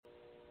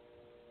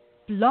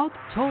Blog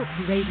Talk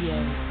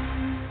Radio.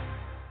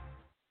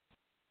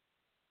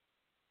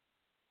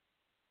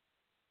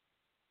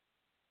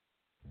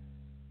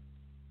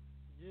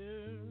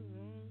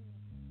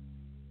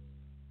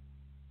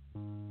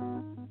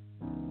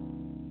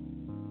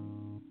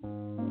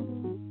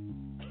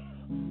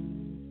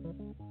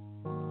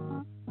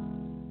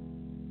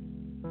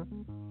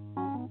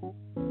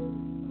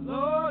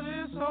 Lord,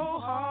 it's so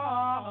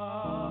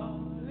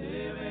hard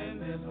living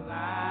this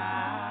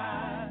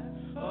life,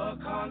 a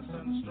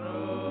constant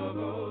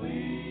struggle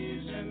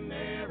each and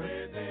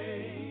every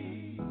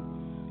day.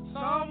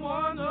 Some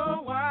wonder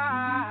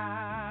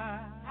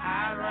why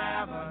I'd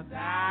rather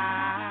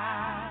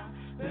die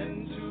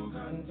than to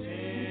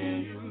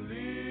continue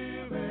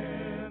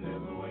living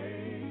this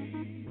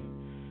way.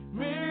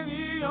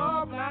 Many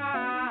are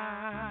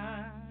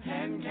blind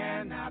and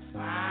cannot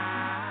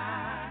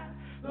find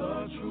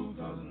the truth,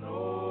 'cause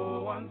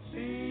no one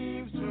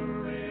seems to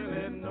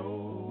really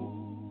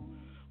know.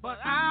 But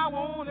I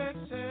won't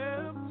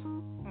accept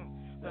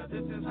that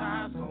this is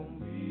how it's gonna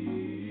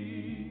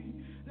be.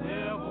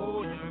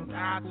 Therefore, you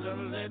got to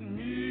let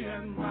me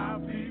and my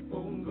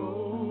people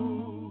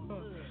go.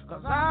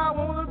 'Cause I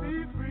wanna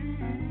be free,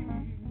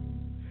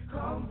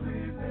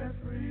 completely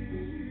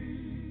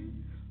free.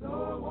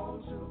 Lord,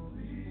 won't you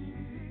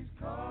please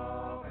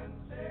come and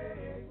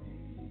save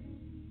me?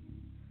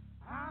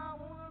 I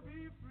wanna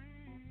be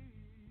free,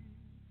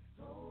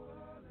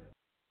 totally.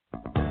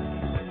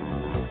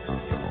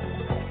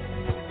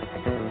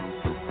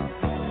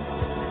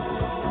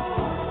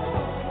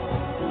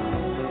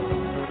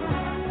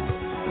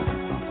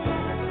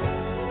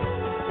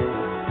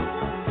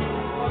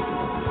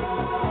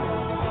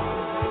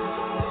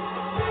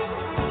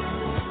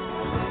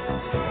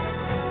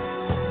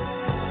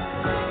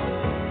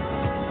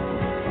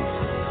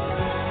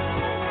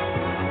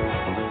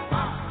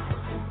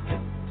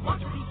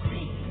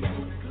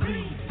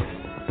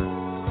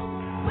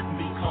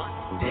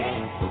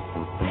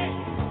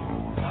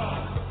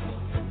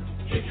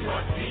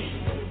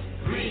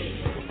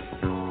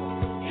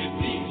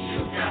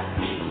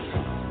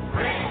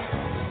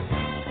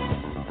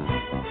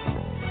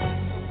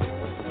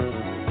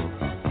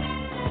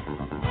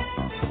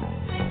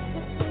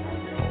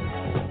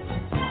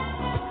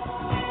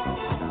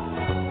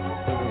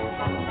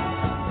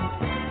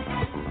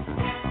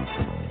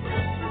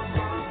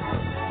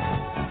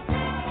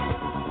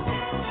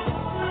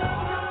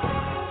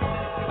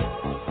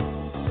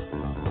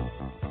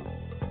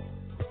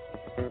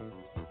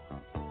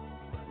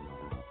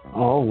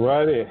 All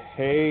righty.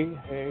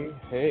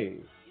 Hey.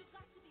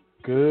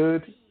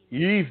 Good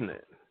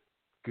evening,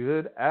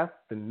 good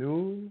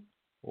afternoon,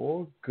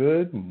 or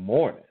good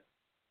morning.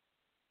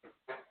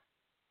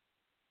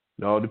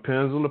 It all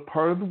depends on the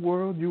part of the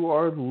world you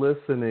are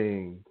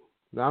listening.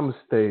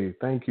 Namaste.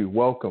 Thank you.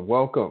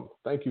 Welcome.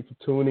 Thank you for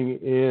tuning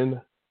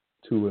in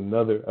to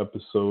another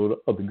episode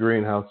of the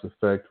Greenhouse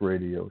Effect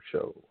Radio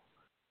Show.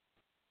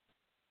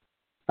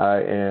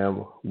 I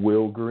am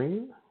Will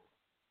Green.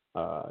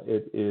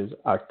 It is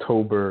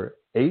October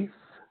 8th,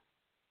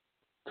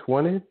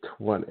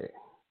 2020.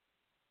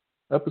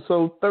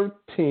 Episode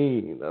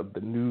 13 of the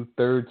new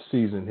third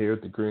season here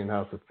at the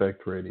Greenhouse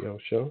Effect Radio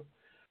Show.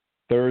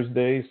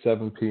 Thursday,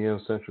 7 p.m.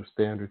 Central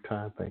Standard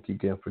Time. Thank you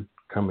again for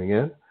coming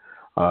in.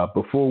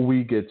 Before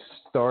we get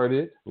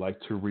started, I'd like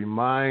to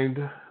remind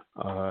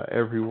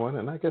everyone,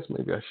 and I guess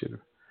maybe I should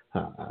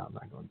have, I'm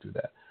not going to do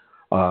that.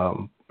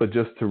 But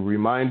just a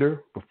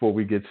reminder, before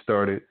we get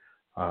started,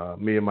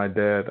 me and my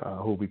dad,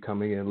 who will be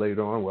coming in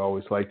later on, we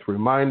always like to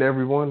remind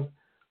everyone,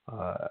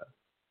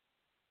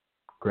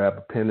 grab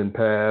a pen and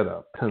pad,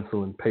 a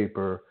pencil and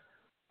paper,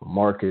 a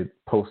mark-it,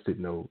 post-it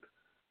note,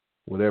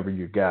 whatever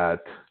you got.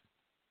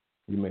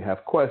 You may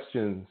have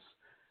questions.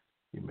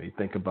 You may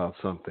think about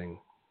something.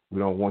 We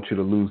don't want you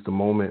to lose the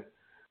moment,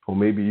 or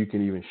maybe you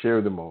can even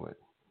share the moment.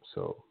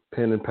 So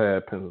pen and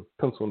pad,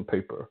 pencil and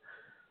paper,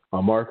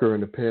 a marker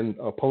and a pen,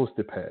 a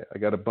post-it pad. I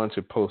got a bunch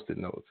of post-it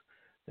notes.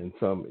 And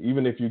some,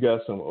 even if you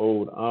got some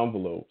old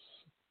envelopes,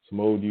 some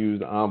old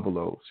used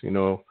envelopes,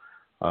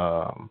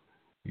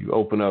 you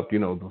open up,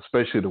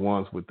 especially the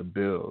ones with the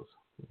bills,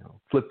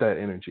 flip that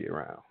energy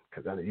around,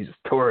 because I know you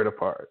just tore it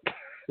apart.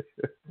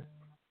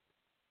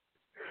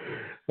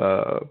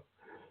 But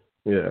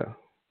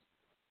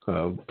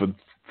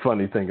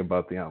funny thing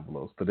about the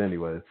envelopes. But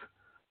anyways,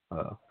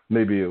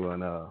 maybe when,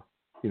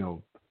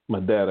 my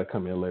dad will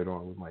come in later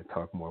on, we might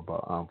talk more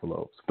about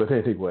envelopes. But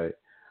anyway,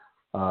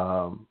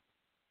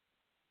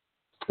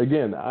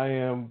 again, I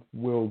am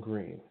Will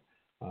Green.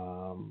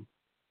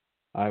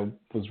 I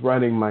was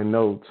writing my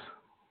notes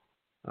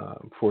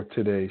for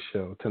tonight's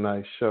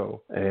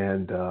show,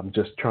 and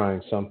just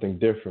trying something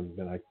different.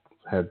 And I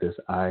had this,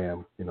 I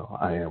am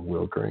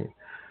Will Green.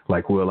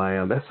 Like Will I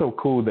Am. That's so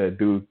cool that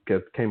dude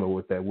came up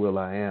with that Will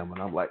I Am.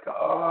 And I'm like,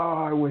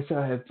 oh, I wish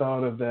I had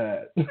thought of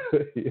that.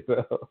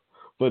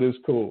 But it's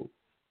cool,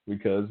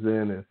 because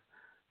then if,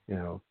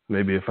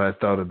 maybe if I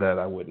thought of that,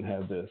 I wouldn't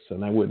have this,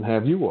 and I wouldn't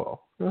have you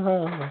all.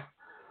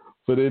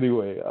 But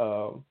anyway,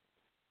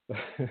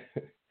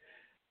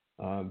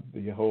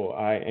 the whole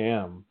I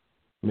am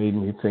made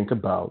me think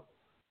about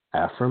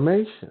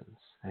affirmations.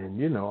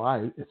 And,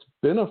 it's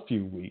been a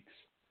few weeks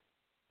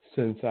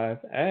since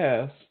I've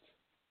asked,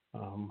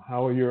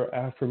 how are your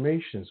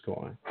affirmations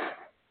going?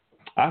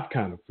 I've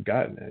kind of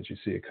forgotten, as you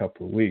see, a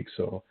couple of weeks.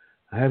 So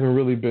I haven't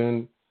really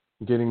been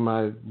getting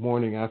my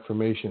morning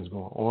affirmations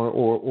going,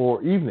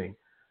 or evening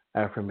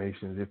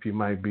affirmations, if you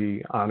might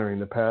be honoring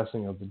the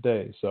passing of the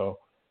day. So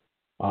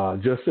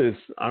just as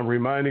I'm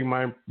reminding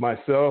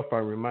myself,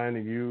 I'm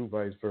reminding you,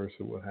 vice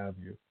versa, what have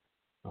you.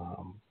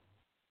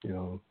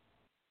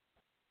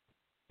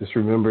 Just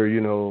remember,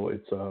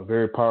 it's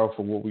very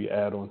powerful what we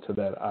add on to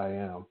that I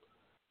am,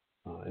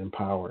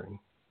 empowering.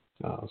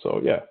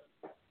 So, yeah,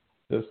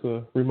 just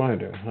a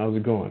reminder. How's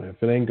it going?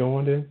 If it ain't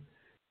going, then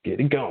get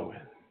it going.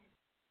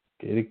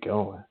 Get it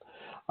going.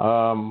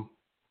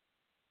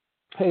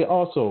 Hey,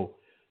 also,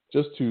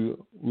 just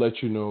to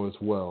let you know as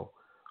well,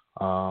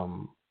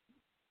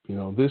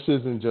 this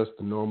isn't just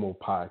a normal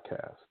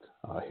podcast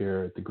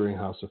here at the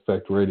Greenhouse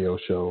Effect Radio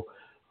Show.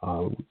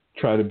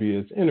 Try to be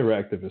as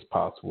interactive as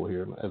possible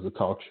here as a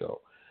talk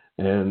show.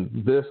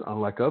 And this,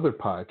 unlike other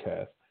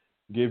podcasts,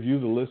 give you,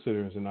 the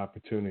listeners, an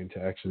opportunity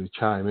to actually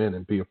chime in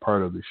and be a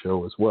part of the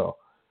show as well.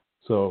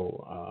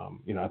 So,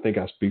 I think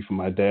I speak for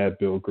my dad,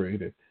 Bill Gray,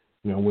 that,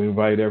 we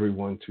invite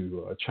everyone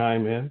to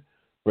chime in,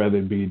 whether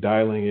it be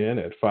dialing in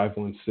at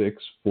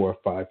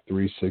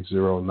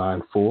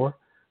 516-453-6094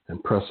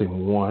 and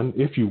pressing 1.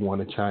 If you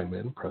want to chime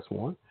in, press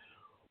 1.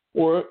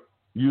 Or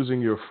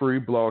using your free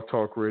Blog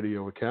Talk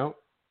Radio account,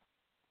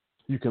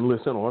 you can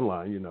listen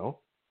online,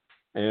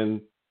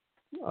 and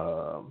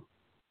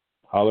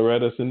holler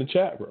at us in the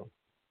chat room,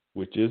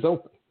 which is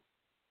open.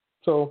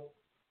 So,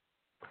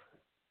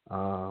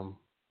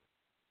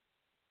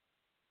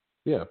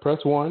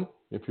 press 1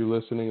 if you're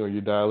listening or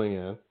you're dialing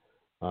in.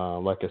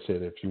 Like I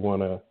said, if you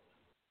want to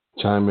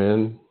chime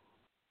in,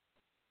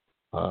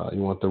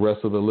 you want the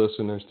rest of the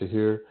listeners to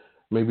hear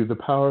maybe the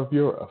power of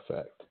your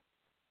effect.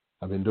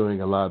 I've been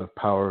doing a lot of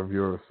power of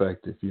your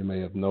effect, if you may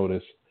have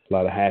noticed, a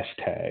lot of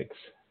hashtags.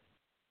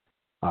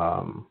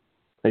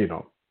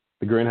 The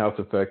greenhouse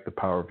effect, the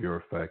power of your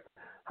effect,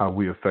 how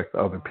we affect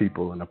other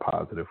people in a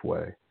positive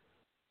way.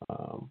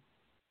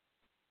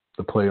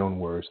 The play on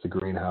words, the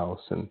greenhouse,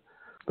 and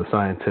the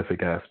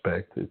scientific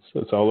aspect.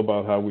 It's all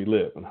about how we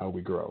live and how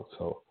we grow.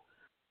 So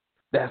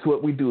that's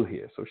what we do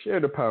here. So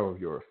share the power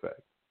of your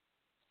effect.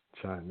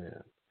 Chime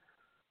in.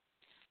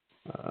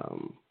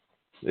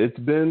 It's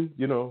been,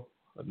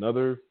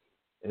 another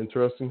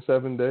interesting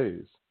 7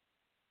 days.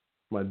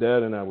 My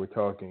dad and I were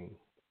talking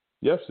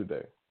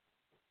yesterday.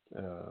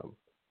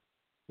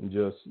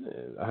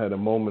 I had a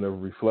moment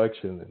of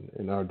reflection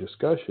in our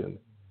discussion,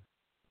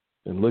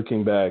 and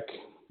looking back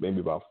maybe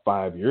about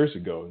 5 years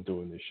ago and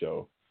doing this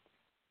show.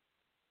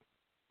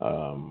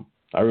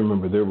 I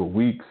remember there were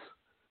weeks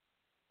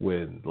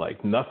when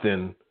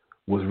nothing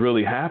was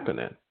really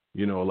happening.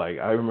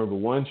 I remember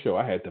one show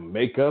I had to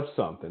make up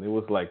something. It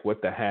was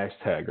what the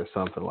hashtag or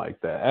something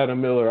like that. Adam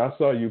Miller, I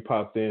saw you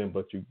popped in,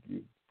 but you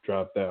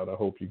dropped out. I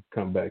hope you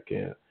come back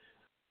in.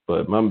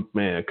 But my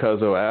man,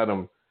 Cuzzo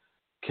Adam,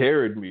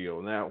 carried me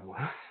on that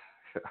one.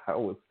 I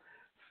was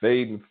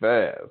fading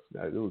fast.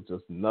 It was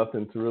just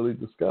nothing to really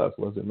discuss.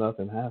 Wasn't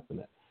nothing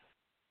happening.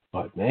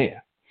 But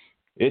man,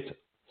 it's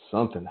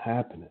something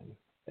happening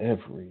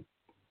every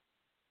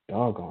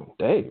doggone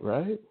day,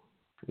 right?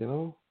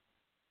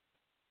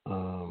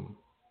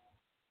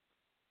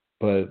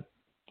 But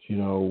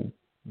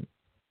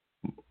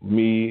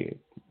we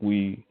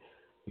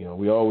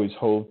always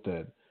hope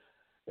that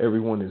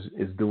everyone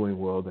is doing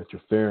well, that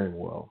you're faring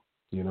well,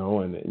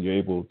 and that you're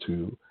able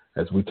to,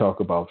 as we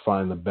talk about,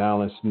 find the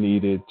balance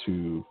needed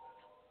to,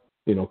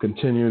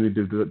 continually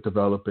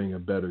developing a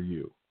better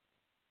you.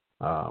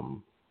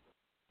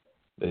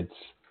 It's,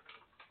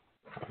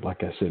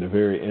 like I said, a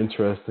very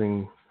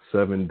interesting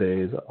 7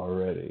 days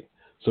already.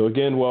 So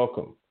again,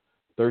 welcome.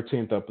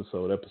 13th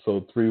episode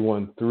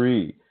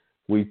 313.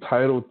 We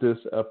titled this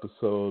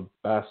episode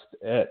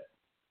Bastet,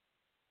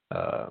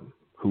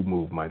 Who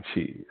Moved My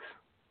Cheese.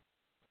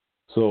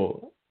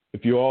 So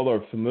if you all are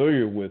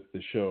familiar with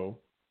the show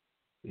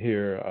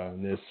here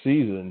in this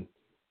season,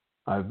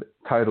 I've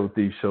titled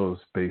these shows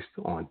based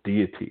on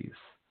deities.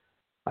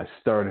 I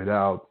started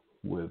out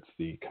with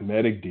the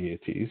Kemetic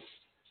deities,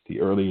 the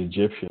early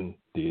Egyptian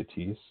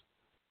deities,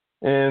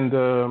 and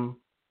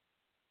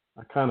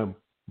I kind of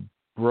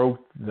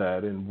broke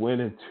that and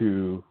went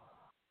into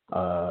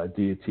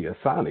deity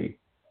Asani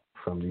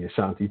from the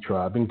Ashanti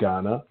tribe in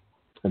Ghana.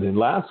 And then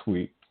last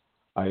week,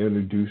 I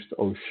introduced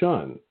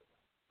Oshun,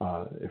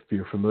 if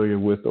you're familiar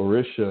with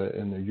Orisha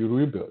in the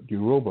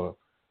Yoruba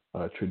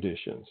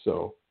tradition.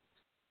 So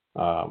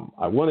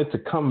I wanted to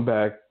come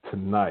back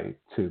tonight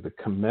to the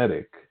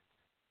Kemetic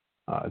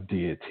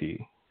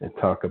deity and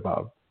talk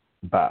about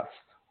Bast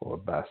or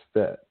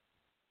Bastet.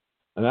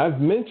 And I've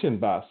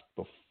mentioned Bast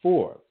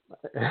before.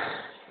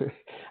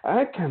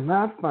 I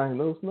cannot find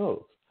those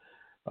notes.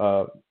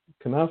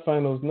 Cannot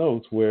find those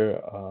notes where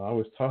I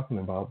was talking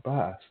about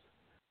Bast.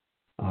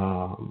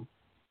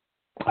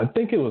 I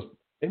think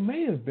it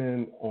may have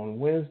been on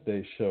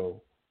Wednesday's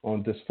show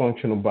on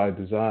Dysfunctional by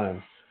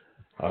Design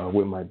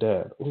with my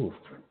dad. Ooh,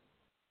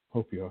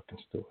 hope y'all can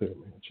still hear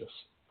me. I just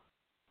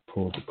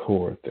pulled the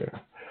cord there.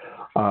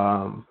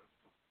 I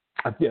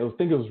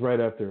think it was right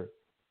after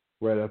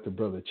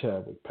Brother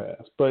Chadwick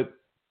passed. But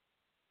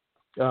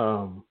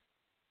I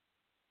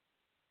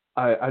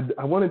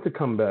wanted to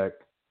come back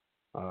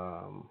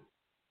to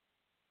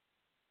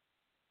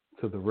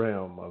the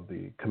realm of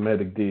the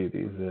Kemetic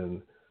deities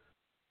and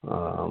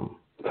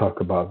talk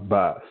about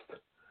Bast.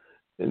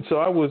 And so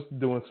I was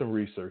doing some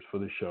research for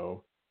the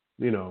show,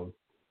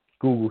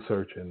 Google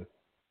searching,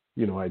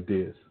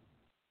 ideas.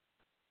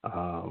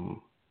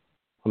 I'm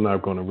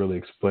not going to really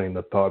explain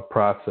the thought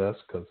process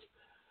because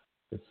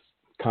it's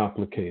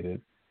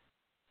complicated.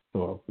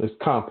 Well, it's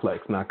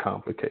complex, not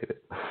complicated.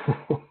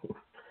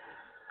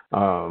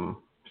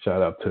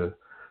 Shout out to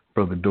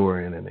Brother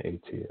Dorian and the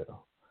ATL.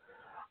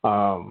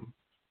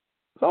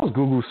 So I was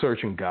Google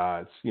searching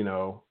gods,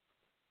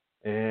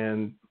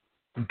 and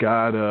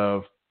God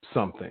of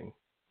something,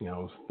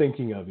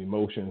 thinking of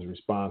emotions,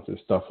 responses,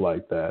 stuff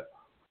like that.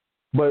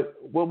 But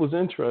what was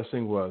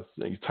interesting was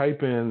that you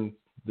type in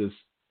this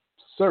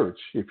search,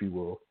 if you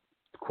will,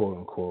 quote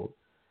unquote,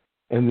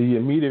 and the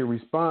immediate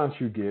response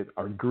you get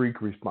are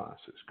Greek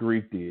responses,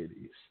 Greek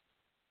deities,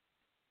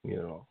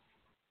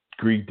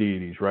 Greek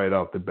deities right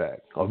out the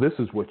bat. Oh, this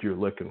is what you're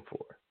looking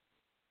for,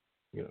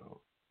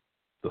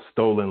 the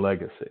Stolen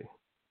Legacy.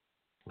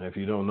 And if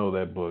you don't know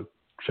that book,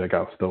 check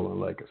out Stolen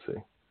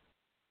Legacy.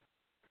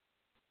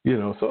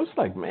 So it's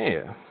like,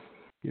 man,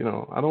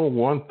 I don't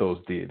want those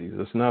deities.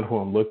 That's not who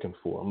I'm looking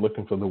for. I'm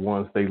looking for the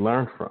ones they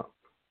learned from.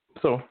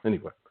 So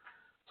anyway,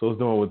 I was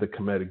doing with the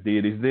Kemetic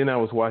deities. Then I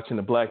was watching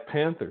the Black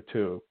Panther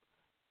too.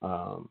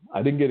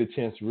 I didn't get a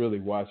chance to really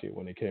watch it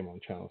when it came on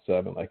Channel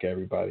 7 like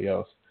everybody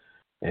else.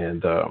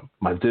 And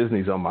my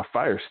Disney's on my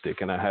Fire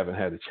Stick, and I haven't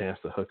had a chance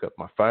to hook up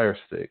my Fire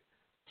Stick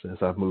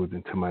since I've moved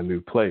into my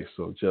new place.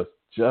 So just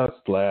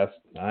last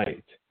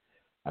night,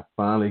 I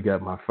finally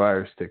got my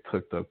Fire Stick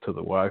hooked up to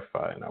the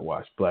Wi-Fi, and I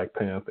watched Black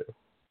Panther.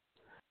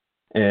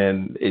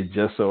 And it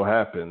just so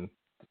happened,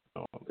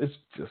 it's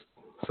just,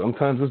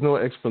 sometimes there's no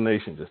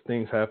explanation. Just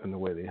things happen the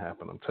way they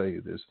happen. I'm telling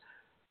you, there's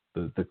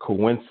the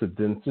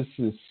coincidence. This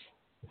is,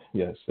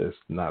 yes, it's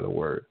not a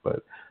word,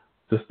 but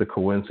just the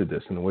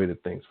coincidence and the way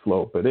that things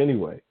flow. But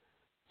anyway,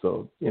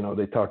 so,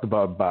 they talked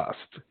about Bast.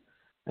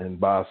 And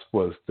Bast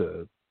was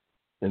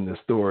in the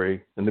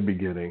story, in the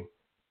beginning,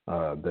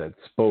 that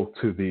spoke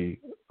to the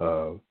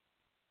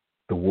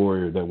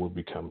warrior that would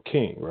become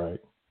king,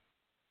 right?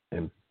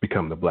 And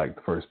become the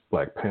first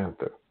Black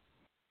Panther.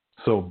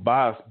 So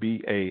Bast,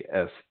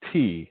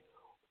 B-A-S-T,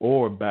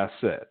 or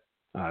Bastet.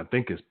 I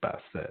think it's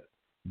Bastet,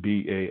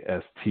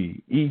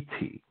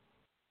 B-A-S-T-E-T.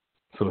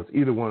 So it's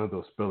either one of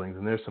those spellings,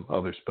 and there's some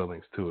other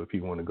spellings too if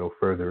you want to go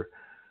further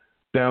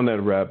down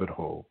that rabbit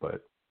hole.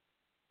 But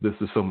this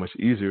is so much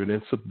easier, and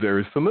it's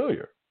very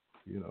familiar,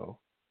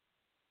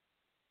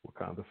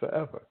 Wakanda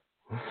forever.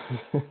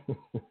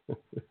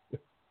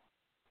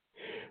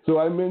 So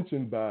I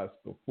mentioned Bast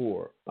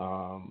before.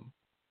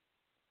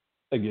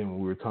 Again, when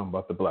we were talking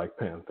about the Black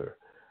Panther.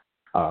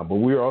 But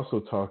we were also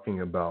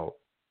talking about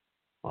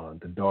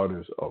the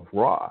daughters of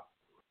Ra.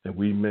 And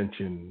we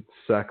mentioned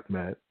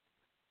Sekhmet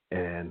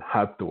and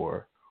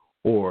Hathor,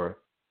 or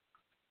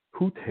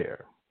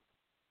Huther.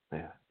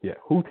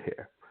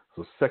 Huther.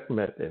 So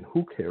Sekhmet and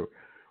Huther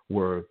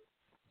were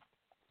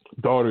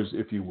daughters,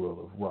 if you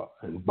will, of Ra.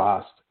 And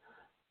Bast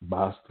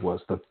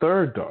was the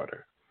third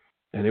daughter.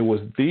 And it was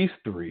these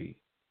three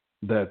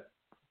that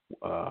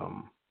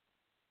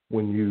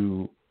when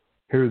you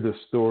hear the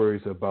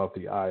stories about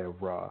the Eye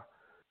of Ra,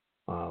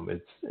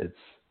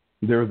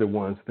 they're the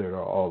ones that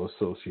are all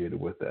associated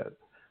with that.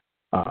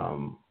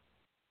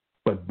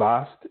 But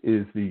Bast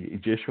is the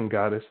Egyptian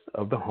goddess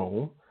of the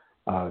home.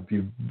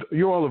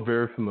 You all are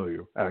very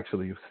familiar,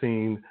 actually. You've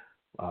seen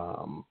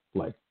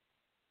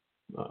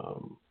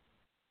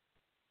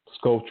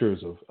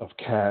sculptures of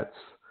cats,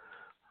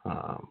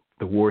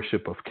 the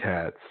worship of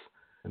cats,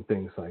 and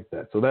things like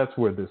that. So that's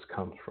where this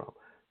comes from.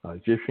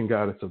 Egyptian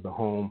goddess of the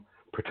home,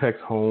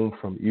 protects home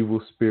from evil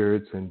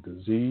spirits and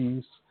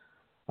disease,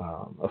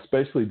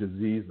 especially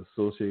disease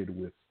associated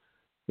with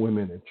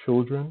women and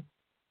children.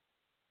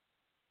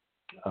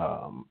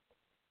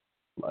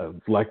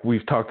 Like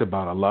we've talked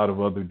about a lot of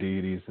other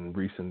deities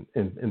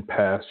in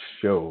past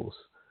shows.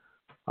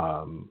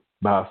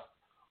 Bast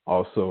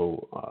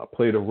also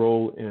played a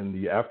role in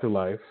the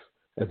afterlife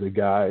as a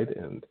guide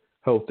and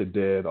helped the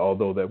dead,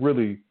 although that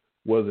really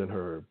wasn't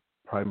her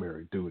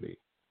primary duty.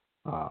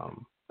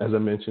 As I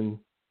mentioned,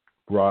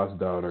 Ra's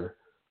daughter.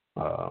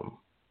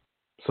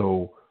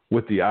 So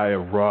with the Eye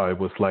of Ra, it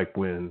was like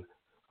when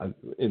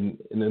in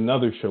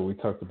another show we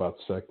talked about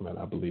Sekhmet,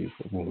 I believe,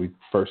 when we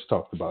first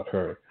talked about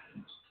her,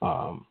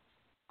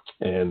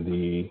 and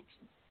the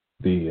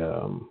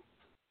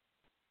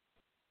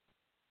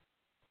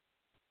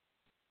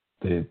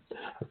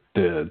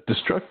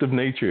destructive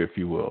nature, if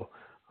you will,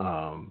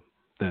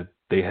 that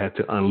they had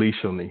to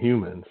unleash on the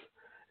humans,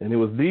 and it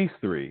was these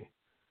three,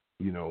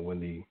 when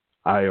the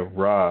Eye of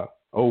Ra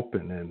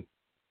opened and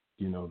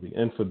the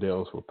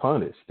infidels were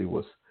punished, it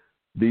was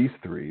these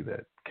three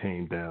that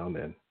came down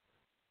and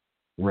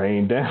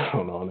rained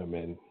down on them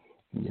and,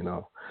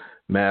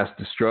 mass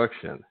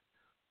destruction.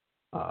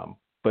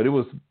 But it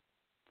was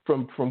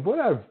from what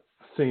I've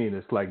seen,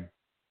 it's like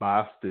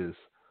Bast is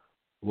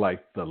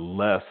like the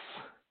less,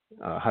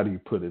 how do you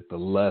put it, the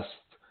less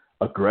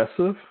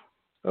aggressive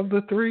of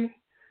the three.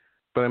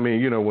 But I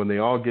mean, when they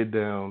all get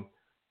down,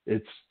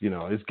 it's,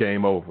 it's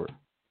game over.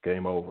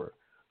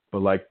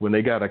 But like when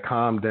they got to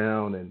calm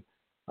down and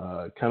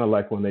kind of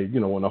like when they,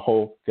 when the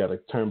Hulk got to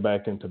turn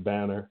back into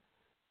Banner,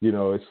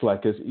 it's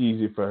like it's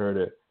easy for her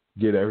to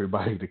get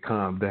everybody to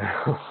calm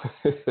down.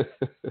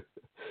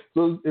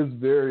 So it's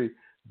very,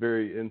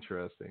 very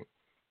interesting.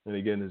 And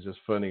again, it's just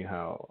funny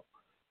how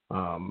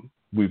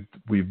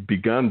we've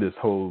begun this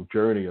whole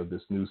journey of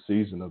this new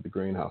season of the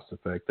Greenhouse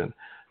Effect, and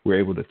we're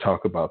able to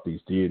talk about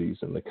these deities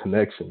and the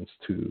connections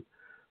to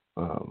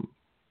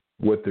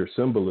what their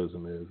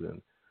symbolism is,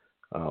 and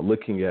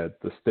looking at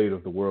the state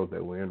of the world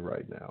that we're in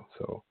right now.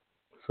 So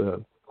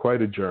it's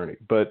quite a journey.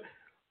 But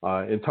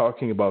in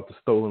talking about the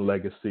stolen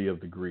legacy of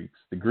the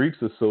Greeks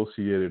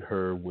associated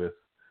her with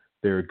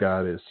their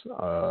goddess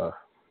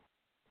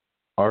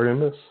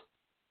Artemis,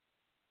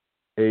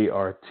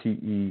 Artemis.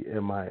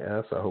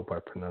 I hope I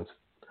pronounced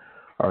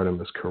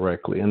Artemis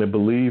correctly. And they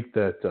believed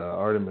that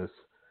Artemis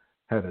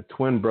had a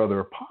twin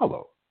brother,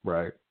 Apollo,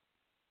 right?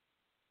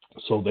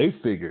 So they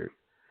figured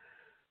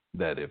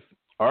that if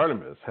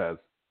Artemis has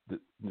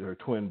her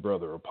twin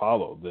brother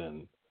Apollo,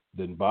 then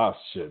Bast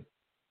should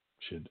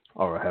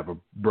or have a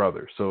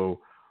brother. So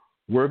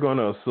we're going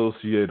to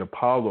associate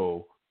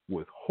Apollo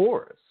with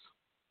Horus,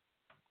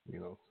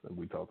 and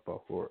we talked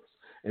about Horus.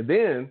 And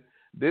then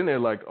they're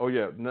like, oh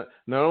yeah, not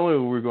only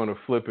are we going to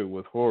flip it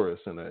with Horus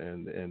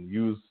and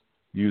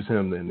use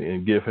him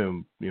and give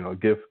him,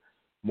 give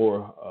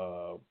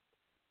more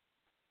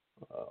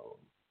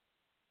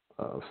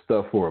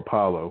stuff for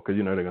Apollo,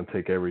 because they're going to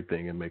take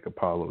everything and make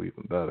Apollo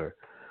even better.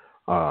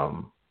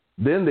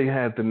 Then they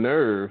had the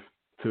nerve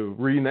to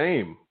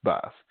rename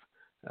Bast.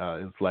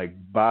 It's like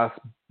Bastet,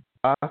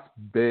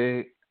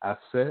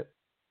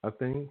 I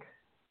think.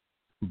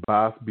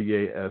 Bast,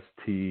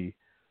 B-A-S-T,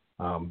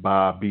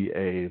 Ba,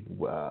 B-A,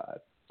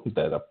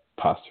 that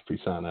apostrophe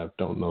sign, I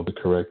don't know the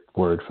correct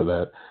word for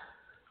that.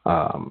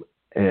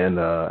 And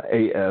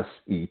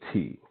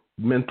A-S-E-T,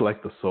 meant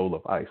like the soul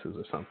of Isis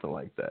or something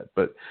like that.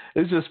 But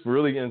it's just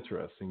really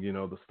interesting,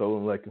 the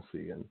stolen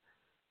legacy. And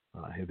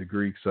the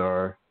Greeks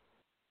are,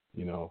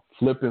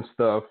 flipping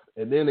stuff,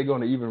 and then they're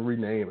going to even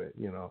rename it,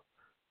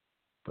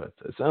 But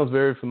it sounds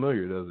very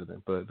familiar, doesn't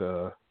it? But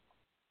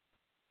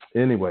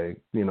anyway,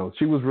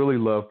 she was really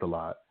loved a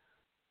lot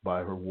by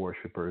her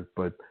worshipers,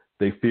 but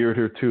they feared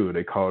her too.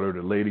 They called her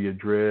the Lady of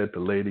Dread, the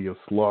Lady of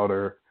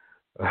Slaughter.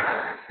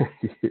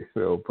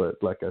 But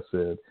like I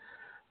said,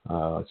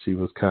 she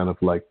was kind of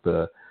like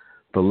the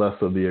less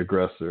of the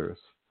aggressors.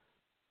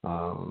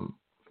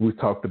 We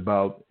talked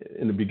about,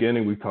 in the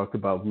beginning, we talked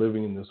about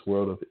living in this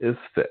world of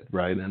Isfet,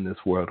 right? In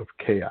this world of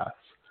chaos.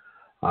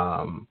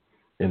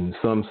 In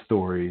some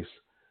stories,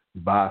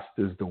 Bast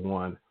is the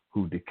one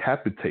who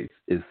decapitates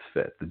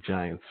Isfet, the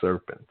giant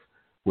serpent,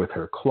 with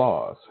her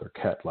claws, her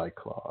cat-like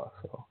claws.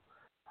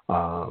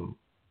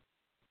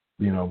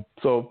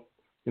 So,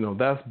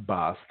 that's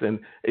Bast. And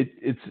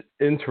it's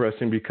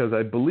interesting because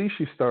I believe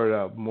she started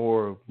out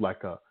more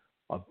like the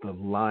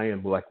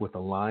lion, like with a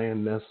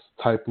lioness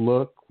type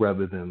look,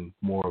 rather than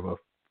more of a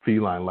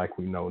feline like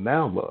we know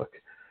now look.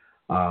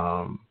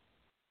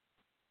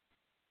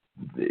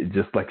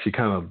 Just like she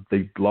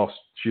lost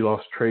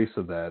trace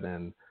of that,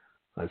 and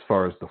as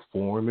far as the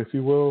form, if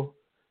you will,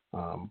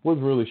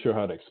 wasn't really sure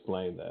how to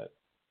explain that.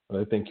 But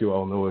I think you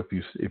all know if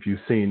you've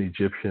seen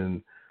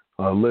Egyptian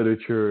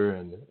literature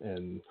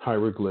and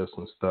hieroglyphs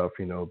and stuff,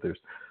 there's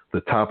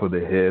the top of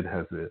the head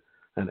has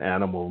an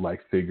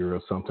animal-like figure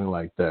or something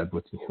like that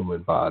with a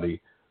human body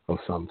of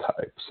some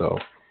type. So,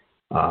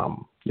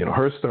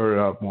 her started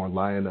out more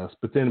lioness,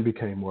 but then it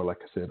became more,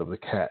 like I said, of the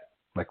cat,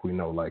 like we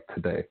know, like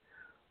today.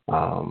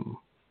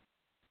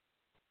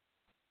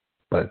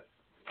 But,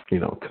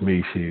 to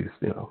me, she's,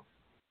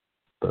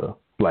 the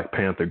Black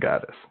Panther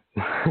goddess.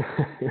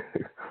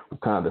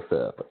 Wakanda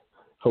forever.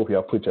 Hope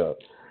y'all put your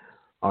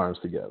arms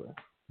together.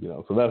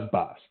 So that's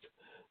Bast.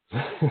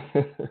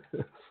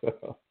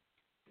 So,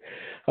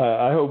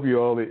 I hope you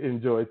all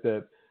enjoyed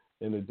that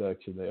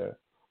introduction there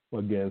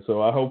again.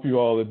 So I hope you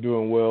all are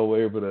doing well.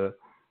 We're able to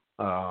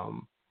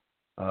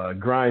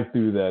grind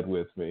through that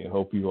with me. I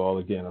hope you all,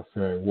 again, are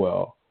faring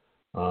well.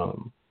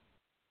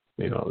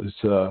 It's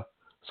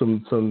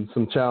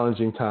some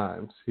challenging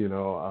times,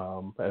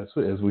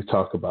 as we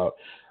talk about.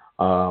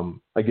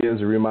 Again,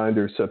 as a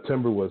reminder,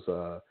 September was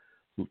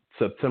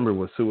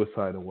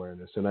suicide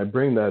awareness. And I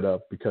bring that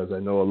up because I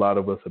know a lot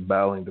of us are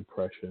battling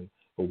depression,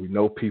 or we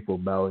know people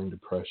battling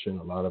depression,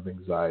 a lot of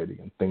anxiety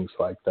and things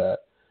like that.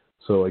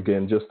 So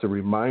again, just a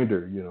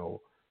reminder,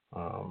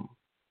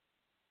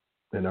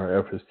 in our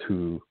efforts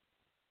to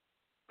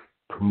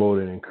promote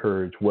and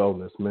encourage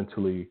wellness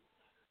mentally,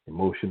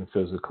 emotionally,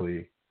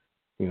 physically,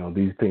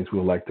 these things we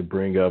would like to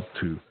bring up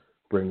to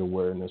bring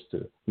awareness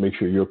to make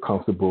sure you're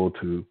comfortable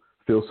to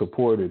feel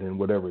supported in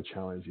whatever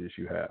challenges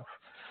you have.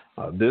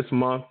 This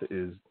month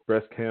is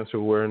breast cancer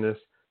awareness,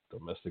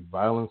 domestic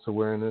violence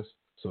awareness.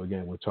 So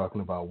again, we're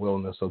talking about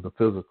wellness of the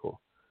physical.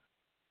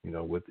 You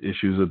know, with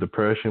issues of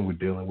depression, we're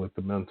dealing with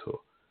the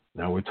mental.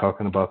 Now we're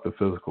talking about the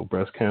physical.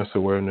 Breast cancer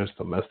awareness,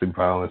 domestic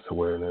violence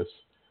awareness.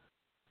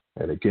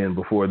 And again,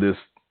 before this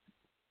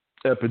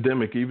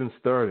epidemic even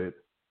started,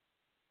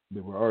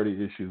 there were already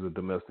issues of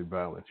domestic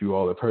violence. You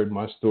all have heard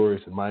my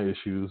stories and my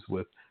issues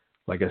with,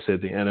 like I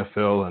said, the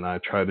NFL, and I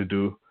try to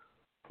do,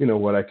 you know,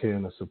 what I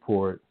can to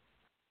support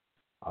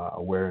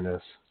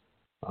awareness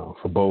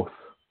for both.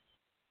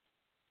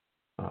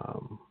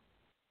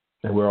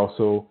 And we're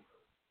also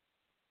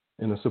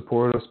in the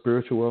support of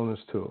spiritual wellness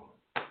too.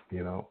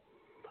 You know,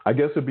 I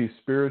guess it'd be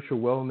spiritual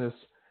wellness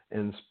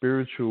and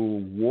spiritual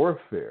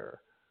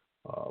warfare,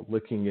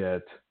 looking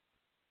at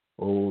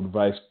old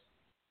Vice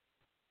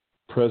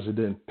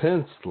President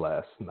Pence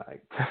last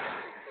night.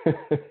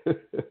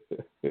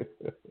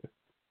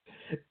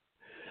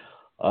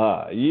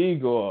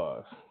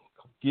 Igor,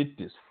 get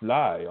this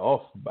fly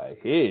off my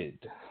head.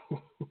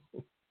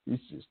 This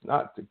is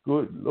not a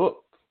good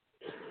look.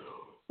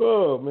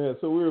 Oh, man.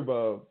 So we're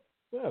about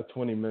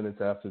 20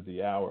 minutes after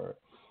the hour.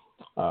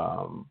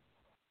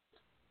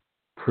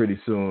 Pretty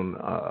soon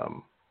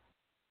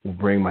we'll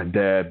bring my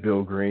dad,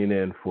 Bill Green,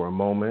 in for a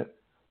moment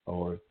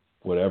or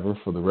whatever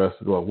for the rest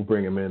of we'll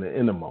bring him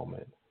in a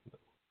moment.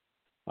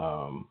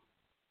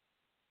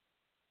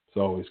 It's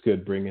always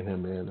good bringing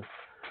him in.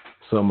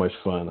 So much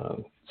fun.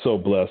 I'm so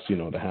blessed, you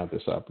know, to have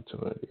this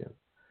opportunity and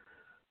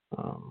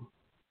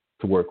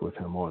to work with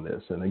him on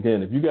this. And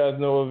again, if you guys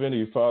know of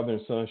any father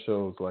and son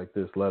shows like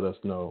this, let us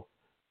know.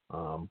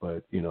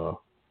 But you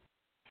know,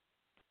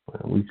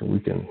 we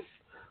can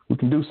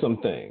do some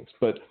things.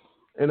 But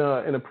in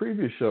a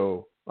previous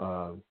show,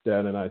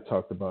 Dad and I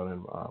talked about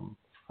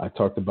I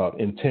talked about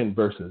intent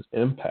versus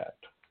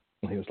impact.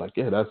 And he was like,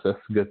 yeah, that's a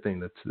good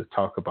thing to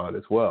talk about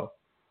as well.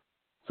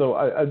 So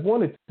I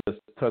wanted to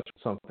just touch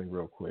on something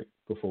real quick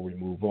before we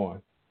move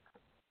on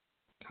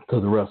to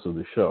the rest of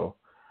the show.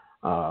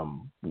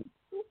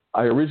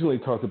 I originally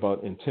talked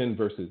about intent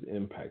versus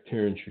impact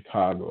here in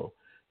Chicago.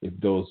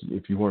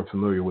 If you weren't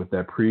familiar with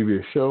that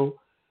previous show,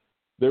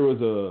 there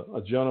was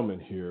a gentleman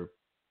here.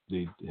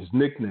 His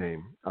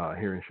nickname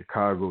here in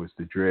Chicago is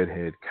the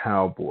Dreadhead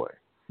Cowboy.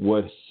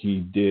 What he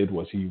did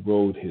was he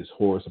rode his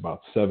horse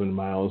about 7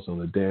 miles on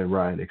the Dan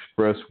Ryan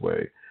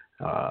Expressway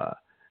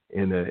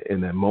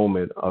in a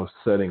moment of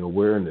setting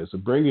awareness,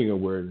 of bringing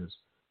awareness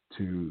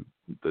to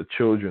the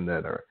children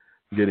that are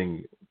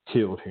getting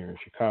killed here in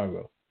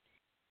Chicago.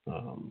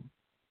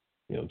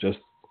 You know, just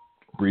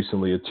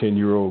recently, a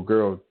 10-year-old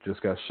girl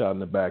just got shot in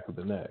the back of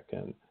the neck,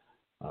 and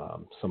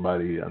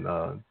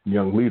a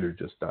young leader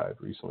just died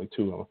recently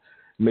too. I'll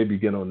maybe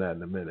get on that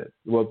in a minute.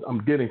 Well,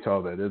 I'm getting to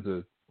all that. There's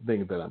a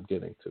thing that I'm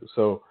getting to.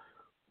 So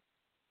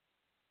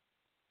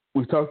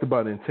we talked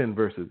about intent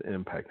versus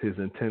impact. His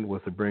intent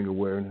was to bring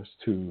awareness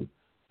to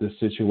the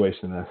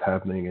situation that's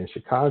happening in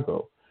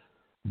Chicago.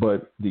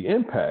 But the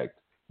impact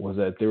was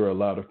that there were a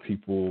lot of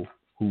people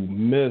who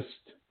missed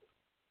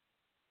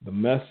the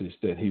message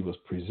that he was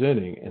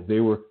presenting, and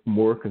they were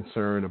more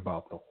concerned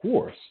about the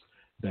horse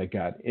that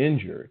got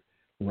injured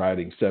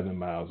riding 7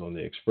 miles on the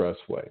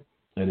expressway.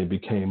 And it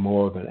became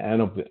more of an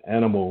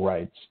animal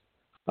rights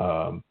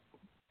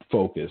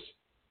focus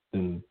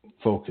than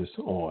focus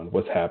on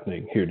what's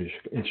happening here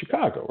in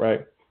Chicago,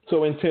 right?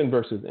 So intent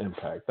versus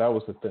impact, that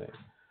was the thing.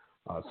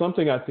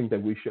 Something I think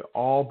that we should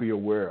all be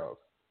aware of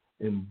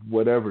in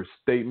whatever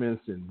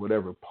statements and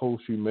whatever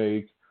posts you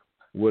make,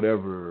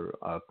 whatever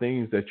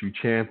things that you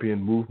champion,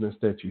 movements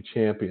that you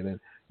champion. And,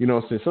 you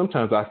know,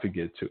 sometimes I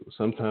forget too.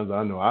 Sometimes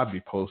I know I'll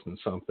be posting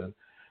something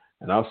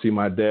and I'll see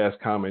my dad's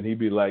comment. He'd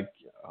be like,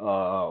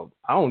 I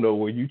don't know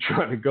where you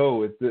trying to go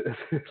with this.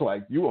 It's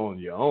like you on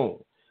your own.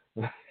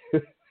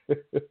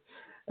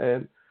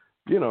 And,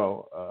 you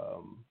know,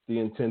 the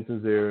intent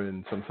is there,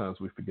 and sometimes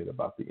we forget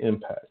about the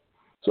impact.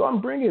 So I'm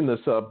bringing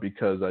this up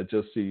because I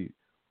just see,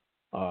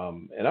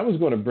 and I was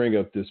going to bring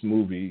up this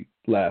movie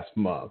last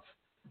month.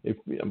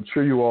 I'm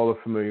sure you all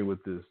are familiar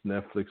with this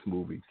Netflix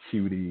movie,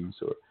 Cuties,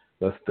 or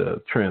that's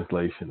the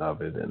translation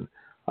of it. And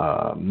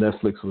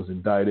Netflix was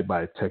indicted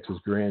by a Texas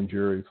grand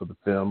jury for the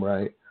film,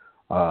 right?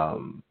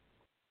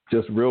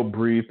 Just real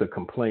brief, the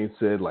complaint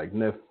said, like,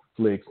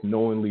 Netflix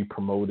knowingly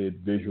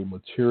promoted visual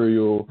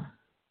material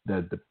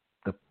that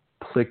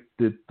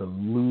depicted the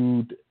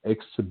lewd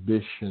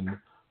exhibition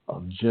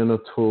of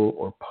genital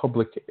or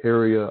public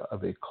area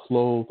of a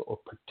clothed or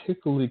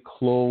particularly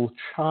clothed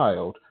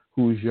child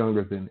who is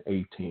younger than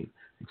 18,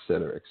 et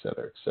cetera, et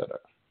cetera, et cetera.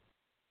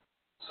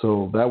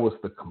 So that was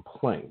the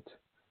complaint.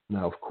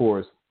 Now, of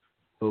course,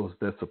 those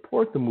that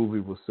support the movie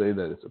will say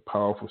that it's a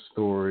powerful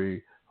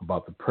story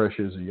about the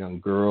pressures of young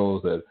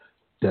girls that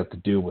they have to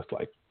deal with,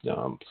 like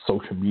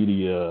social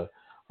media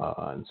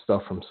and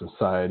stuff from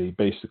society,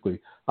 basically,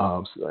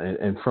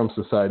 and from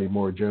society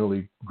more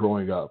generally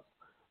growing up.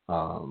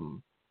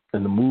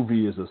 And the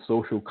movie is a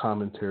social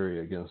commentary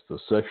against the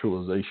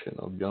sexualization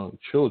of young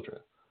children.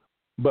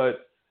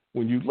 But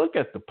when you look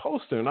at the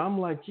poster, and I'm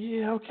like,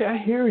 yeah, okay, I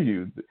hear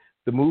you.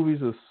 The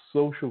movie's a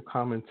social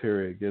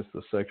commentary against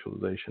the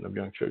sexualization of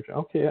young children.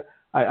 Okay,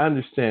 I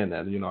understand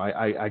that.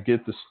 I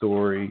get the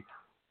story.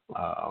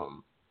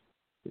 Um,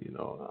 you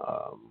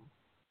know,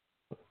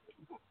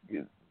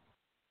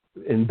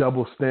 in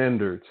double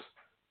standards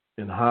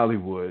in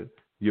Hollywood,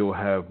 you'll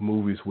have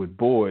movies with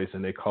boys,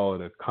 and they call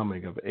it a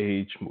coming of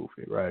age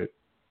movie, right?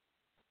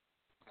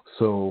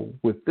 So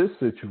with this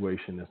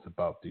situation, it's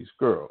about these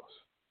girls.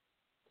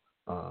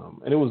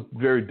 And it was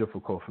very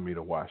difficult for me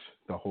to watch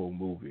the whole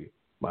movie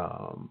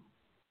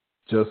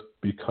just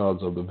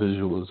because of the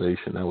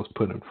visualization that was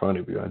put in front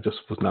of you. I just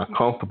was not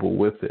comfortable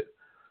with it.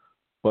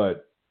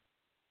 But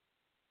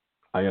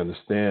I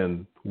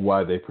understand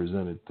why they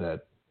presented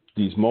that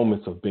these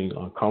moments of being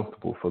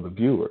uncomfortable for the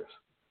viewers.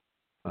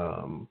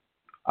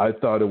 I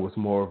thought it was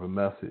more of a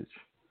message,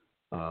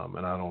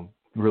 and I don't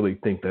really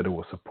think that it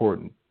was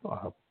supporting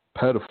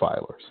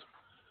pedophilers.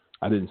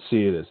 I didn't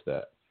see it as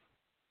that.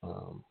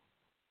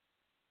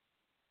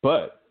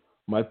 But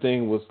my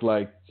thing was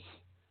like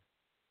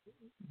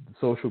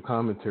social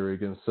commentary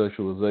against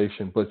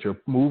sexualization, but your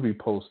movie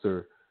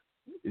poster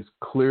is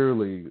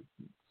clearly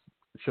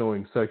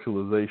showing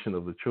sexualization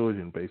of the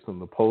children based on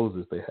the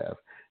poses they have,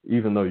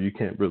 even though you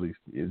can't really,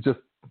 it's just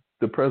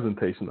the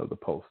presentation of the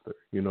poster.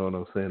 You know what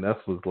I'm saying?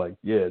 That was like,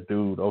 yeah,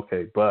 dude,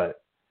 okay,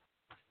 but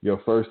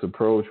your first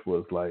approach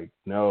was like,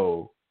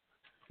 no.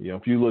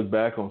 If you look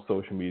back on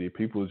social media,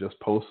 people are just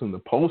posting the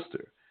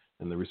poster,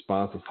 and the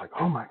response is like,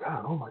 oh my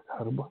God, oh my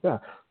God, oh my God.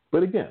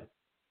 But again,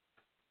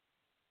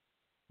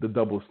 the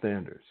double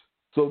standards.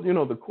 So,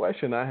 the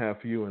question I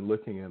have for you in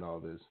looking at all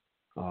this,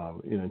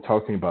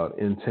 talking about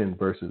intent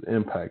versus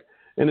impact,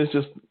 and it's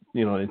just,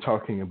 in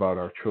talking about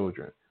our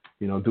children,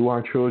 do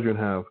our children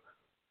have,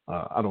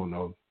 I don't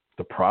know,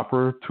 the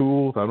proper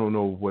tools? I don't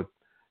know what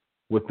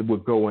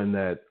would go in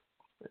that,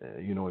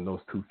 in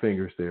those two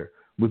fingers there.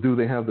 But do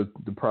they have the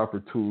proper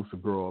tools to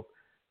grow up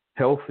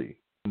healthy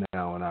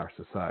now in our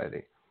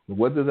society?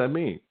 What does that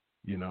mean?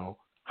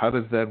 How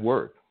does that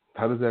work?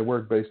 How does that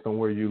work based on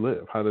where you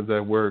live? How does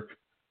that work,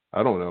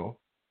 I don't know,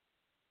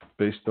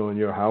 based on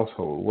your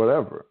household,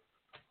 whatever.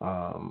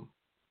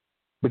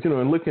 But,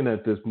 in looking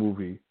at this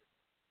movie,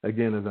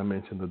 again, as I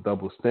mentioned, the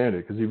double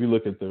standard, because if you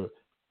look at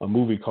a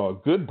movie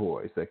called Good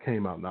Boys that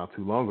came out not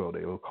too long ago,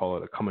 they will call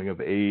it a coming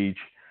of age.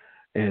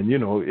 And,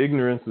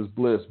 ignorance is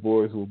bliss,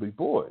 boys will be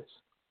boys.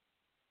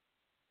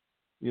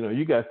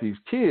 You got these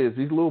kids,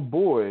 these little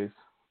boys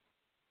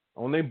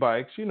on their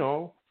bikes,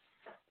 one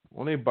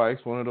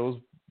of those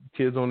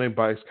kids on their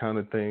bikes kind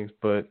of things.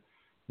 But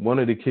one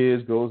of the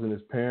kids goes in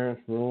his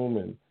parents' room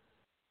and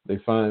they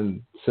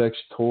find sex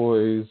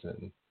toys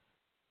and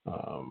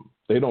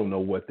they don't know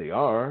what they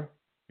are.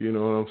 You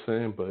know what I'm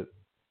saying? But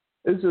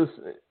it's just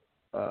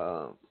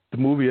the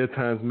movie at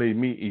times made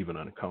me even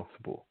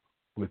uncomfortable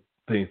with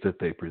things that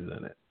they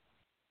presented.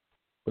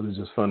 But it's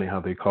just funny how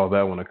they call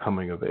that one a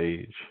coming of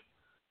age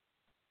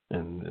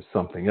and it's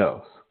something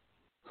else.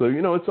 So,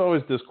 it's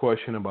always this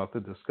question about the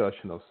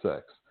discussion of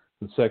sex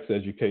and sex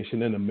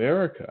education in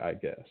America, I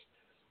guess.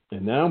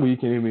 And now we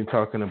can even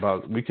talk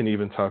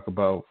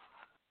about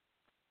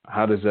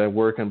how does that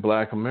work in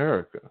Black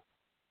America?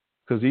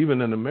 Because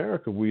even in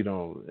America, we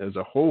don't, as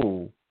a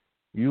whole,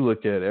 you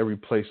look at every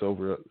place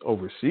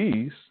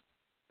overseas,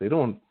 they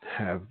don't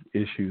have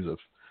issues of,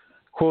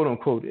 quote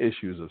unquote,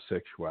 issues of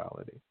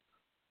sexuality.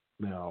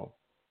 Now,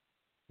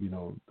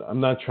 I'm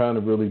not trying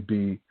to really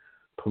be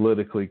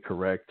politically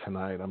correct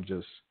tonight. I'm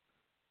just,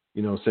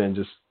 it's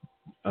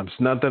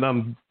not that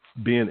I'm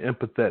being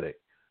empathetic,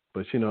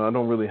 but, I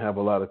don't really have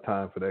a lot of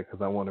time for that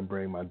because I want to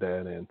bring my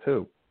dad in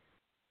too.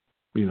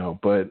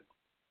 But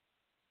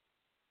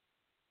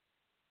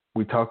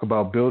we talk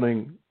about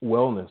building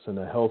wellness in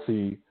a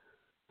healthy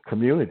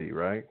community,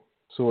 right?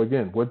 So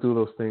again, what do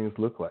those things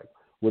look like?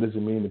 What does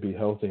it mean to be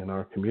healthy in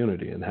our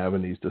community and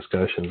having these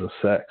discussions of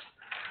sex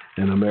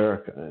in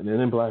America and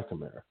in Black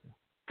America?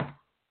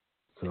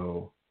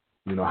 So,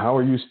 how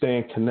are you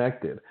staying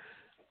connected?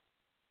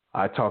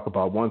 I talk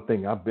about one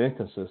thing I've been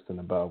consistent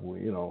about,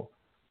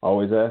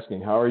 always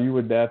asking, how are you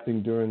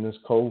adapting during this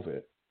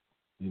COVID?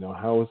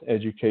 How is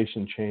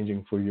education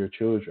changing for your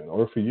children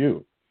or for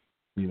you,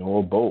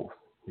 or both,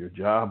 your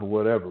job or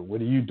whatever?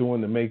 What are you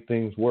doing to make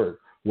things work?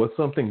 What's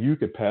something you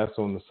could pass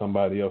on to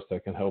somebody else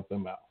that can help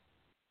them out?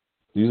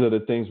 These are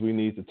the things we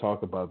need to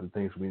talk about, the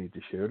things we need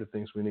to share, the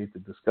things we need to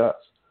discuss.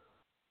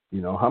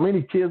 How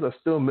many kids are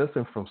still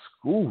missing from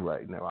school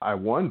right now? I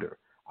wonder.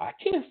 I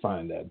can't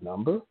find that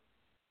number.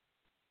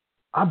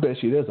 I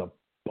bet you there's a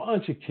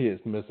bunch of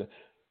kids missing.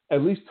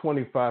 At least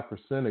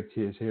 25% of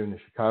kids here in the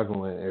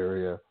Chicagoland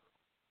area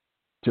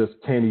just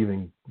can't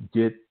even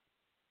get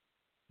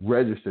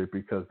registered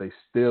because they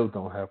still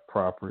don't have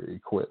proper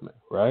equipment,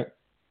 right?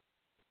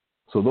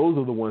 So those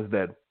are the ones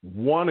that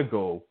want to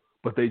go,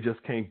 but they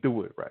just can't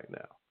do it right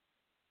now.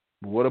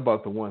 But what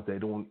about the ones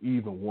that don't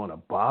even want to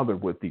bother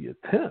with the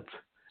attempt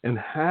and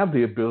have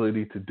the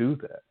ability to do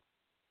that?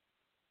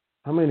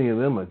 How many of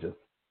them are just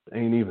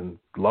ain't even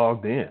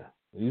logged in?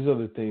 These are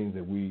the things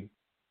that we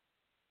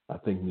I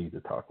think need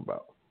to talk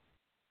about.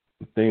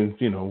 Things,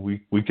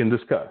 we can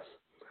discuss.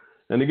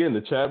 And again,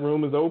 the chat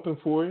room is open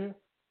for you.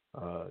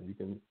 You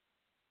can,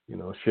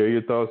 share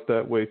your thoughts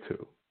that way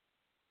too.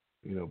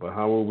 But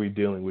how are we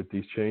dealing with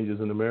these changes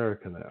in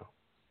America now?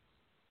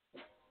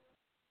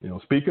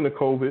 Speaking of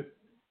COVID,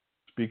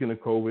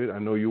 I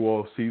know you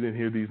all see and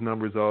hear these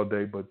numbers all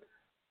day, but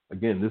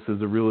again, this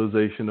is a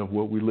realization of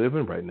what we live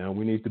in right now.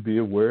 We need to be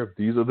aware of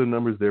these are the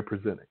numbers they're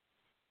presenting.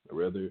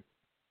 Whether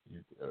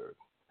you are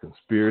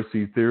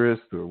conspiracy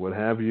theorists or what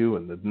have you,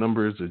 and the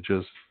numbers are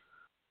just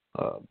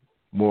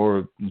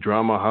more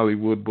drama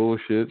Hollywood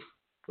bullshit.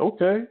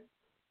 Okay,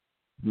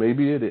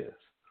 maybe it is.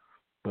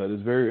 But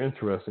it's very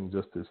interesting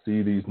just to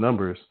see these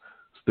numbers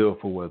still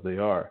for what they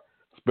are,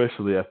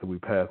 especially after we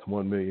passed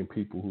 1 million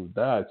people who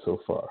died so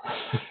far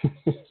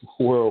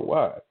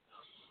worldwide.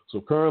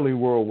 So currently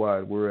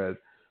worldwide, we're at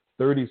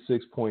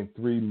 36.3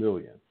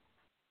 million,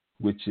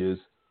 which is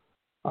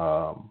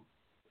up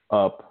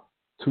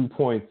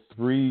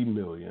 2.3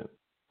 million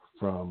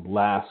from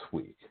last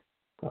week.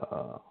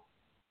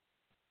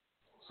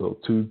 So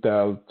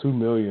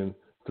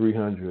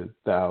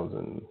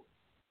 2,300,000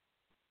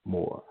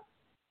 more.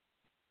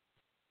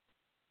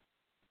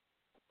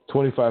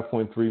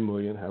 25.3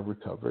 million have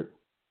recovered.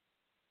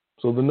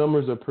 So the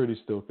numbers are pretty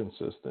still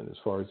consistent as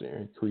far as the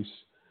increase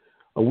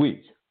a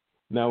week.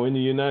 Now in the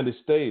United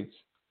States,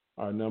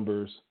 our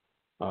numbers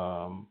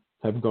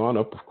have gone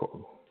up. Of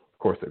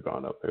course, they've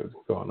gone up. They've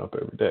gone up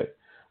every day.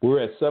 We're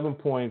at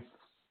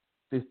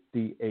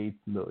 7.58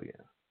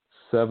 million.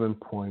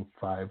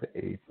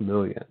 7.58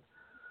 million.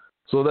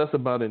 So that's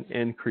about an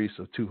increase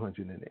of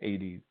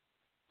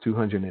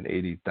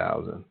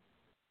 280,000.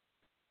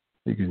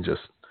 You can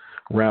just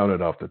round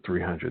it off to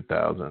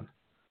 300,000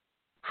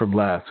 from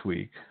last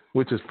week,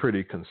 which is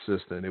pretty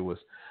consistent. It was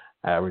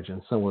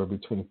averaging somewhere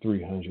between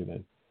 300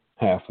 and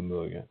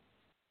 500,000.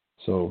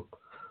 So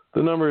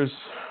the numbers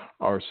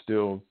are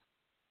still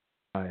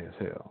high as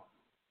hell.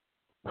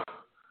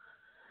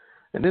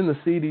 And then the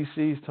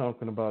CDC is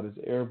talking about is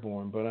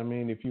airborne. But I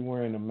mean, if you're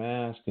wearing a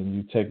mask and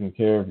you're taking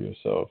care of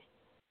yourself,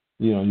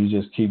 you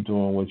just keep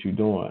doing what you're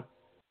doing.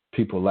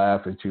 People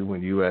laugh at you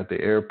when you're at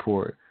the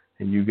airport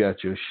and you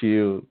got your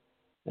shield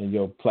and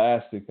your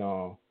plastic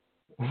on.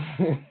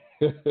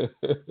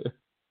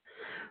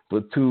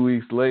 But 2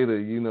 weeks later,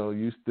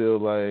 you still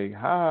like,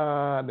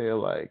 they're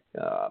like,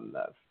 I'm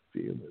not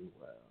feeling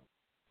well.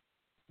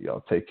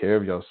 Y'all take care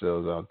of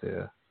yourselves out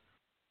there.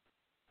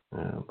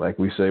 Like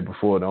we say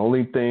before, the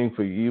only thing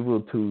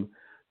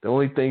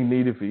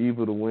needed for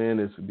evil to win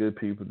is for good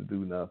people to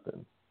do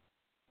nothing.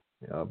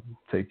 Y'all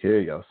take care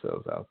of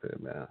yourselves out there,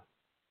 man.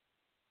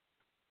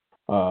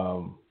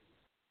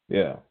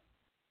 Yeah.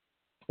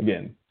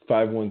 Again,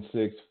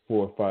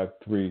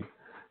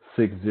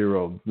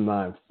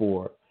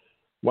 516-453-6094.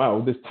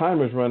 Wow, this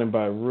timer's running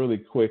by really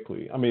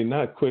quickly. I mean,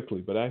 not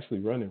quickly, but actually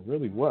running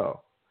really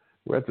well.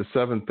 We're at the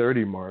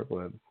 7:30 mark,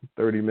 or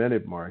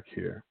 30-minute mark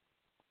here.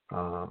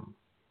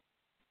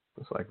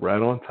 It's like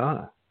right on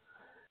time.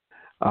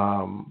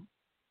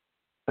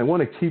 I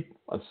want to keep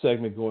a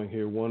segment going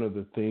here.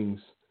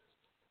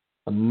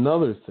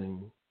 Another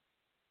thing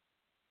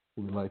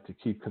we like to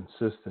keep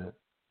consistent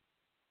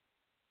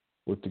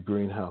with the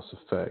greenhouse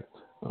effect.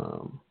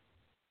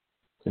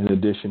 In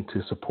addition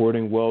to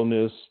supporting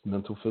wellness,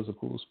 mental,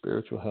 physical,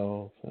 spiritual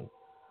health, and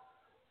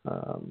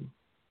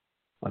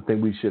I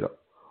think we should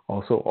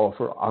also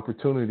offer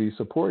opportunities to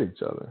support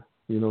each other,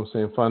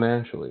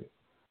 financially.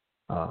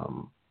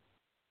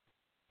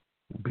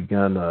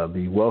 Begun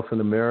the Wealth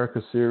in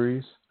America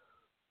series.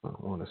 I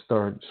want to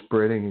start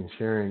spreading and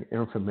sharing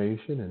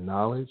information and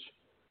knowledge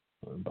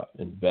about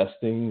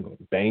investing,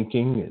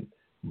 banking, and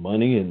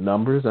money and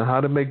numbers, and how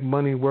to make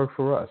money work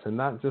for us, and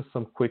not just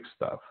some quick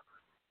stuff.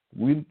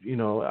 I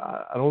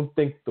don't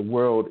think the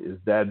world is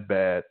that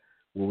bad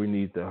where we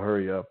need to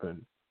hurry up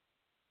and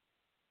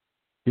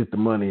get the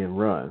money and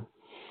run.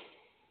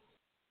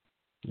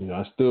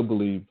 I still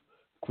believe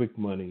quick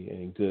money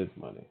ain't good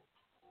money.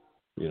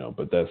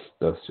 But that's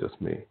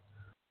just me.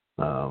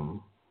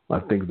 I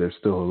think there's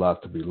still a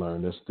lot to be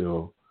learned. There's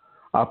still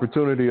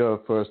opportunity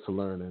for us to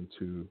learn and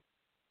to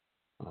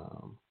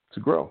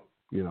grow.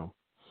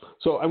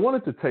 So I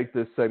wanted to take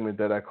this segment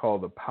that I call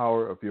the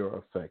Power of Your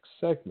Effect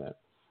segment.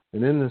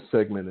 And in this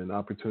segment, an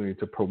opportunity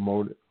to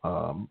promote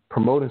and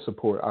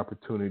support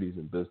opportunities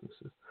in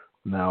businesses.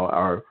 Now,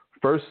 our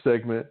first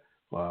segment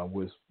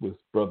was with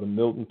Brother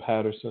Milton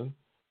Patterson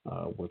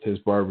with his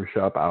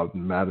barbershop out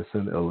in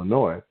Madison,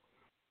 Illinois.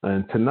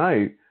 And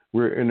tonight,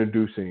 we're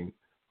introducing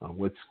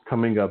what's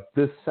coming up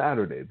this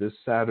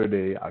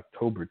Saturday,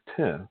 October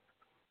 10th.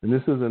 And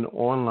this is an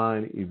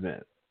online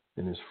event.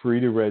 And it's free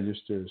to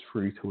register. It's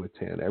free to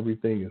attend.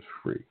 Everything is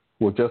free.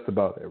 Well, just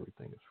about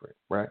everything is free,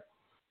 right?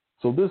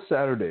 So this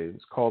Saturday,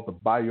 it's called the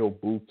Bio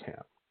Boot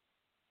Camp.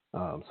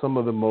 Some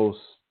of the most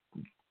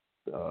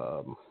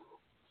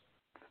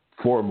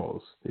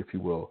foremost, if you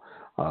will,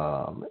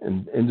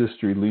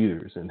 industry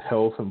leaders in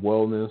health and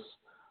wellness,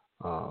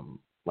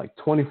 like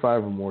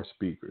 25 or more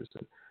speakers.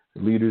 And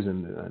leaders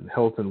in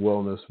health and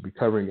wellness. We'll be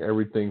covering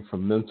everything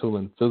from mental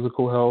and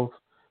physical health,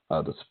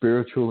 the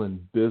spiritual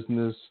and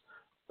business,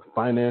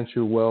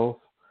 financial wealth,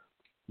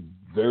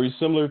 very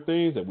similar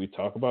things that we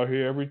talk about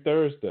here every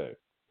Thursday.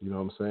 You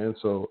know what I'm saying?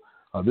 So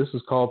this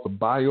is called the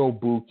Bio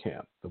Boot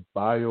Camp. The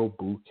Bio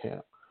Boot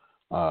Camp.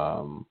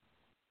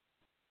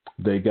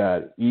 They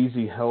got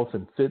easy health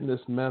and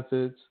fitness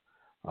methods.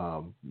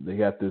 They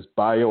got this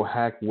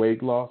biohack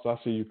weight loss. I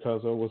see you,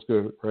 Cuzzo. What's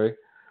good, Ray?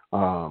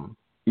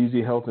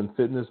 Easy health and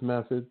fitness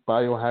method,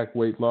 biohack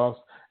weight loss,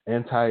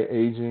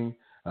 anti-aging,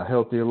 a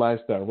healthier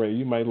lifestyle. Ray,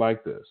 you might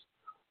like this.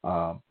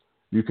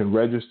 You can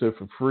register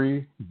for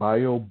free,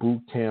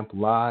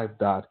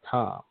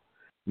 biobootcamplive.com.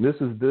 This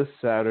is this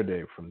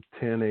Saturday from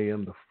 10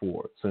 a.m. to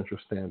 4 Central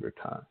Standard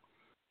Time.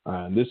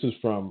 And this is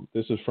from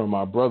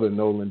our brother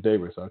Nolan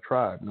Davis, our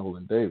tribe,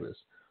 Nolan Davis.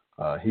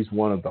 He's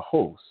one of the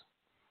hosts.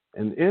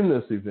 And in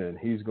this event,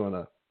 he's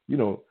gonna,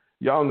 y'all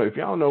know, if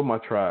y'all know my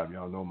tribe,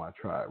 y'all know my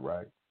tribe,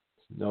 right?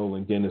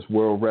 Nolan Guinness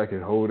world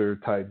record holder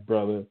type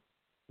brother.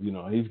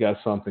 He's got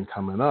something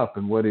coming up,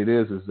 and what it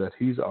is that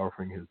he's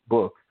offering his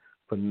book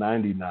for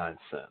 99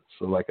 cents.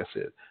 So like I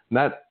said,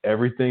 not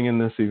everything in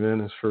this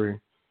event is free,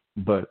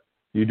 but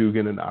you do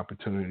get an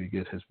opportunity to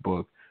get his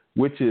book,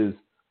 which is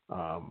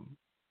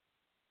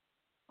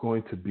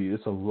going to be,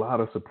 it's a lot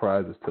of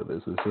surprises to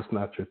this. It's just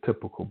not your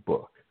typical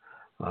book.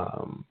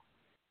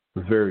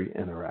 Very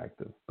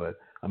interactive, but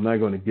I'm not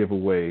going to give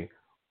away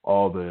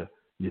all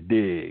your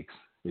digs,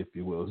 if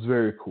you will. It's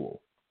very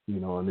cool,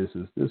 and this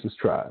is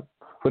Tribe.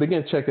 But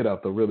again, check it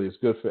out, though. Really, it's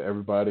good for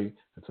everybody.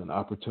 It's an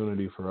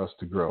opportunity for us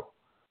to grow.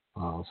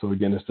 So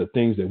again, it's the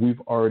things that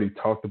we've already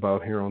talked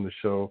about here on the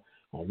show,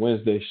 on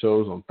Wednesday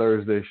shows, on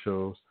Thursday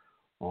shows,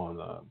 on,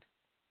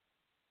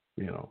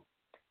 yeah.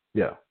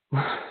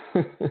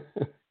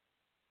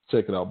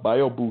 Check it out,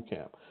 Bio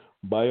Bootcamp,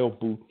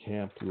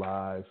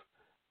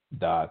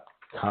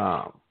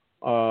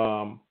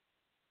 biobootcamplive.com.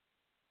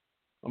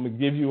 I'm going to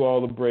give you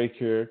all the break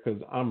here because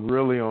I'm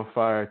really on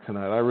fire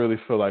tonight. I really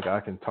feel like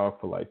I can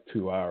talk for like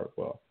 2 hours.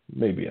 Well,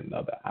 maybe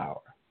another hour.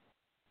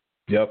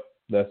 Yep,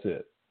 that's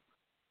it.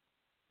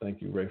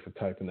 Thank you, Ray, for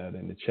typing that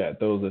in the chat.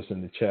 Those that's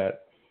in the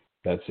chat,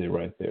 that's it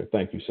right there.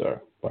 Thank you,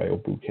 sir. Bio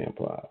Bootcamp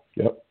Live.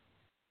 Yep.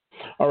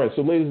 All right,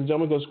 so ladies and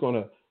gentlemen, I'm just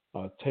going to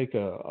take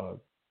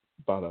about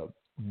a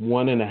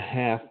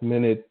 1.5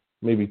 minute,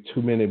 maybe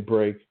 2 minute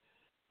break.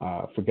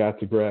 Forgot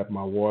to grab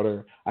my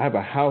water. I have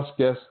a house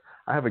guest.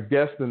 I have a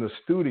guest in the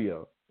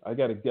studio. I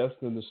got a guest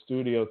in the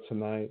studio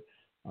tonight.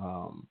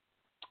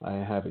 I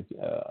have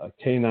a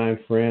canine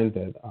friend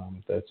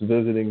that's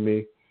visiting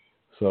me.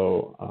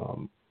 So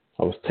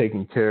I was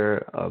taking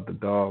care of the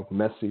dog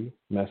Messi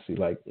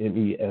like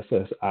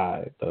Messi,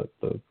 the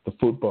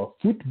football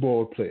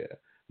player,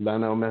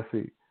 Lionel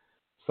Messi,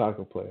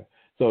 soccer player.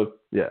 So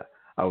yeah,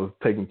 I was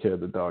taking care of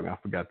the dog. I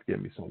forgot to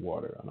get me some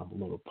water, and I'm a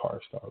little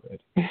parched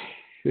already.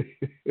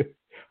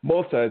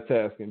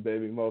 Multitasking,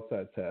 baby,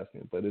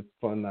 multitasking, but it's a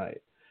fun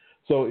night.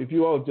 So if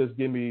you all just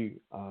give me,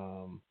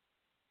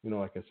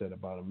 like I said,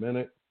 about a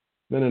minute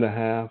and a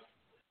half,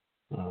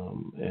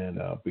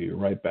 and I'll be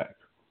right back.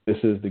 This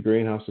is the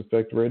Greenhouse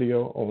Effect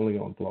Radio, only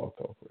on Blog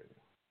Talk Radio.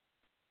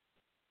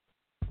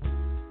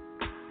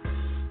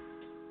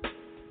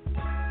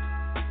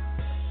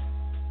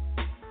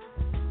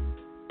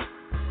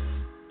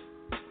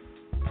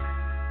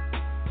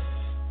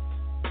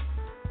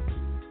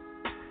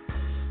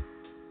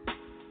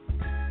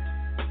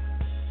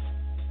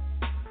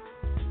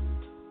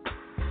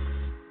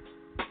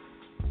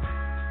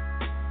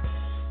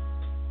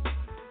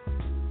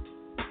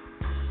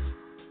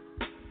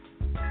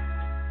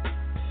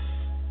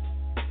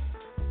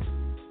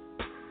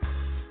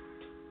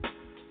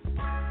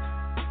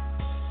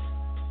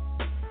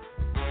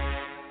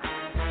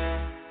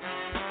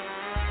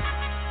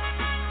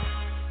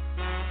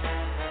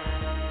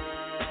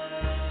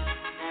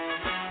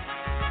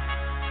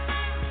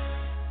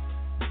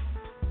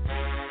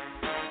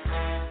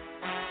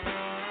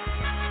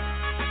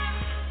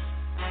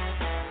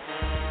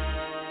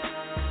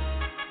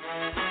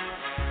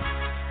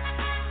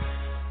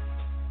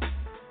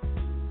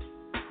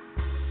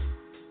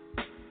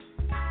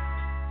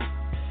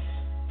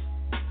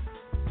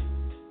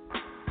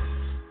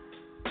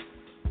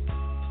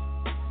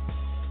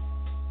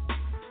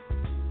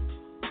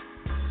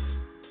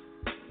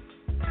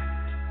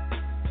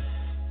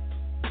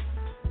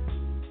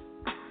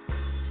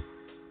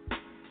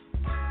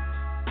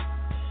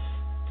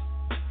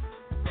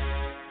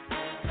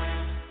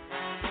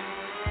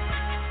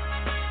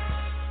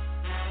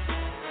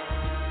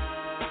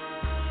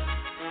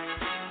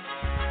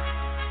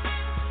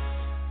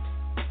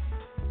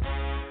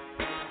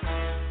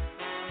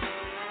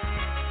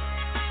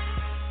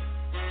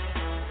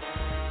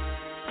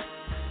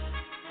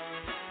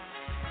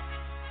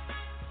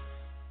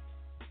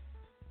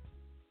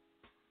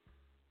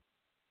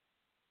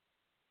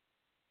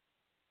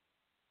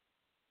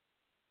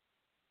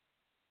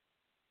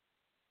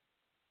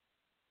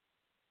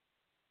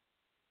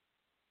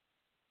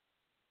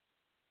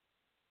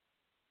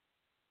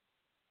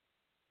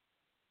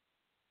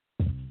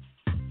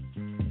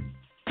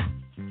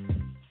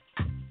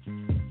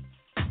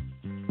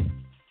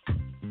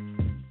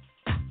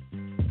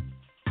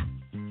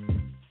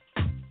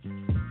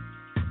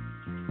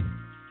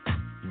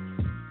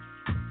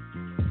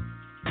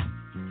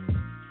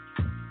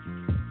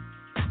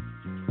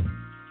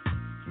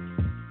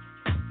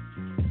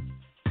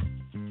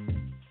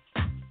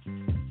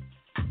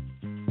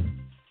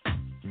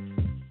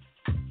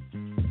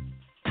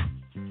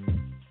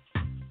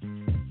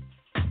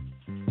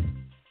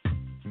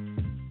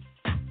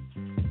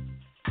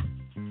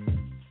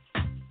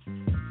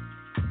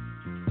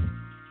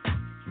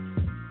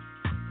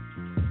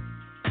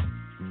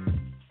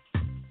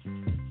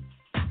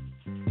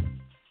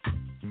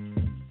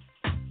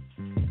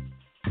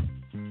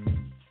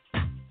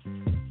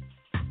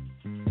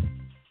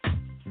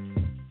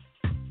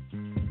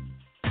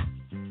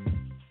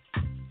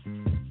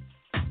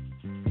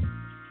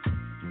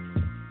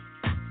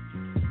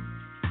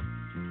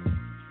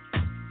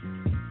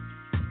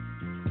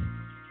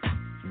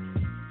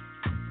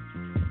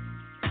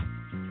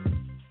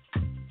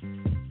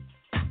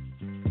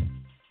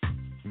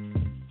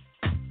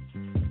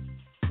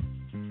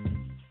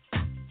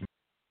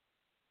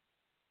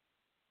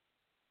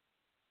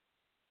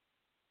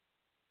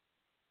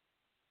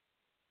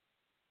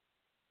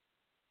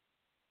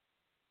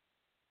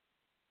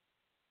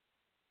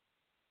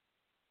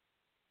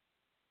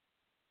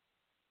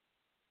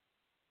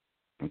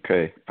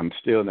 Okay, I'm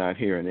still not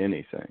hearing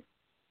anything.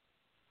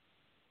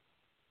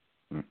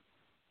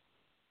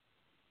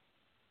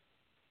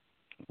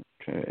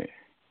 Okay.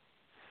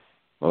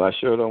 Well, I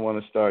sure don't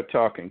want to start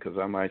talking because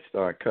I might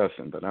start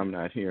cussing, but I'm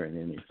not hearing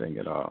anything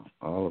at all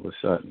of a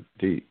sudden.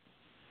 Deep.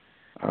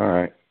 All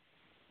right.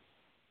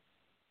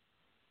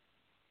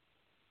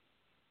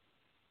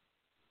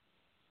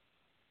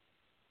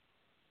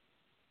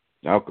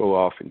 I'll go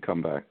off and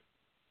come back.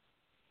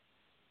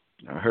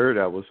 I heard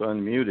I was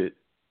unmuted,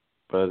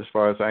 but as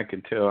far as I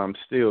can tell, I'm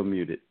still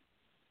muted.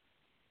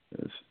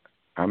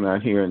 I'm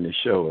not hearing the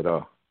show at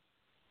all.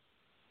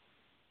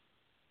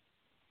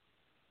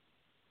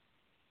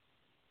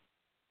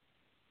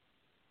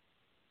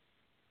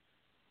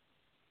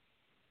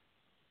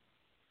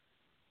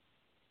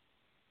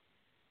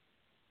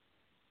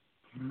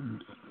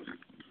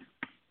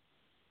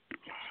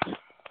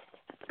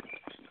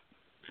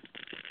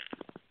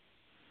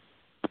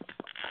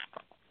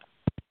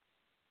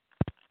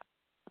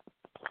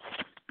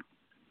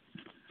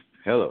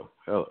 Hello.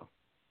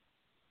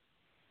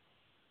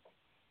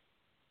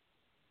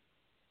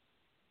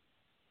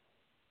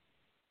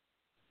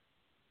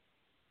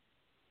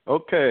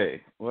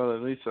 Okay, well,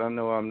 at least I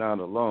know I'm not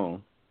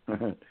alone.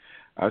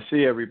 I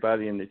see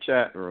everybody in the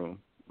chat room,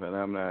 but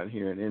I'm not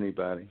hearing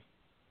anybody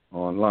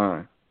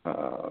online.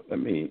 Let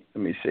me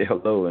say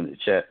hello in the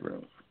chat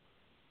room.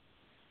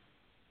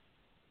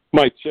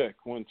 Mic check,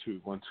 1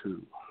 2 1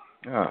 2.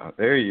 Ah,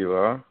 there you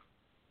are.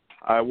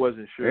 I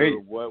wasn't sure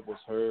what was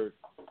heard.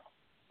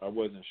 I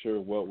wasn't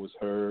sure what was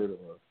heard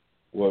or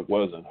what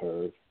wasn't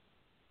heard.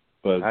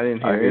 But I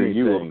didn't hear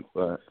anything.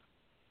 But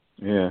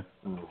yeah.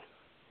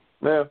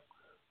 Yeah.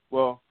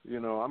 Well,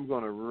 I'm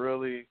going to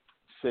really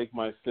shake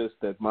my fist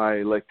at my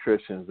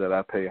electricians that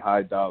I pay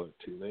high dollar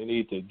to. They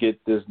need to get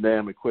this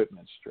damn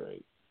equipment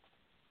straight.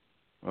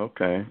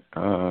 Okay.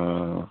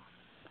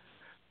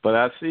 But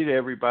I see that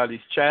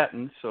everybody's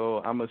chatting, so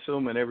I'm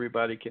assuming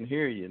everybody can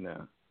hear you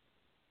now.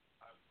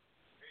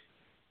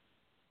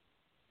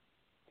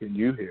 Can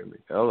you hear me?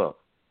 Hello.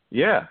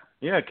 Yeah.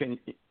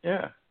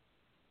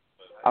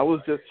 I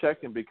was just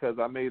checking because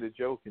I made a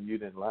joke and you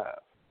didn't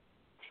laugh.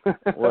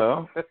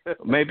 Well,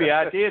 maybe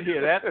I did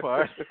hear that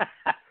part.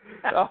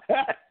 No,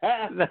 I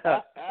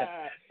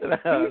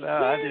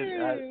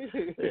didn't.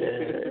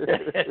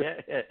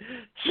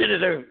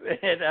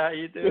 How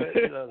you doing?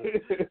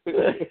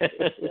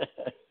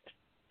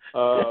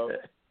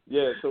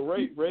 Yeah, so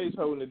Ray's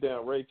holding it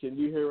down. Ray, can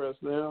you hear us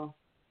now?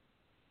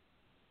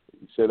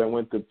 You said I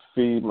went to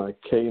feed my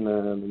canine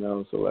and that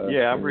was the last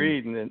Yeah, I'm thing.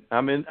 reading it.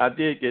 I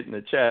did get in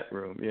the chat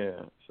room,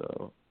 yeah.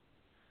 So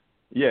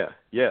yes,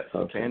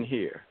 okay. Can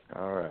hear.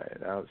 All right,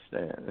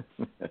 outstanding.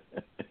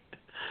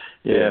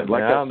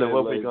 Like I don't said, know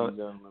what we're going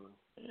to.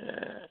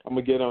 Yeah. I'm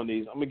gonna get on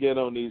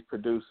these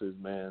producers,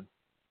 man.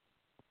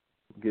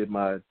 Get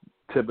my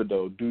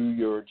Thibodeau, do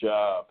your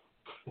job.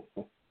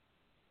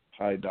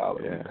 High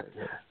dollar. Yeah.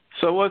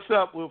 So what's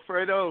up,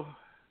 Wilfredo?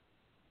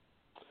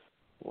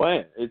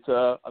 Well, it's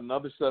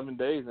another 7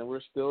 days and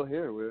we're still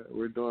here.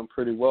 We're doing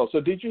pretty well.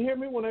 So did you hear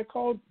me when I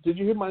called? Did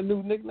you hear my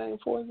new nickname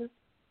for you?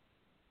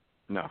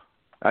 No,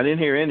 I didn't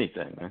hear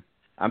anything, man.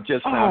 I'm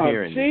just now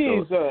hearing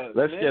you. So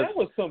that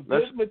was some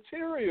good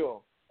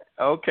material.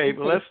 Okay,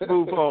 but let's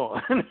move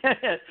on.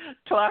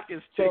 Clock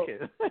is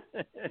ticking.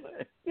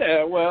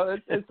 Yeah, well,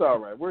 it's all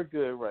right. We're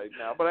good right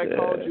now. But I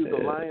called you the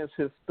Lions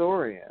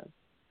historian.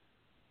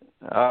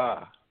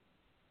 Yeah.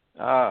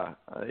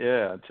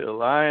 Until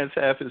lions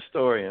have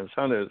historians,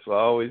 hunters will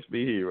always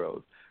be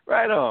heroes.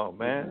 Right on,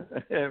 man.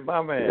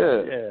 My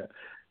man. Yeah.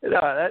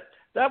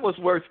 That was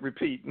worth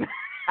repeating.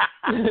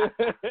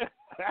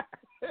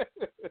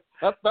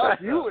 I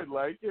thought you would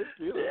like it.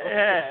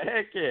 Yeah,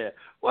 heck yeah.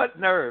 What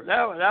nerve.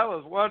 That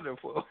was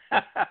wonderful.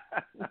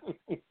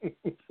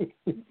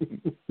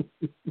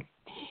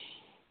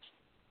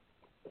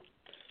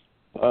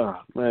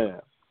 Oh, man.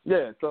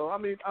 Yeah, so, I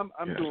mean, I'm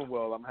doing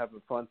well. I'm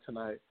having fun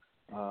tonight.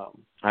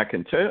 I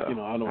can tell.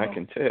 I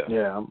can tell.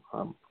 Yeah,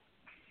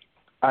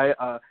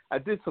 I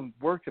did some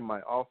work in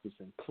my office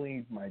and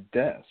cleaned my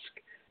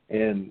desk,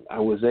 and I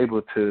was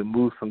able to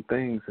move some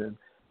things and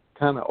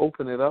kind of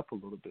open it up a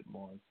little bit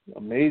more. It's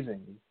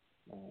amazing.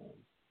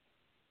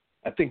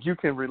 I think you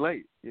can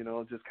relate,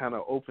 just kind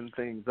of open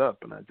things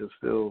up, and I just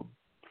feel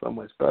so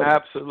much better.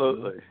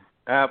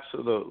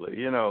 Absolutely.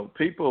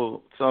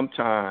 People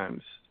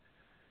sometimes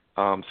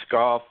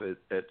scoff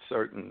at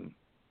certain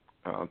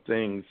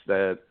things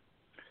that,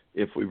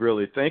 if we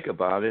really think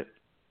about it,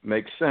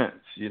 make sense,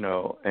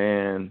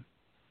 and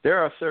there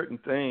are certain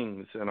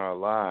things in our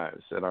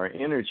lives that are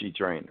energy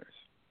drainers,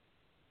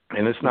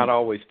 and it's not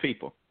always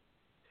people.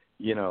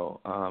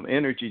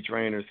 Energy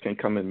drainers can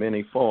come in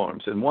many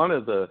forms, and one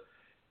of the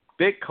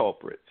big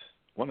culprits,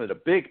 one of the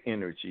big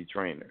energy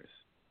drainers,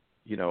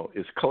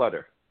 is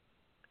clutter.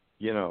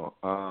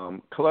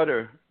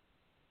 Clutter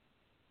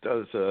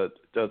does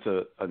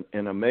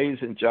an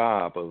amazing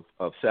job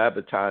of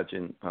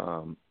sabotaging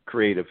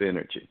creative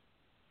energy.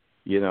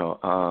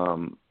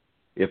 And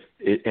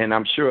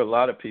I'm sure a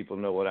lot of people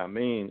know what I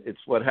mean.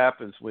 It's what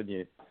happens when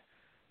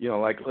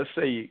like let's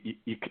say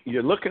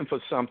you're looking for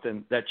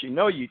something that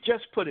you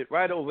just put it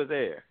right over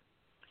there,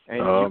 and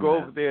you go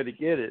over there to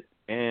get it,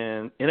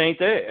 and it ain't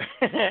there,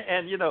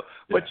 and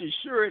but you're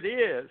sure it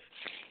is,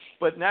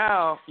 but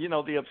now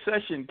the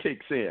obsession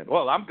kicks in.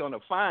 Well, I'm going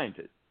to find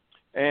it,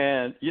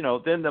 and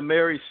then the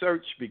merry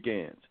search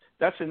begins.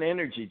 That's an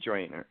energy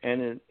drainer,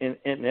 and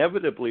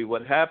inevitably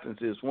what happens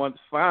is once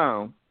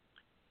found,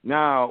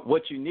 now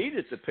what you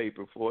needed the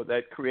paper for,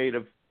 that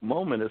creative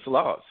moment is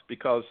lost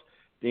because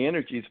the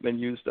energy's been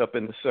used up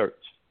in the search.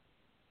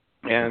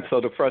 And so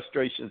the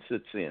frustration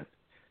sets in.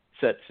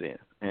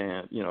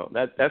 And,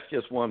 that's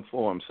just one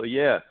form. So,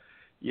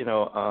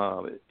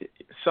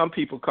 some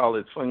people call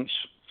it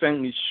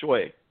feng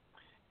shui,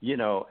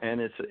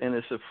 and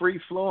it's a free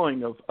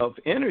flowing of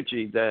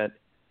energy that,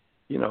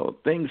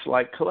 things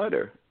like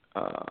clutter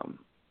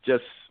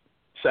just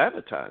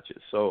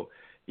sabotages. So,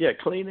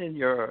 cleaning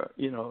your,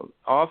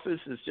 office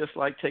is just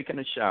like taking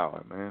a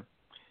shower, man.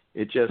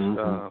 It just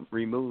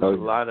removes a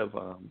lot of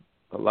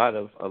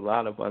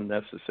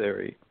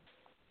unnecessary,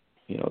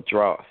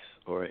 dross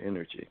or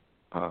energy.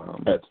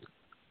 Right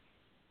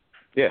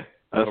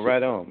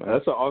on, man.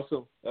 That's an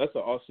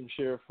awesome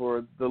share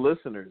for the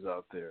listeners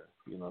out there.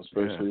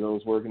 Especially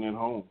those working at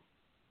home.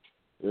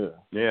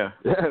 Yeah,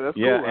 that's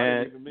cool.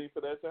 I didn't even mean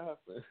for that to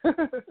happen.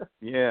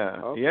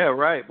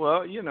 Right.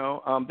 Well,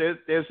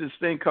 there's this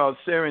thing called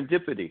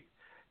serendipity.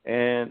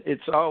 And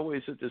it's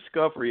always a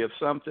discovery of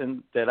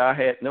something that I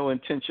had no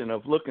intention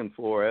of looking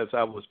for as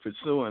I was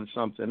pursuing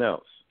something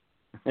else.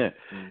 And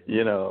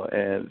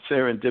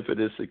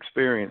serendipitous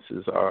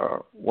experiences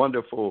are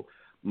wonderful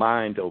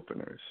mind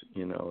openers.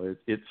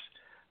 It's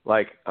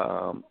like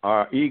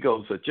our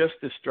egos are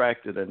just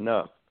distracted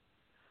enough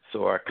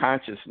so our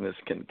consciousness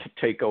can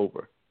take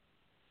over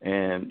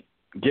and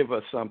give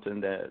us something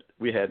that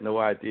we had no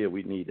idea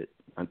we needed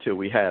until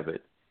we have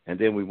it. And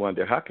then we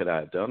wonder, how could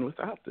I have done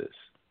without this?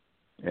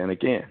 And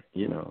again,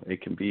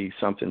 it can be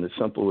something as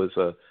simple as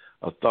a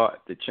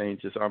thought that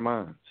changes our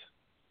minds.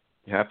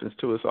 It happens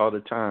to us all the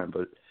time,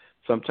 but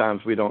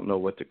sometimes we don't know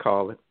what to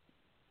call it.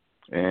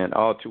 And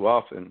all too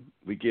often,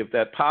 we give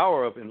that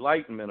power of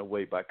enlightenment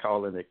away by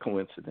calling it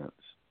coincidence.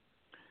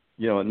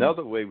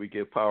 Another way we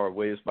give power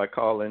away is by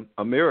calling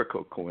a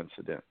miracle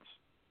coincidence.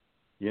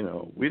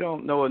 We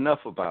don't know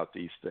enough about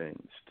these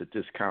things to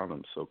discount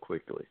them so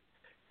quickly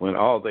when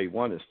all they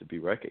want is to be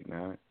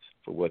recognized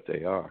for what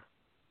they are.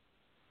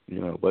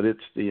 But it's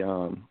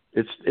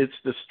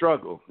the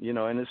struggle,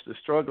 and it's the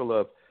struggle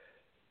of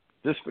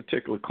this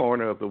particular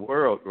corner of the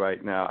world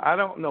right now. I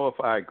don't know if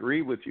I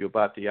agree with you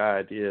about the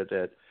idea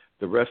that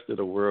the rest of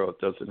the world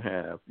doesn't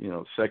have,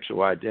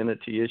 sexual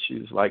identity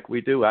issues like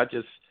we do. I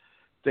just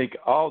think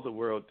all the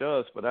world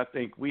does, but I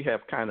think we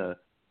have kind of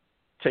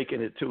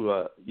taken it to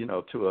a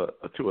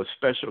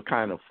special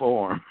kind of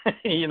form.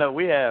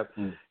 We have,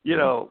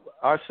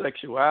 our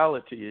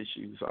sexuality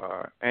issues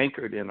are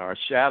anchored in our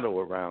shadow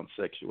around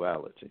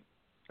sexuality,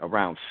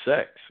 around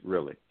sex,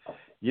 really.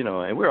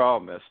 And we're all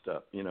messed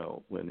up,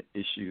 when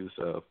issues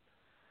of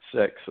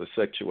sex or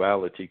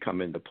sexuality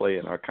come into play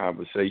in our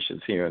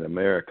conversations here in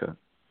America.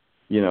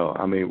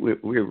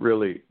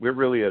 We're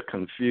really a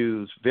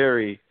confused,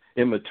 very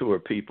immature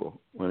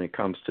people when it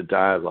comes to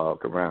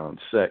dialogue around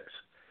sex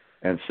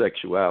and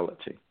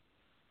sexuality.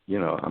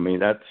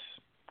 That's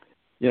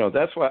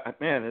why,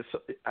 man,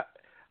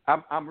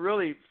 I'm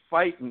really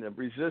fighting the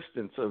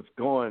resistance of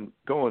going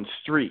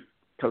street,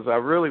 because I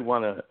really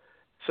want to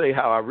say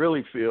how I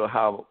really feel,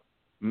 how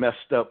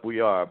messed up we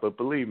are. But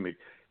believe me,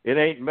 it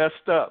ain't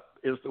messed up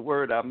is the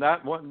word I'm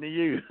not wanting to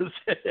use,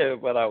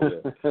 but I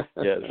will.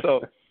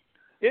 So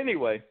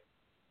anyway,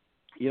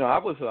 I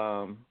was,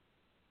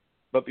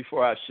 but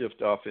before I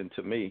shift off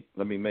into me,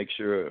 let me make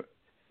sure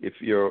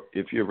if you're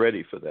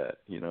ready for that,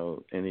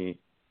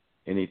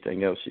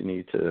 anything else you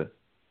need to,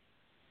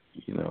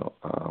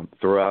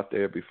 throw out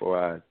there before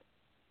I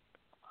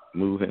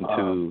move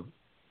into.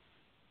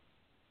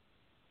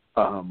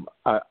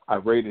 I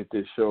rated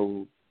this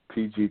show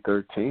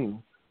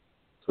PG-13,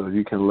 so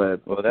you can let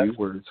a few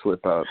words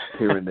slip out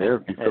here and there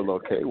if you feel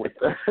okay with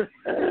that.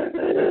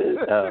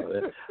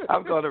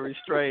 I'm going to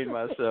restrain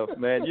myself,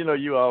 man.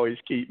 You always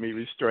keep me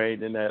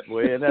restrained in that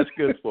way, and that's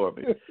good for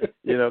me.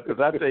 Because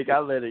I think I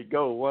let it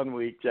go one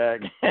week, Jack.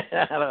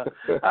 I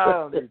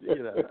don't need,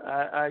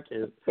 I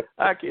can,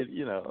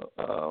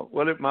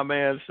 what did my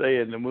man say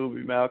in the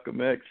movie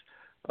Malcolm X?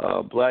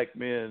 Black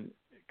men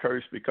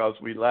curse because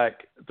we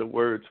lack the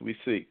words we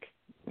seek,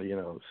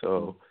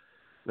 so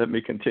let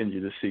me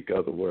continue to seek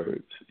other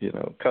words.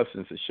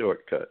 Cussing's a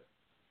shortcut,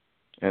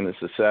 and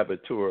it's a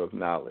saboteur of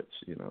knowledge,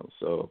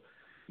 so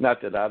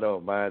not that I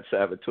don't mind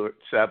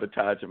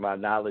sabotaging my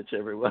knowledge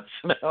every once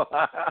in a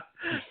while.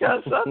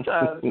 Because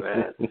sometimes,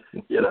 man,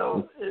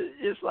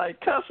 it's like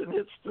cussing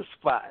hits the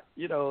spot,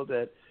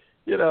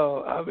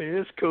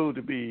 it's cool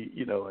to be,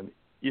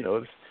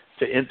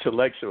 to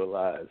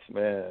intellectualize,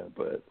 man,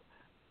 but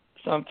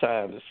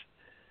sometimes,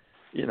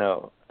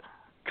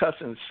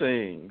 cussing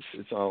sings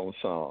its own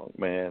song,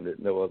 man,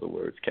 that no other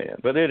words can.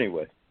 But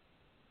anyway,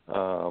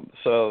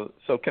 so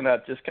can I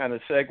just kind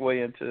of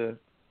segue into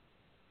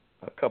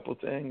a couple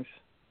things?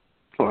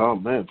 Oh,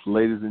 man,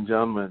 ladies and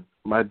gentlemen,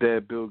 my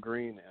dad, Bill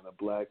Green, and a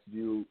black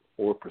view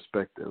or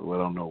perspective. Well,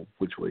 I don't know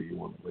which way you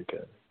want to look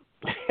at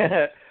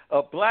it.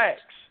 A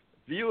black's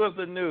view of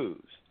the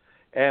news.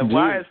 And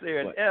why is there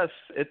an S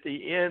at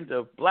the end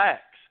of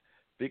blacks?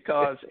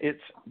 Because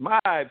it's my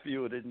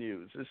view of the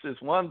news. This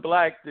is one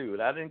black dude.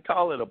 I didn't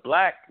call it a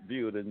black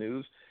view of the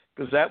news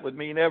because that would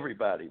mean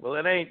everybody. Well,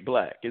 it ain't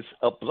black. It's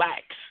a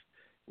blacks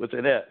with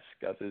an S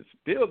because it's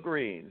Bill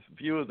Green's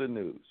view of the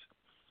news.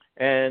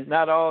 And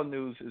not all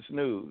news is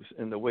news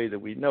in the way that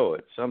we know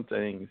it. Some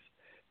things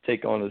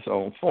take on its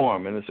own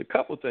form. And there's a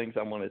couple things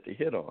I wanted to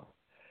hit on.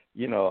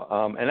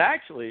 And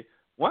actually,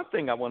 one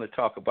thing I want to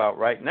talk about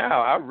right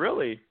now, I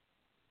really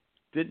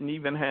didn't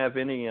even have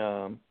any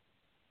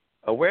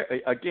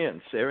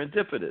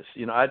serendipitous.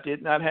 I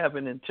did not have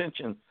an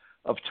intention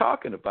of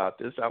talking about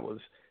this. I was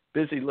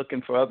busy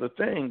looking for other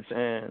things,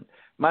 and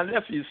my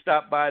nephew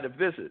stopped by to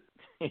visit,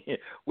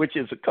 which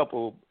is a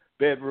couple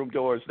bedroom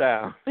doors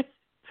down.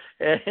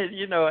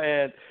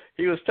 and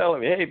he was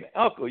telling me, "Hey,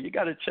 Uncle, you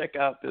got to check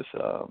out this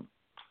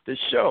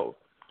show."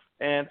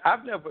 And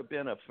I've never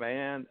been a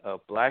fan of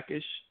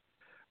Blackish,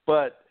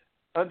 but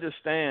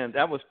understand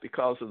that was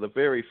because of the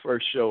very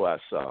first show I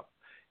saw.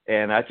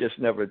 And I just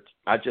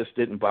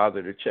didn't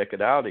bother to check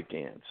it out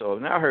again. So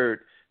when I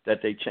heard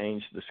that they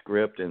changed the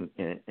script and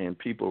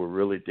people were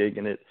really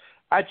digging it,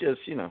 I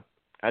just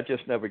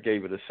never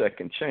gave it a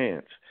second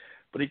chance.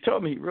 But he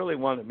told me he really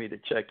wanted me to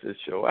check this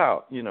show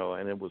out,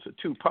 and it was a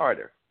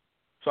two-parter.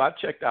 So I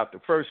checked out the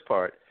first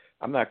part.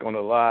 I'm not going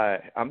to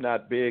lie, I'm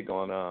not big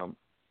on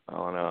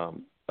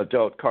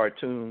adult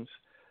cartoons.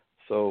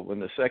 So when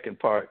the second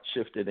part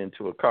shifted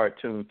into a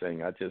cartoon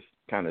thing, I just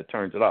kind of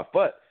turned it off.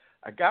 But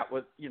I got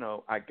what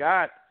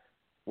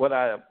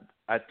I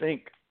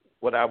think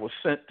what I was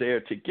sent there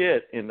to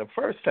get in the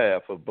first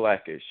half of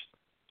Blackish,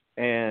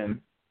 and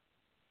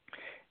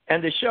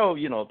the show,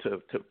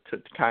 to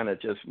kind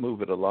of just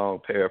move it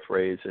along,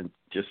 paraphrase, and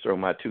just throw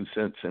my 2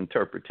 cents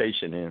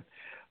interpretation in,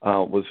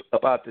 was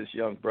about this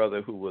young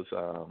brother who was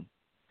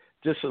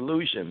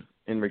disillusioned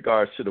in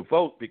regards to the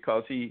vote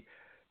because he,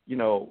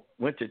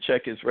 went to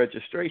check his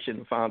registration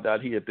and found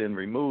out he had been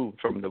removed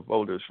from the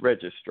voters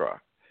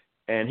registrar.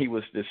 And he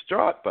was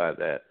distraught by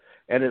that.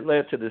 And it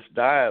led to this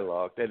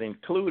dialogue that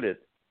included,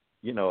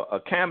 a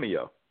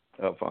cameo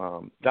of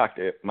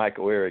Dr.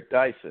 Michael Eric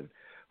Dyson,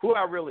 who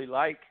I really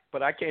like,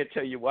 but I can't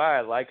tell you why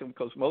I like him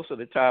because most of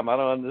the time I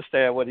don't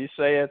understand what he's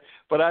saying,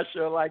 but I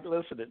sure like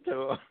listening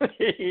to him.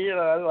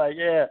 I'm like,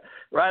 yeah,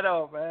 right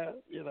on, man.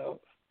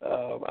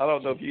 I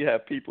don't know if you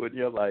have people in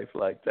your life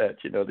like that,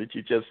 that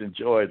you just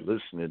enjoy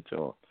listening to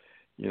them.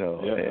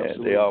 And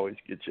absolutely. They always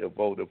get you a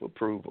vote of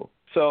approval.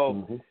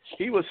 So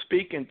he was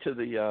speaking to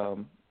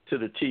the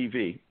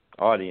TV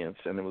audience,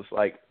 and it was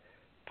like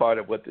part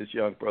of what this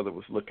young brother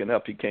was looking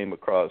up. He came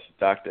across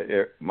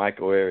Dr.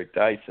 Michael Eric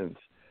Dyson's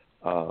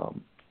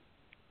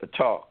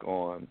talk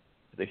on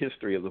the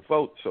history of the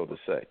vote, so to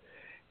say.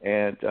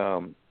 And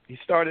he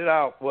started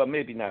out, well,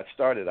 maybe not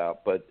started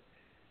out, but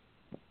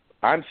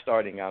I'm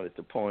starting out at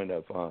the point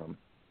of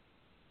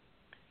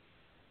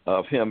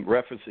him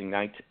referencing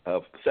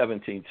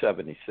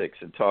 1776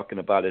 and talking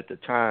about at the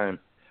time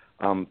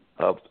of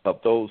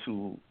those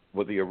who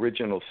were the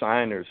original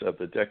signers of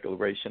the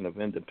Declaration of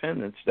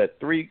Independence, that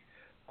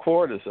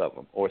 3/4 of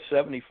them, or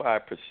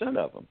 75%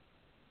 of them,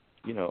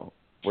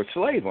 were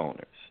slave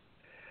owners.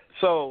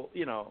 So,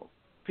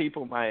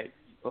 people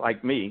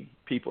like me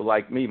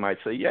might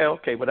say, yeah,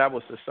 okay, but that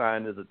was the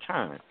sign of the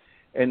time,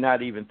 and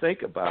not even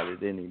think about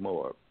it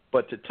anymore.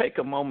 But to take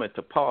a moment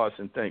to pause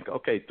and think,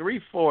 okay,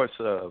 3/4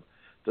 of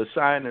the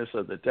signers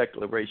of the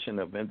Declaration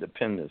of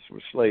Independence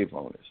were slave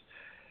owners,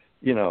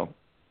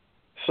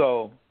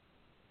 So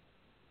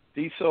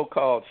these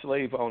so-called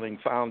slave-owning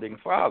founding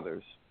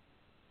fathers,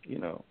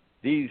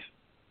 these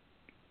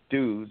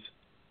dudes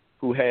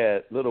who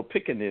had little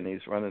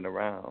pickaninnies running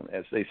around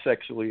as they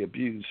sexually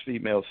abused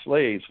female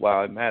slaves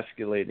while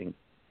emasculating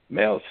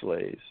male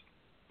slaves,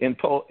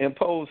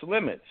 imposed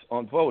limits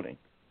on voting,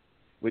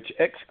 which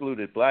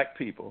excluded black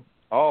people,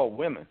 all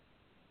women,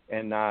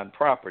 and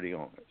non-property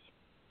owners.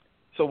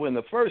 So when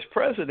the first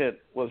president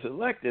was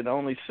elected,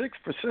 only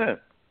 6%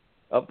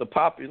 of the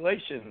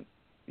population,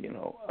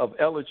 of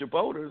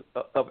eligible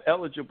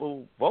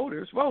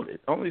voters voted.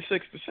 Only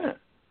 6%.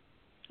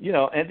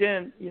 And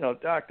then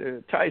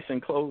Dr.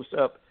 Tyson closed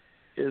up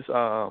his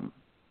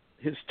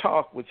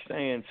talk with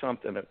saying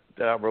something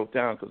that I wrote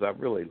down because I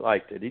really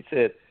liked it. He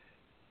said,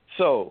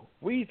 "So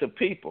we the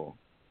people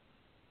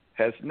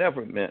has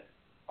never meant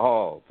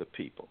all the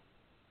people."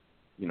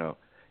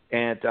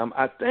 And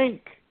I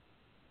think,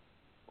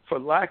 for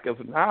lack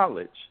of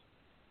knowledge,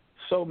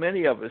 so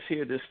many of us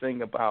hear this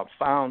thing about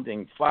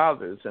founding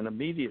fathers, and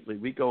immediately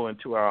we go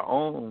into our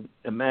own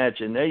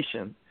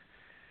imagination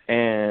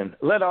and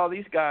let all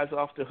these guys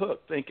off the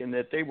hook, thinking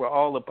that they were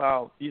all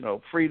about,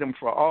 freedom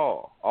for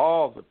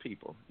all the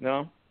people.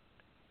 No,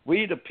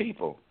 we the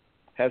people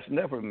has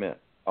never meant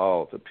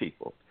all the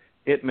people.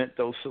 It meant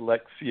those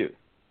select few,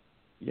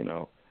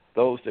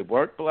 those that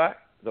weren't black,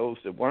 those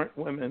that weren't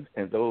women,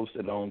 and those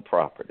that owned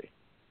property.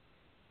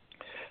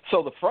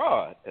 So the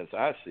fraud, as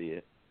I see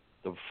it,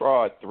 the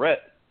fraud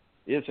threat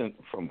isn't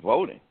from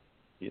voting,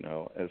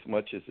 as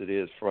much as it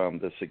is from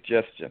the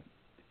suggestion.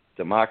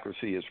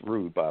 Democracy is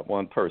ruled by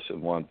one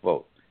person, one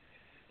vote.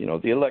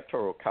 The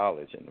Electoral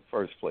College in the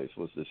first place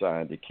was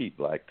designed to keep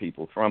black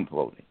people from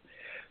voting.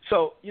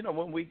 So,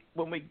 when we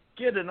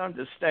get an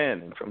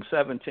understanding from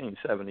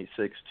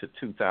 1776 to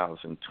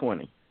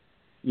 2020,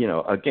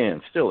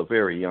 again, still a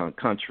very young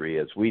country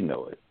as we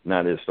know it,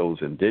 not as those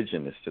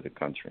indigenous to the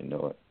country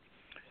know it.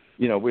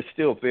 We're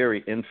still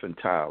very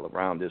infantile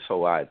around this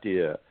whole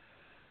idea,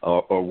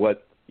 or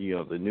what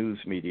the news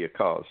media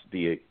calls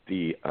the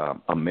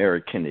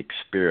American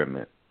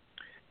experiment.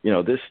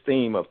 This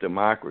theme of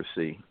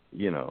democracy,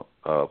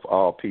 of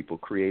all people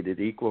created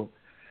equal.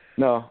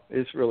 No,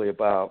 it's really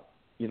about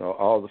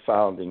all the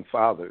founding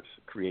fathers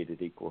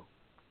created equal,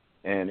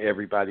 and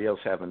everybody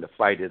else having to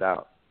fight it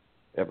out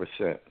ever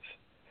since.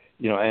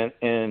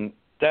 And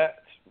that's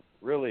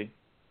really,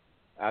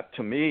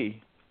 to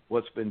me,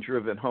 what's been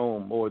driven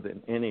home more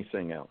than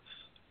anything else,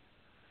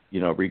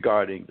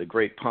 regarding the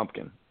great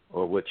pumpkin,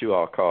 or what you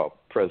all call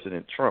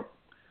President Trump,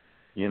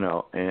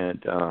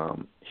 and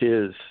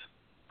his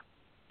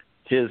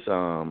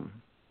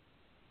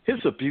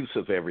abuse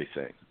of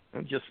everything.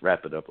 And just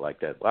wrap it up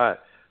like that. Why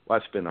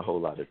spend a whole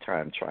lot of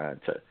time trying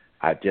to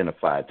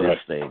identify this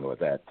thing or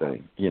that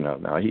thing?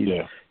 Now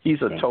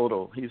he's a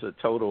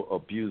total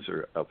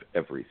abuser of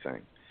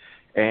everything,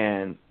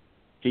 and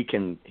he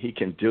can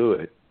do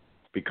it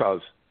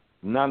because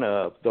none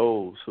of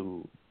those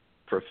who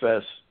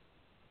profess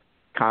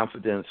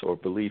confidence or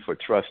belief or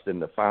trust in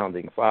the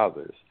founding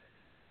fathers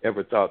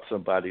ever thought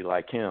somebody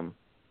like him,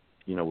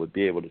 would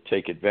be able to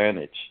take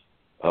advantage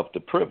of the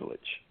privilege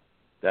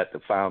that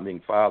the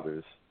founding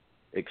fathers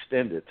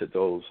extended to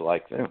those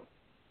like them.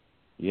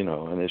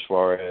 And as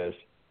far as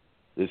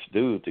this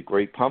dude, the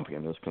great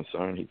pumpkin, is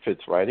concerned, he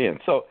fits right in.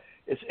 So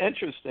it's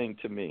interesting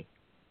to me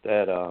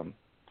that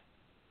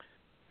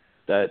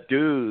that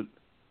dude,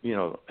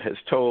 has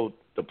told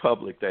the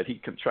public that he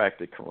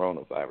contracted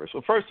coronavirus.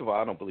 Well, first of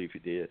all, I don't believe he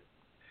did.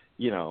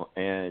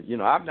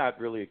 And I'm not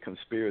really a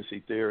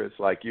conspiracy theorist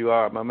like you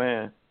are, my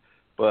man,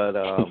 but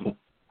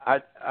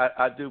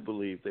I do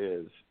believe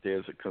there's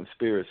a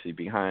conspiracy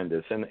behind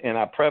this, and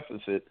I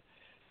preface it,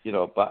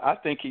 but I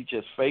think he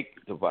just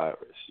faked the virus,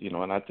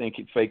 and I think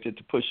he faked it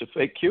to push a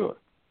fake cure,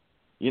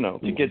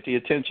 to get the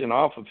attention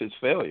off of his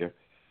failure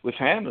with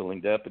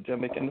handling the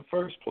epidemic in the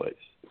first place,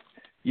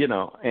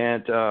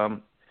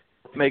 and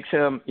makes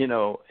him,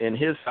 in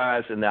his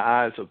eyes and the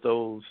eyes of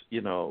those,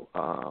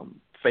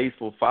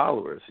 faithful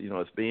followers,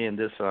 as being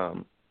this,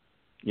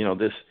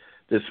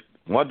 this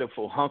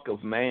wonderful hunk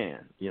of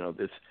man,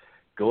 this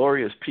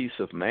glorious piece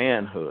of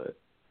manhood,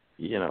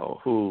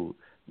 who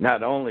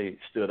not only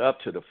stood up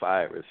to the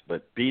virus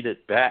but beat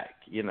it back,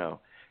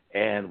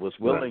 and was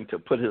willing to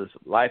put his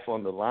life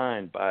on the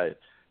line by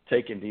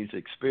taking these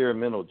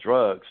experimental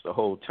drugs the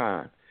whole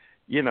time.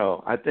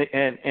 I think,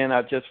 and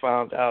I just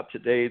found out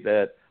today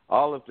that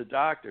all of the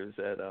doctors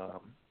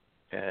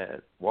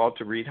at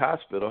Walter Reed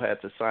Hospital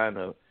had to sign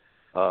a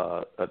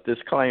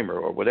disclaimer,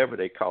 or whatever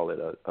they call it,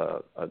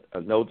 a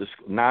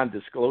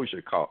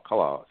non-disclosure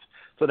clause.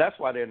 So that's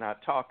why they're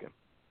not talking.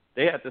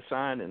 They had to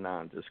sign a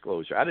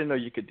non-disclosure. I didn't know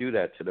you could do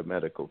that to the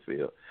medical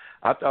field.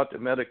 I thought the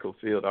medical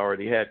field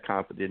already had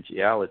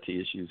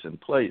confidentiality issues in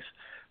place,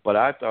 but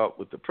I thought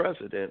with the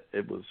president,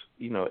 it was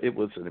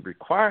a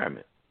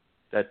requirement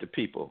that the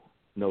people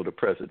know the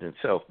president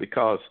himself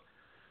because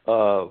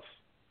of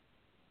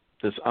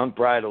this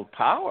unbridled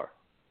power,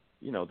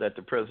 that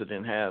the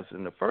president has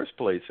in the first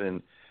place.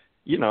 And,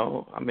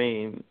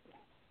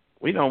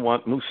 we don't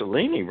want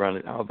Mussolini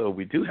running, although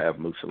we do have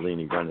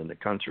Mussolini running the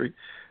country.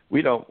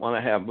 We don't want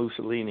to have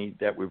Mussolini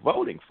that we're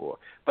voting for.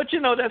 But,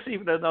 that's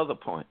even another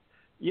point.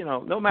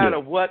 No matter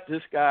what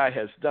this guy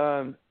has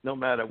done, no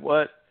matter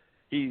what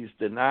he's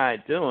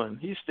denied doing,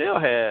 he still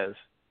has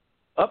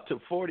up to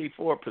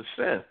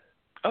 44%,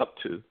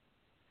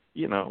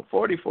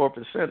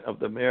 44% of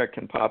the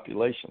American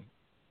population,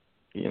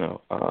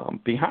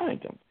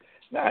 behind him.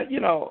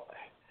 Now,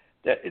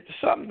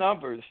 some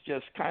numbers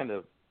just kind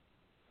of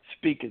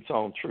speak its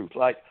own truth.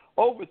 Like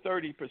over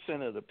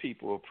 30% of the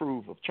people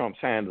approve of Trump's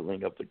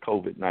handling of the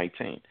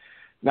COVID-19.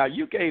 Now,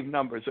 you gave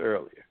numbers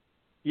earlier.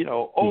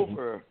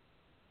 Over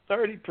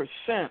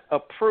 30%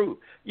 approve.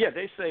 Yeah,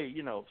 they say,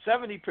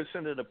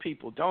 70% of the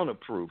people don't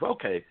approve.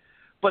 Okay,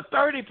 but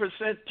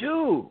 30%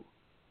 do.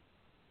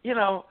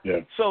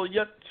 So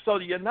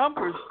your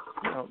numbers,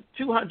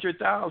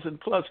 200,000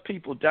 plus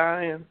people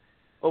dying,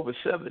 over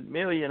 7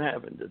 million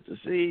having the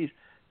disease.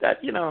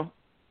 That,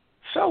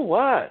 so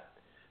what?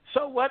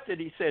 So what that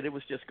he said it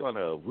was just going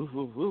to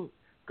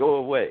go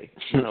away,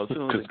 as soon as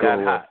it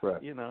got hot,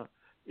 right.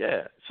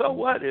 Yeah. So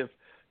what if,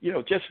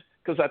 just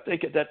because I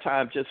think at that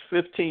time just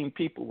 15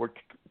 people were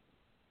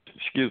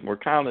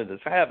counted as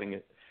having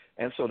it.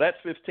 And so that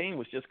 15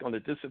 was just going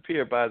to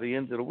disappear by the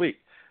end of the week.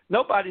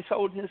 Nobody's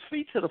holding his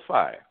feet to the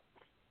fire.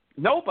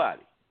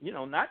 Nobody,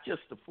 not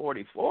just the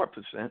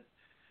 44%,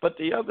 But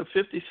the other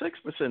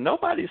 56%,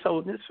 nobody's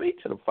holding his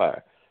feet to the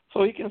fire.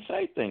 So he can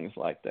say things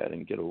like that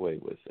and get away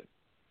with it,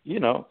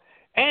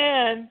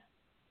 And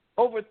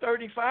over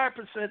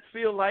 35%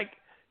 feel like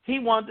he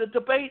won the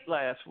debate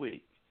last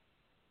week.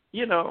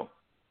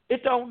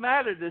 It don't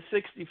matter that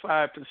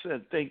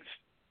 65% thinks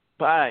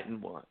Biden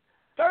won.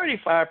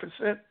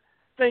 35%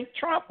 think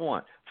Trump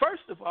won.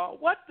 First of all,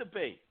 what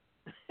debate?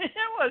 It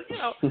was,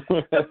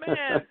 the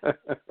man,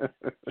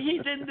 he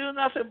didn't do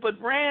nothing but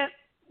rant,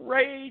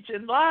 rage,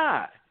 and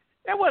lie.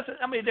 There was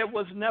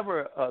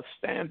never a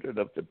standard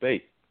of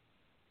debate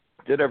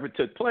that ever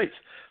took place.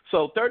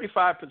 So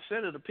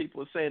 35% of the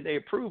people are saying they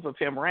approve of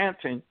him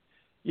ranting,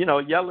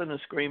 yelling and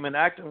screaming,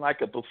 acting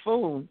like a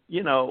buffoon,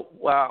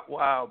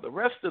 while the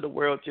rest of the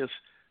world just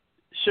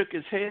shook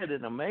his head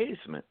in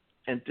amazement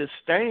and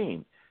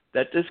disdain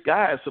that this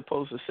guy is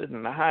supposed to sit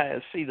in the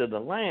highest seat of the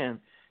land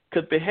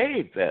could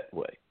behave that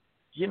way.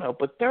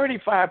 But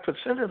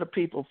 35% of the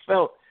people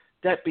felt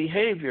that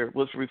behavior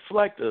was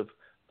reflective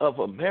of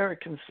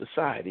American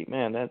society.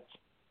 Man, that's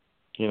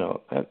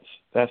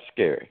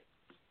scary.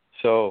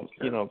 So,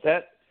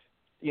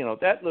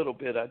 that little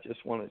bit I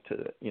just wanted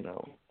to,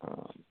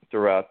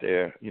 throw out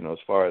there, as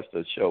far as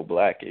the show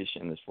Blackish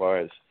and as far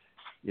as,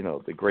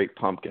 the Great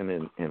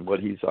Pumpkin and what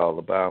he's all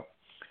about.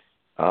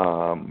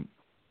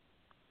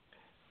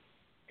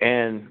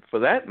 And for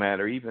that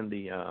matter, even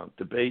the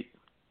debate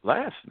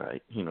last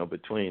night,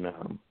 between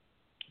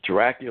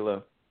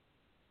Dracula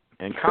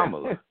and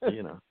Kamala,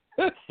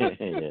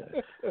 Yeah,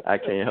 I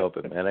can't help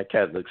it, man. That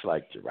cat looks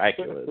like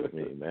Dracula to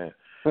me, man.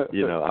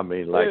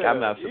 I'm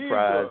not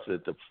surprised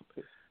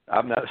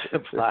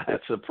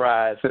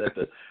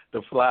that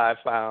the fly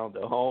found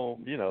a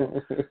home.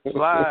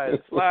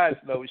 Flies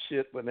know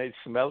shit when they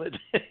smell it.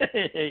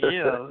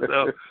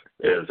 So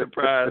it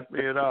surprised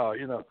me at all.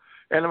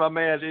 And my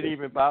man didn't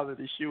even bother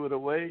to shoo it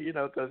away,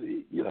 because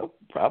he,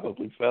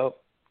 probably felt,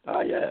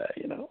 oh yeah,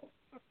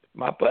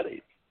 my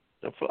buddy,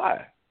 the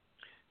fly.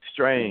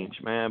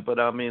 Strange, man. But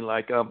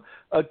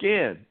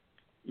again,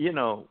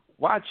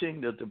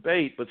 watching the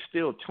debate, but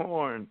still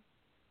torn,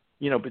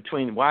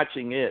 between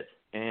watching it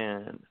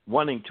and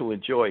wanting to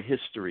enjoy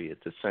history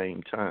at the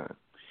same time,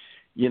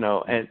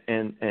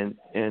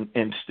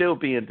 and still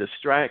being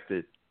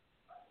distracted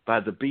by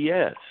the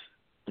BS,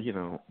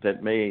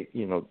 that made,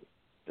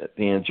 that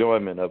the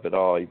enjoyment of it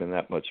all even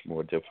that much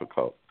more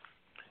difficult.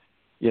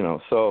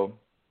 So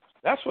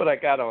that's what I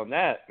got on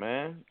that,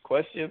 man.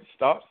 Questions,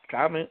 thoughts,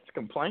 comments,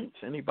 complaints?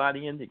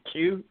 Anybody in the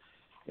queue?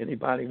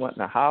 Anybody wanting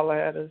to holler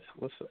at us?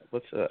 What's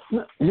up?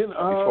 No.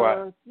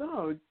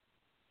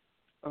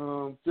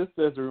 Just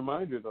as a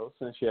reminder, though,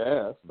 since you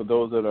asked, for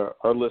those that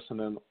are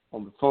listening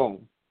on the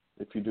phone,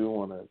 if you do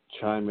want to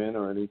chime in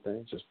or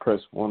anything, just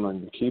press 1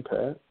 on your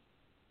keypad.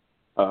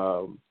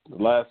 The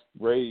last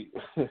Ray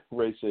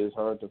says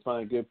hard to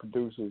find good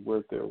producers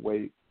worth their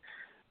weight.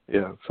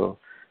 Yeah, so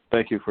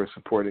thank you for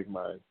supporting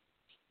my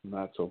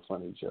not so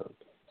funny joke.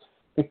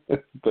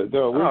 But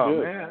no, we're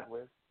good. Man.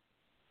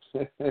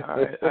 All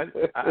right.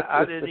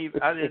 I didn't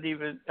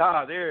even.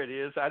 Oh, there it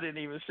is. I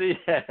didn't even see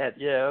that.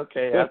 Yeah.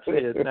 Okay. I see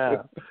it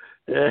now.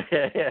 Yeah.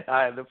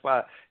 I had to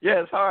find. Yeah,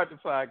 it's hard to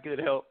find good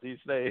help these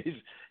days.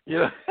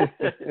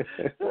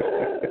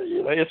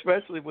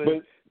 Especially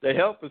when the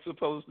help is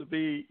supposed to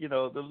be,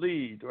 the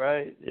lead,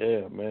 right?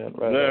 Yeah, man.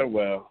 Right. Yeah.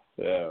 Well.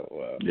 Yeah.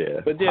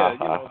 But yeah,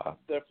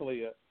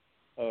 definitely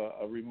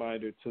a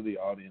reminder to the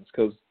audience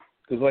because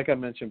like I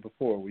mentioned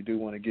before, we do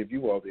want to give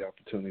you all the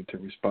opportunity to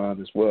respond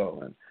as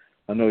well. And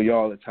I know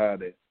y'all are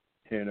tired of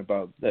hearing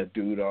about that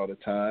dude all the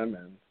time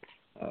and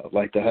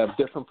like to have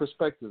different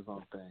perspectives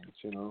on things,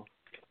 and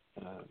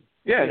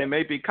there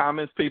may be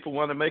comments people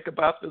want to make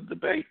about the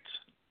debates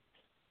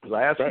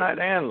last night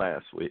and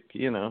last week,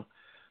 There,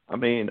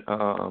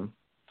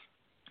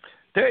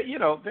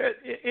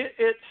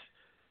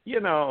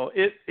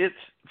 it's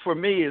for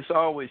me, it's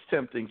always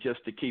tempting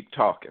just to keep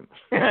talking.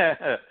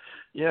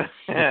 Yeah.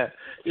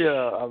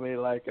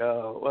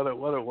 What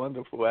a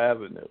wonderful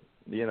avenue,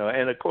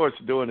 and of course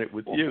doing it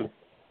with you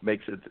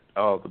makes it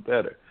all the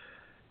better.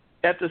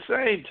 At the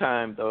same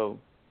time, though,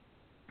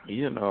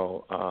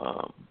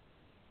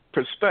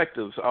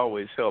 perspectives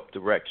always help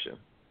direction,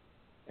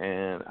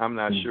 and I'm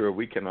not sure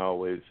we can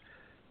always,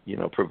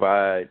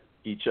 provide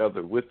each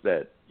other with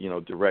that,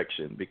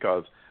 direction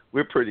because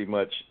we're pretty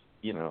much,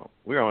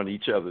 we're on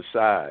each other's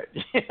side,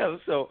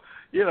 so.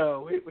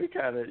 We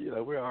kind of,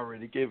 we're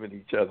already giving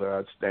each other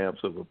our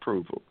stamps of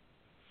approval,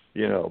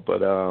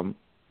 but,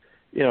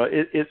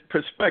 it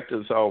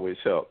perspectives always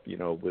help,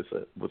 with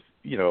a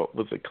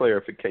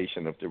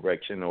clarification of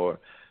direction or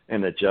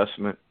an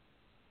adjustment,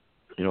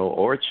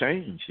 or a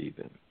change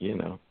even,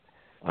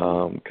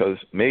 because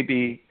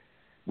maybe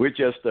we're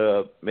just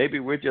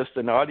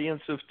an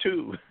audience of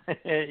two,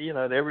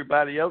 and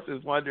everybody else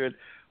is wondering,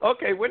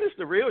 okay, when is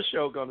the real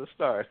show going to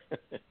start?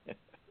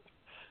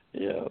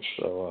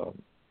 So,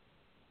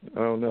 I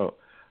don't know.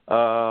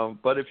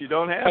 But if you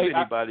don't have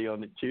anybody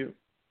on the queue,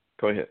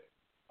 go ahead.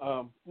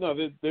 No,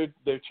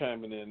 they're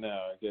chiming in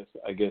now.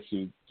 I guess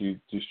you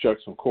struck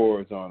some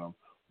chords on them.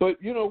 But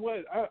you know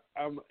what?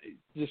 I'm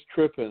just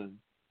tripping.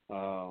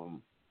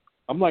 I'm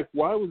like,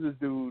 why was this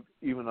dude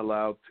even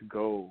allowed to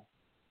go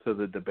to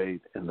the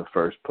debate in the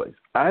first place?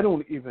 I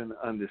don't even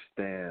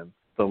understand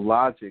the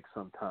logic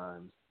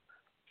sometimes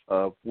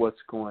of what's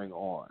going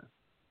on.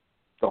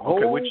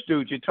 Okay, which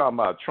dude you talking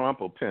about, Trump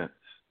or Pence?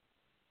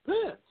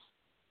 Pence.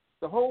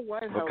 The whole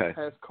White House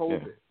has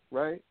COVID,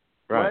 right?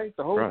 Right.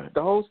 The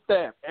whole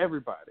staff,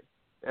 everybody.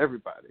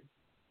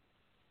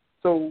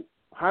 So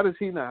how does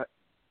he not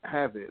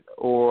have it,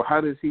 or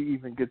how does he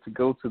even get to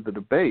go to the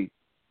debate?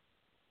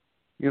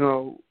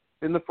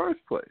 In the first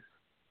place.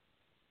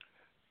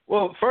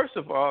 Well, first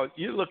of all,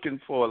 you're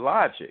looking for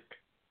logic.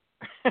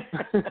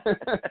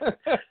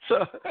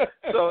 so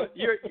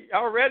you're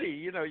already,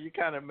 you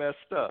kind of messed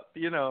up,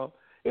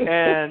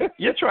 and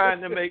you're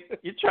trying to make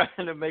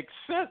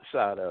sense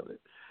out of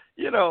it.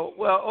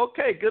 Well,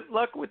 okay, good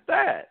luck with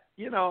that.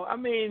 I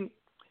mean,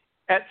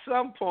 at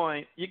some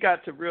point you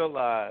got to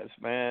realize,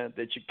 man,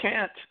 that you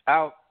can't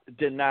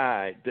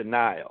deny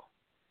denial.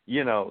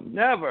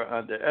 Never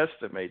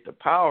underestimate the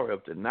power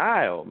of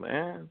denial,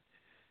 man.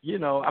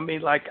 I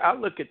mean, like, I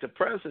look at the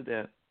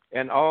president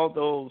and all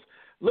those,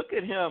 look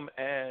at him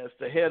as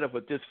the head of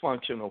a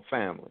dysfunctional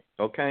family,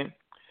 okay?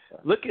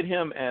 Look at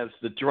him as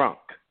the drunk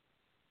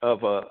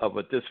of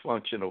a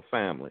dysfunctional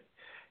family.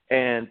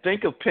 And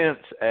think of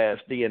Pence as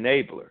the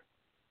enabler.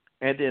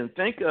 And then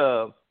think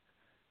of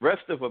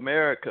rest of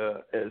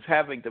America as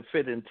having to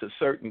fit into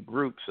certain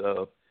groups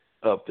of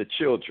the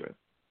children.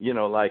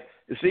 Like,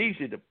 it's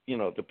easy to,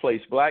 to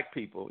place black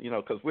people,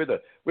 because we're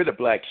the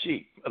black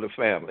sheep of the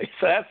family.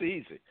 So that's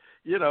easy,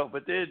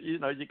 but then, you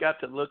got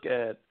to look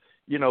at,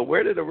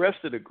 where do the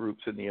rest of the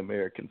groups in the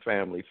American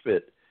family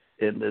fit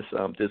in this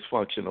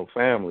dysfunctional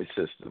family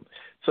system?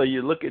 So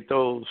you look at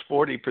those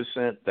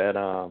 40%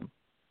 that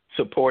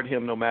support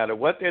him no matter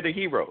what, they're the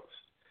heroes,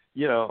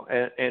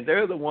 and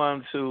they're the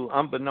ones who,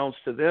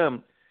 unbeknownst to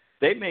them,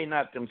 they may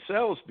not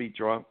themselves be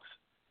drunks,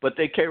 but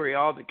they carry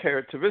all the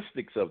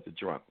characteristics of the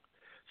drunk.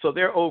 So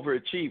they're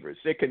overachievers.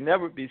 They can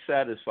never be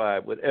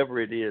satisfied with whatever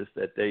it is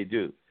that they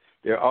do.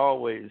 They're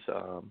always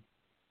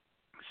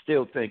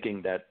still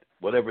thinking that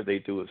whatever they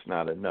do is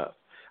not enough.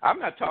 I'm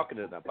not talking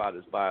about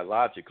his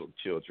biological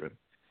children.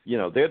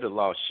 They're the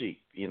lost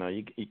sheep. You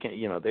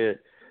can't.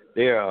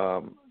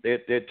 They're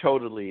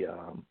totally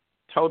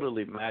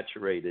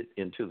maturated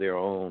into their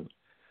own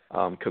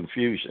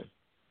confusion.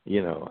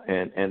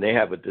 And they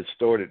have a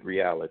distorted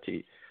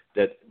reality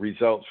that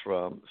results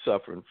from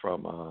suffering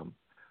from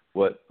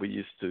what we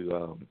used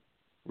to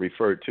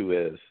refer to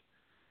as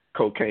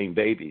cocaine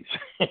babies.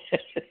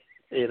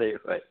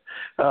 Anyway,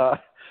 so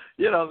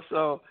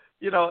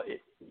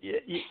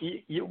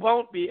you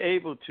won't be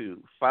able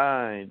to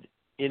find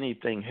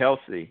anything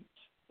healthy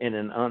in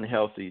an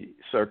unhealthy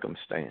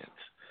circumstance.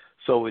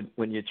 So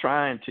when you're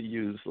trying to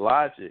use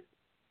logic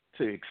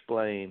to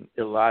explain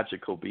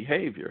illogical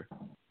behavior,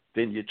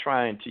 then you're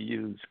trying to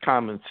use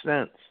common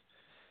sense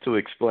to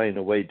explain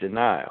away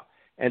denial.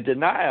 And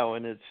denial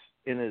in its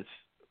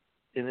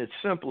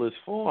simplest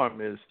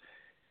form is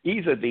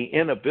either the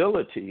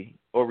inability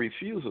or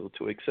refusal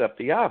to accept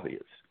the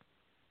obvious.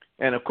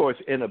 And of course,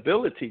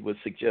 inability would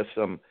suggest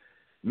some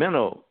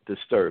mental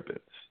disturbance,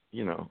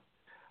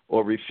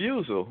 or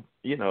refusal,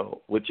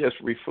 would just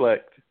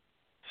reflect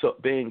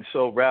being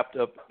so wrapped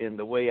up in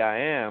the way I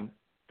am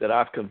that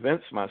I've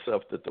convinced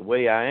myself that the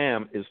way I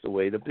am is the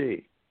way to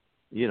be.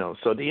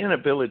 So the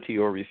inability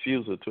or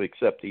refusal to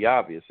accept the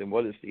obvious. And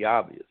what is the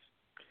obvious?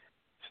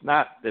 It's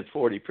not that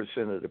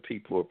 40% of the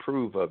people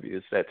approve of you.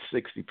 It's that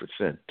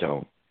 60%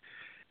 don't.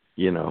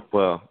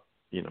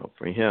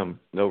 For him,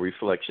 no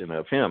reflection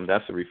of him.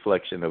 That's a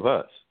reflection of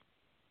us.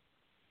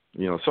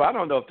 So I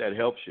don't know if that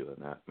helps you or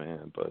not,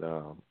 man. But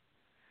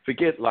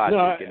forget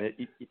logic,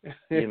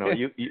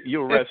 and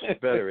you'll rest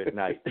better at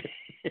night.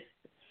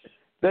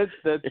 That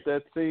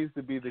seems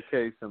to be the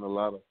case in a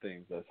lot of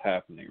things that's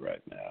happening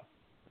right now.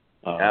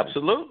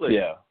 Absolutely.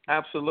 Yeah.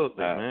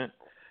 Absolutely, man.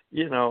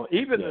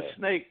 Even the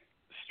snake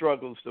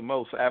struggles the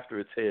most after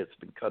its head's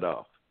been cut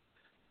off.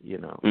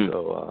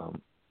 So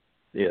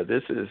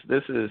this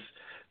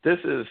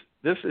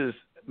is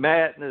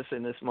madness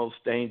in its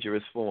most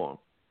dangerous form.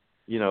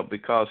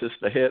 Because it's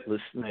the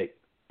headless snake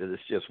that is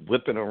just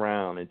whipping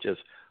around and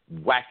just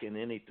whacking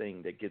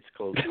anything that gets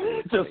close to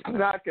it. Just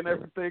knocking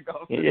everything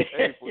off the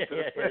table.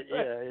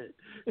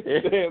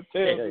 Damn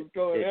tails is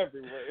going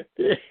everywhere.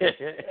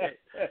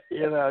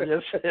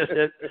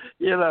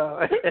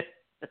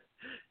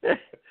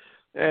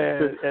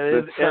 And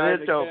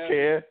it don't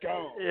care.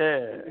 Gone.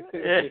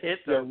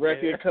 It's the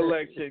record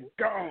collection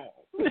gone.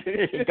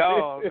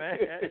 Gone,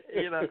 man.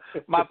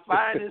 My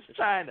finest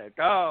china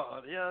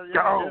gone.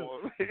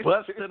 Gone.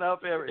 Busting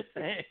up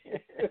everything.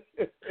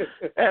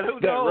 And who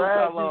knows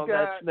how long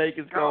that snake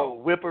is going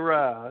to whip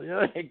around.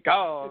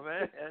 Gone,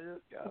 man.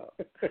 Just gone.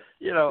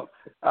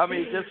 I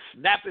mean, just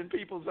snapping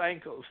people's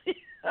ankles.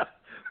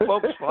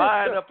 Folks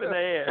flying up in the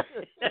air.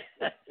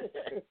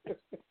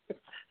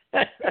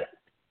 Man.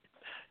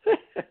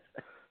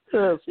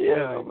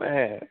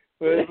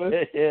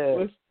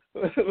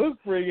 Let's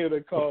bring bring in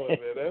a caller,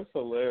 man. That's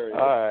hilarious.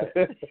 All right.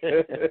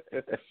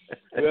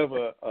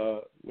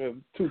 we have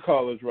two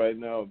callers right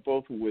now,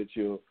 both of which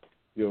you'll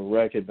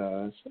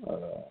recognize.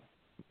 The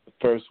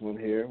first one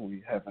here,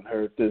 we haven't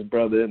heard this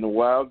brother in a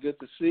while. Good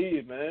to see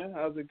you, man.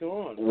 How's it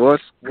going?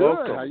 What's good?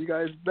 Welcome. How you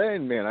guys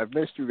been, man? I've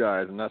missed you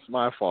guys, and that's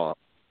my fault.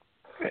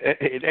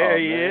 Hey, there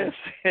he is.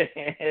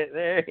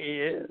 There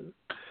he is.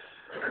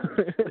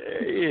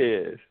 There he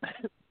is.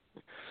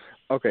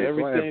 Okay,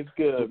 everything's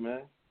good,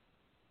 man.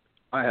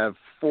 I have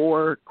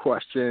 4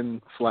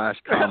 question /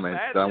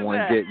 comments that I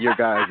want to get your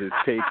guys'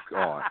 take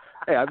on.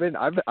 Hey, I've been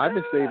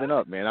saving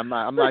up, man. I'm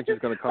not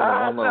just gonna come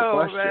with one little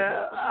question.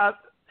 Man.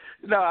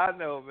 I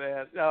know,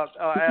 man. No,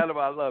 Adam,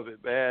 I love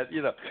it, man.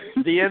 You know,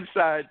 the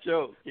inside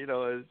joke, you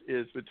know,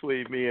 is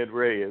between me and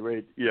Ray. And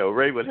Ray, you know,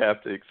 Ray would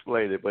have to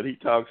explain it, but he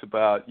talks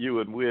about you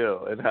and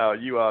Will and how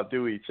you all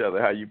do each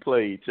other, how you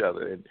play each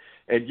other,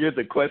 and you're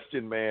the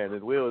question man,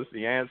 and Will is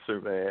the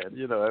answer man.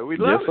 You know, and we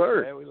love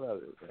it, man. We love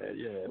it, man.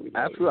 Yeah, we love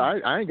absolutely.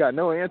 It. I ain't got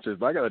no answers,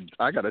 but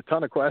I got a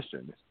ton of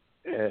questions.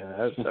 Yeah,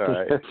 that's all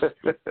right.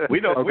 We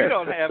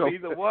don't have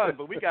either one,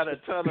 but we got a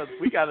ton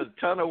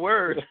of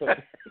words.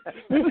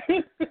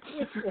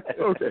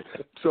 Okay,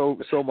 so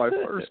my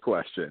first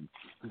question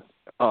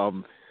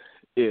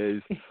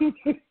is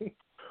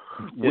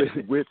with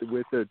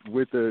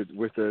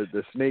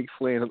the snake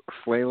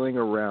flailing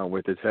around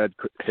with his head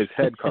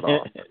cut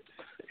off.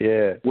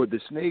 Yeah. Would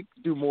the snake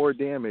do more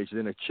damage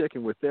than a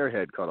chicken with their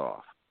head cut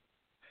off?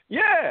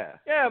 Yeah,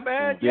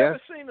 man. You Yeah? ever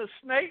seen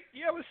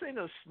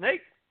a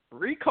snake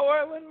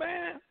recoiling,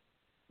 man?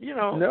 You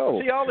know, no.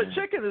 See, all the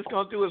chicken is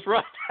going to do is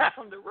run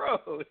down the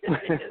road.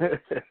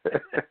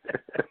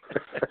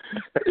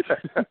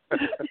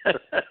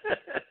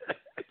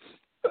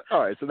 All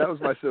right, so that was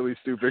my silly,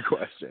 stupid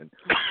question.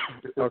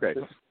 Okay,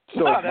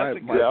 so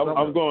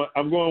I'm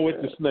going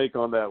with the snake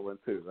on that one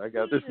too. I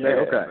got the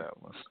snake on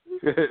that one.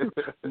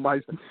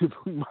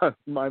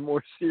 my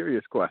more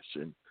serious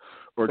question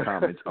or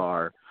comments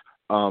are,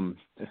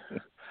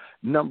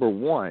 number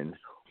one,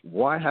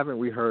 why haven't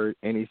we heard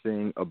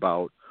anything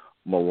about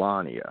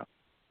Melania?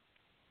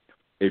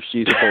 If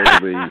she's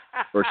supposedly,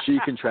 or she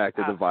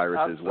contracted the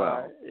virus as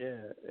well.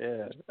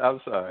 Yeah. I'm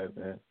sorry,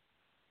 man.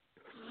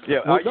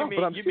 Yeah,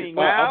 you mean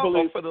now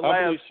or for the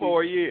last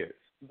 4 years?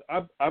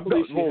 I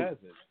believe she has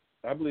it.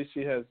 I believe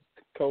she has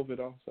COVID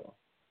also.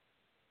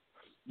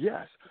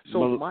 Yes.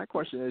 So my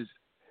question is,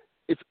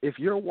 if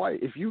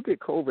you get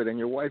COVID and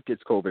your wife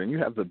gets COVID and you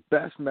have the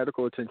best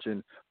medical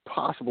attention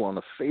possible on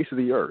the face of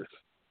the earth,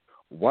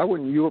 why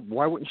wouldn't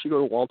she go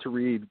to Walter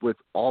Reed with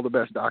all the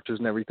best doctors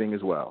and everything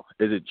as well?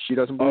 Is it she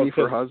doesn't believe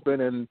her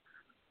husband and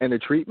the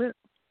treatment?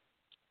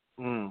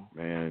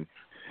 Man,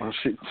 well,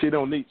 she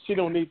don't need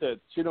that.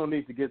 She don't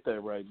need to get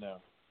that right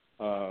now.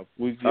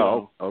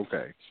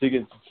 Okay. She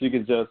can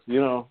just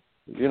you know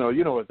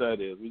what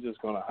that is. We're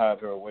just gonna hide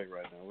her away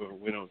right now.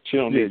 She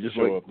don't need to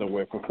show up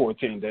nowhere for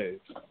 14 days.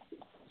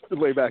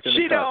 Lay back in the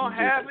she don't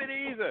have it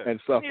either. And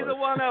suffer. Neither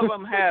one of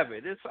them have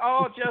it. It's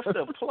all just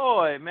a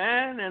ploy,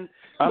 man. And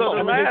so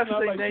the last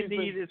thing they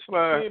need is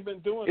for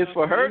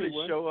her to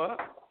show up.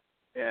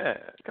 Yeah,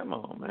 come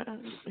on,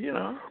 man. You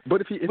know,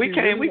 but if we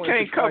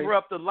can't cover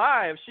up the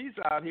lie if she's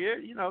out here.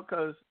 You know,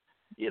 because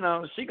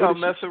she gonna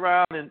mess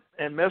around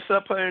and mess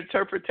up her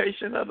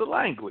interpretation of the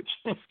language.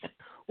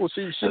 Well,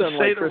 she doesn't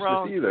like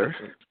Christmas either.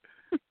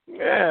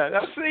 Yeah,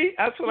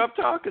 that's what I'm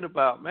talking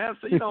about, man.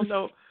 So you don't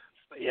know.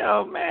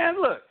 Man,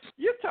 look,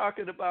 you're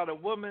talking about a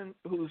woman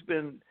who's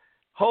been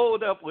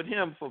holed up with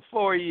him for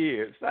 4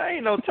 years. I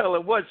ain't no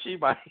telling what she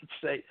might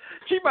say.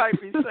 She might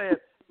be saying,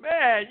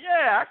 man,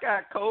 yeah, I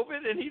got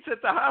COVID, and he's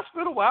at the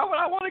hospital. Why would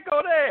I want to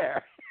go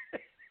there?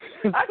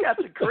 I got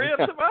the crib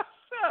to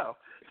myself.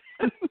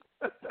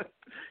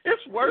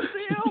 It's worse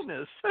the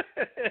illness.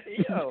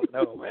 You don't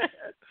know, man.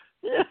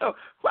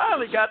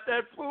 Finally got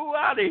that fool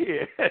out of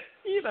here.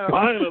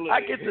 Finally.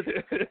 I get to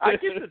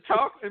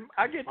talk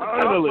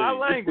my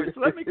language.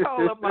 Let me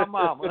call up my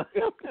mama.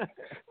 And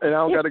I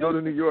don't got to go to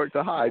New York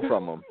to hide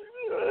from them.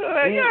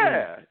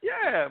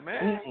 Yeah,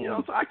 man.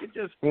 So I could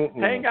just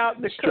hang out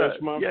in the cut.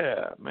 Man.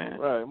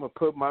 Right, I'm gonna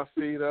put my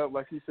feet up,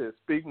 like he said,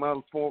 speak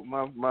my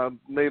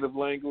native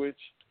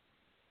language.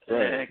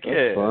 Right.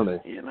 That's funny.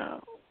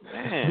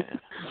 Man.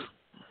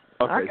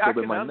 Okay, I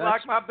can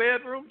unlock my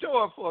bedroom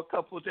door for a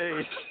couple of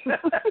days.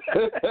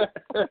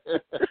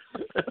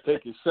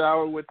 Take a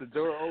shower with the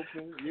door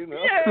open,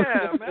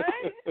 Yeah,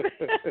 man.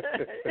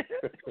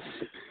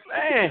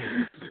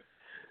 Man.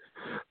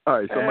 All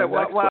right, so my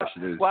next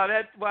question is... While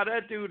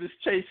that dude is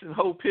chasing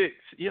Hope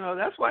Hicks,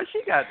 that's why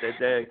she got that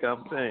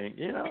dadgum thing,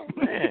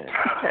 man.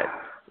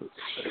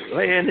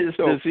 Laying his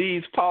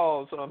diseased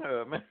paws on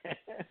her, man.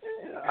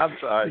 I'm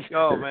sorry.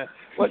 Go on, man.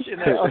 What's your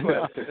next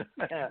question?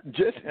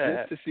 Just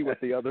to see what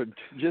the other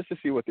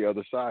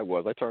side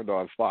was, I turned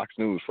on Fox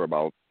News for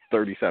about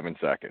 37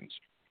 seconds.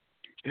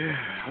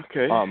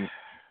 Okay.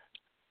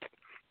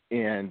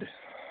 And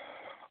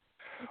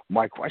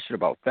my question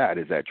about that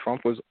is that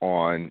Trump was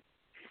on,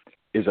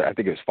 I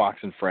think it was Fox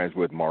and Friends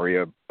with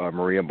Maria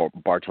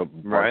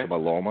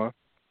Bartolomé,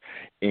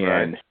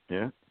 and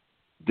yeah.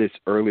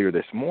 earlier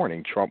this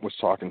morning, Trump was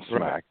talking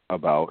smack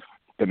about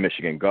the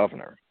Michigan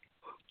governor.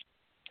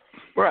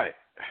 Right.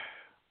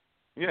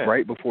 Yeah.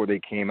 Right before they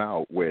came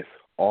out with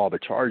all the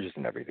charges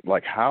and everything.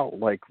 Like how?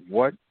 Like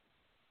what?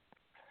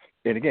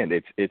 And again,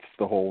 it's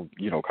the whole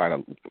kind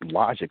of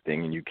logic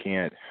thing, and you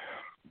can't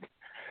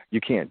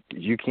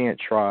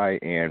try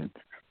and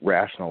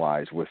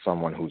rationalize with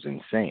someone who's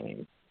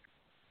insane.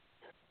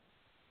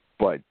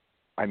 But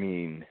I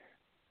mean,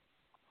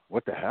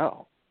 what the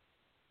hell?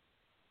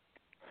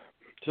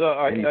 So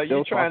are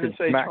you trying to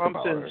say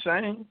Trump's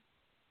insane?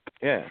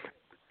 Yeah.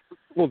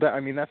 Well,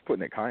 that's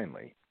putting it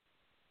kindly.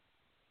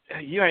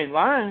 You ain't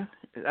lying.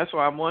 That's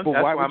why I'm wondering.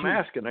 That's why I'm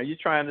asking. Are you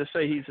trying to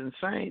say he's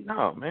insane?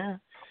 No, man.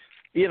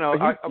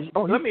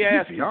 Let me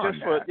ask you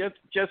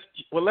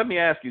let me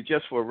ask you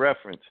just for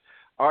reference.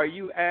 Are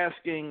you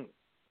asking,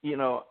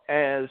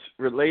 as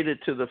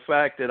related to the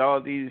fact that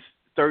all these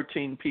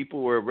 13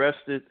 people were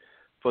arrested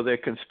for their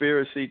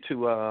conspiracy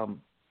to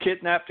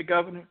kidnap the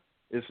governor?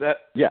 Is that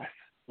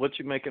what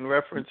you're making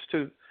reference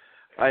to?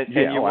 And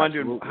you're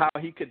wondering how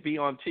he could be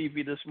on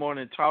TV this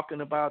morning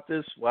talking about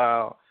this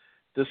while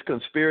this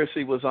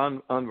conspiracy was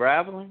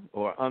unraveling,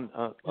 or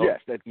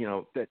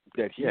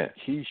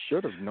he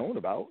should have known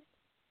about.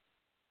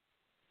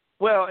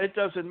 Well, it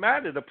doesn't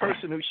matter. The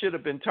person who should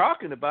have been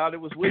talking about it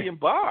was William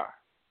Barr.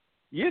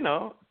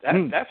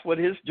 That's what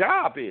his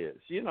job is.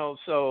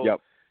 So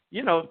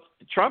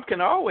Trump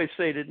can always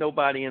say that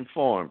nobody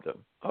informed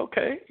him.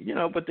 Okay,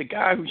 but the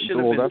guy who should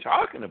have been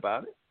talking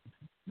about it.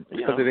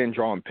 Because they didn't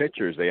draw him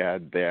pictures. They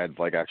had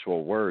like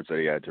actual words that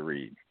he had to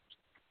read.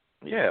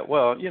 Yeah,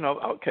 well,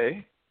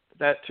 okay,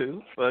 that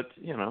too. But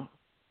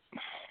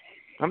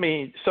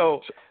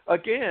so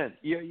again,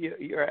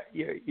 you're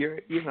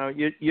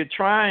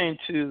trying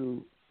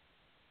to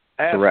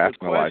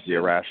rationalize the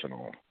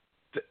irrational.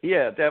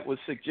 That would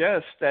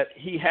suggest that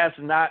he has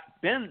not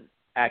been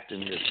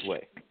acting this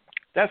way.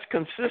 That's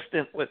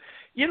consistent with,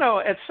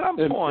 at some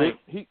point,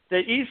 the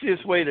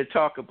easiest way to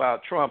talk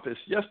about Trump is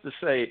just to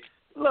say,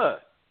 look,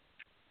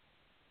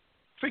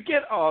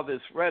 forget all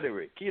this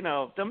rhetoric.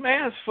 The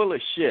man's full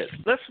of shit.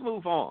 Let's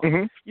move on.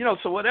 Mm-hmm.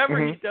 So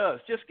whatever he does,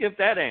 just give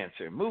that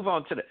answer. Move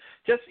on to the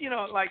just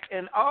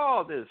and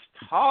all this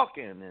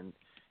talking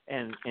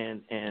and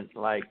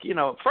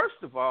first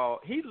of all,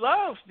 he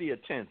loves the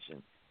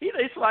attention.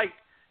 It's like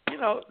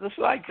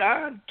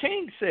Don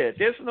King said,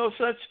 there's no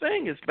such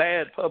thing as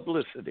bad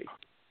publicity.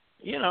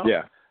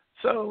 Yeah.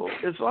 So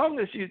as long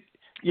as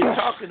you're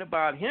talking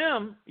about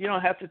him, you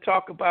don't have to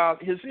talk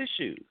about his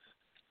issues.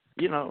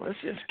 Let's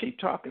just keep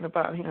talking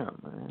about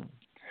him, man.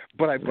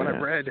 But I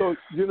read. So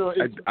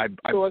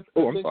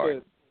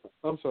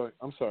I'm sorry,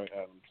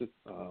 Adam. Just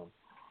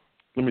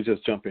let me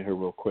just jump in here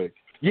real quick.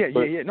 Yeah.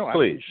 No,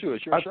 please. Sure.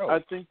 I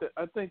think.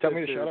 Tell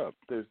me to shut up.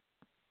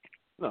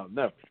 No,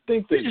 never.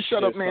 You just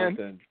shut up,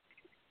 man.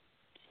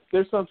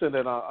 There's something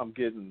that I'm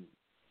getting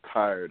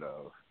tired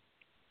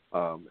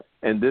of,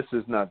 and this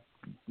is not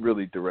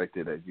really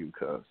directed at you,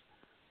 cuz.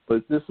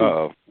 But this is,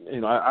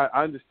 I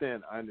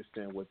understand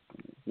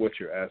what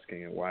you're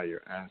asking and why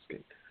you're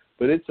asking.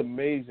 But it's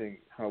amazing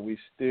how we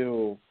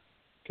still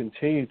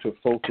continue to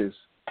focus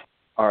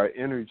our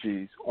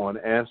energies on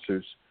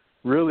answers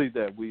really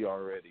that we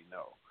already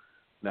know.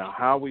 Now,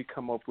 how we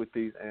come up with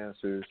these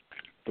answers,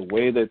 the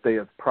way that they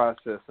are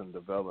processed and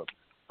developed,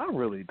 I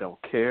really don't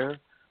care.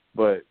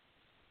 But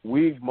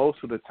we,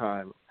 most of the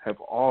time, have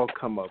all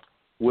come up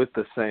with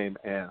the same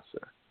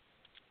answer.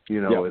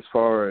 As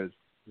far as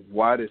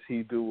why does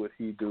he do what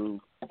he do,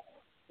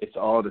 it's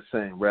all the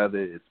same. Rather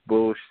it's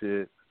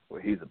bullshit, or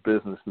he's a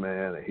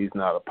businessman, or he's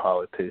not a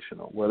politician,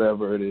 or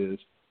whatever it is.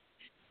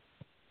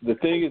 The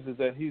thing is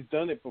that he's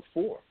done it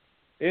before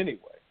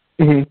anyway.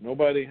 Mm-hmm.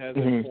 Nobody has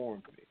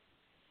informed me.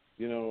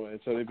 And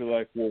so they'd be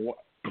like, well,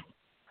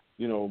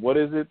 what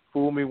is it?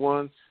 Fool me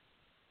once.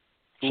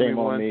 Shame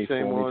on me,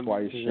 fool me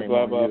twice, shame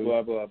blah, on blah, you.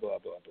 blah, blah, blah, blah,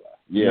 blah.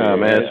 Yeah,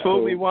 man. It's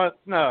fool me once.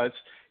 No,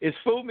 it's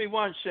fool me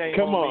once, shame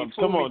on me.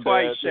 Fool me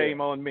twice, Dad,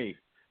 shame on me.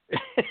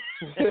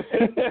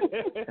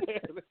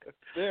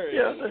 There it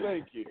is.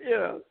 Thank you.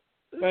 Yeah.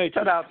 Thank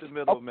Cut you. out the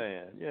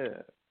middleman.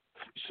 Yeah.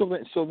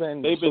 So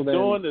then they've been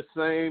doing the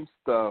same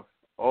stuff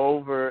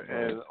over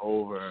and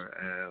over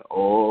and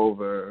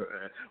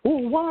over.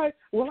 Well, why?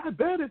 Well, I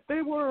bet if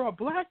they were a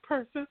black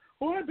person,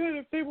 or I bet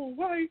if they were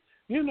white,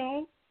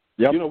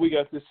 Yep. We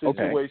got this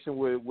situation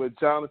with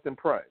Jonathan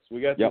Price.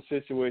 We got this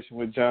situation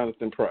with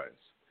Jonathan Price.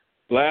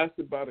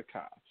 Blasted by the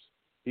cops.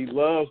 He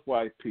loves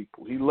white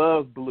people. He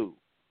loves blue.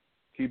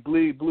 He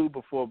bleed blue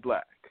before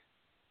black.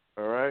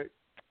 All right?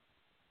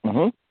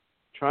 Mm-hmm.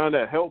 Trying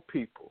to help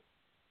people.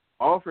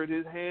 Offered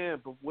his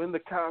hand, but when the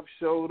cops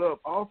showed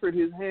up, offered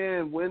his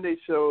hand when they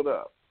showed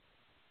up.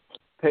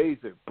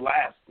 Taser,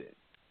 blasted.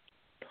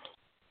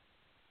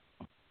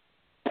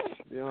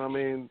 You know what I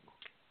mean?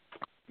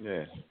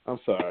 Yeah. I'm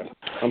sorry.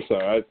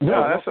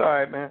 No, that's all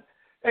right, man.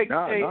 Hey,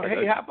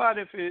 how about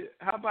if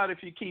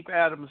you keep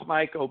Adam's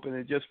mic open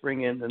and just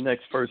bring in the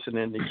next person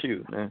in the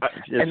queue, man?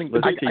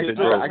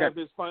 I got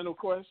his final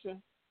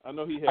question. I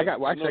know he had. I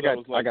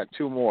got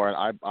two more,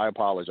 and I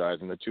apologize.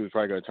 And the two is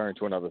probably going to turn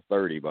to another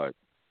 30, but.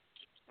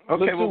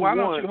 Okay, well, why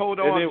don't you hold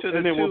on to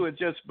the two and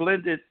just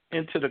blend it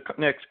into the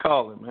next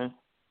caller, man?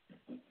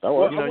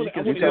 Well, you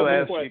can still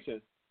ask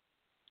questions,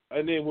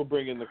 and then we'll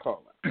bring in the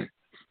caller.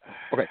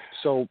 Okay,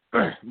 so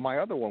my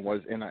other one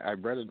was, and I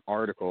read an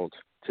article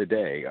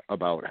today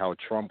about how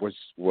Trump was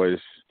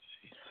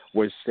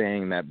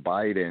saying that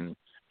Biden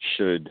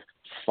should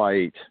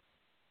fight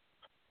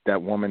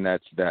that woman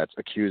that's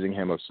accusing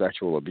him of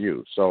sexual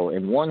abuse. So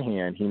in one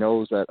hand, he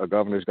knows that a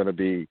governor is going to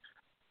be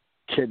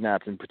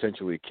kidnapped and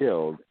potentially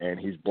killed, and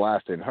he's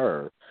blasting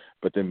her.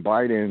 But then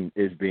Biden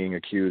is being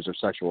accused of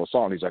sexual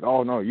assault, and he's like,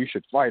 "Oh no, you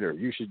should fight her.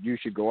 You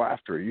should go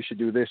after her. You should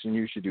do this and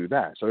you should do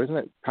that." So isn't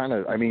it kind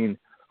of? You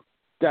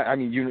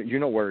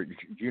know where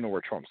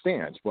Trump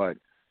stands, but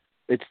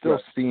it still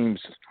seems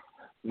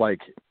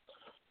like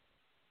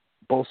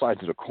both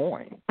sides of the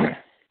coin.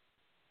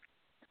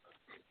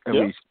 At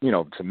least,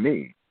 to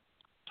me.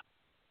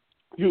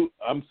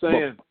 I'm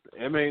saying,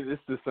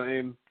 it's the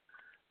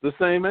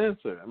same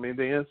answer.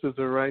 The answers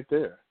are right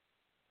there.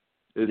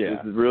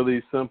 It's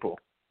really simple.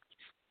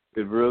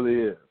 It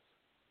really is.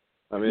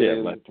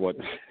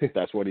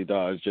 That's what he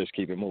does. Just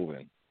keep it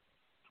moving.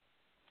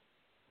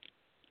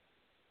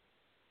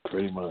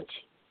 Pretty much.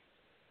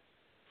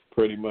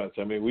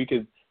 We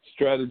could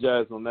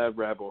strategize on that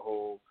rabbit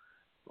hole.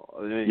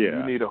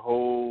 You need a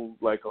whole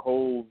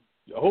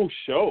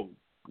show.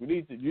 You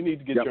need to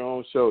get your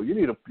own show.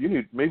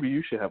 Maybe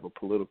you should have a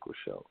political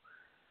show.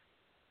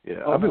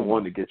 Yeah, I've been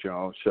wanting to get your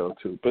own show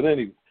too. But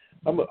anyway,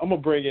 I'm gonna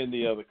bring in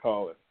the other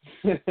caller.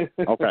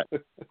 Okay.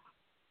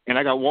 And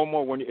I got one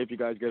more if you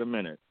guys get a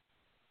minute.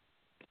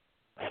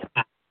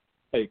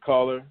 Hey,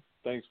 caller,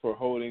 thanks for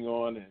holding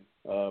on and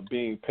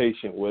being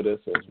patient with us,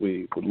 as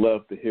we would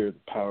love to hear the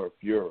power of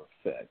your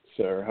effect,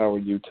 sir. How are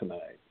you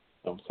tonight?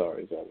 I'm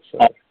sorry, is that a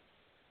sir?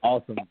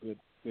 Awesome.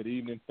 Good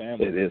evening,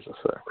 family. It is a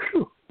sir.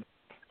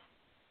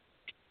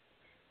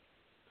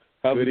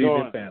 How's it going? Good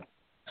evening, family.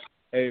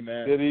 Hey,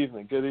 man. Good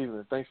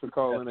evening. Thanks for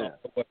calling in.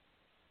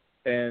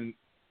 And,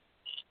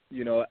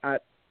 I'm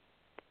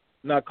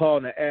not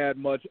calling to add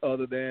much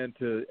other than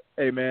to,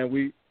 hey,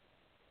 man,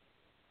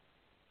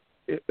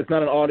 it's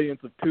not an audience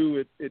of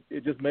two.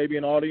 It just may be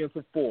an audience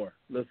of four.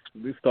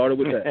 We started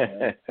with that,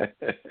 man.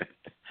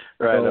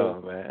 Right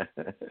on, man.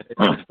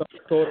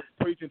 Sort of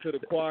preaching to the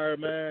choir,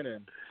 man,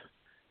 and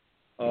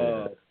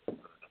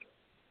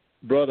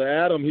Brother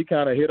Adam, he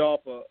kind of hit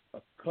off a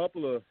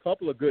couple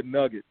of good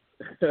nuggets,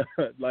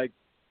 like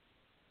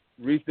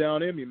reach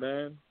down in me,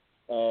 man.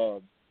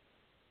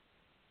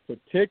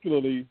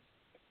 Particularly,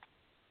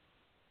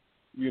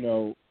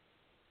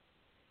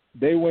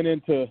 they went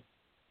into,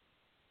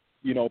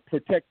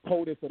 protect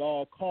POTUS at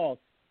all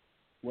costs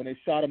when they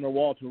shot him to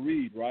Walter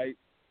Reed, right?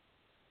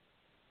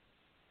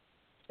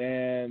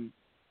 And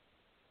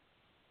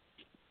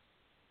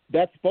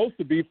that's supposed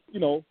to be,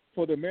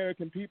 for the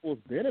American people's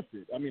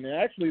benefit.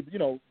 Actually,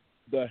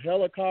 the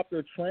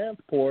helicopter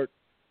transport,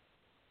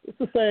 it's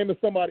the same as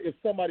if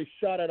somebody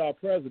shot at our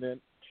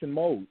president, Chin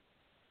Mo.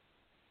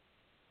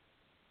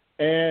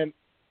 And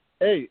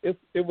hey, it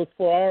was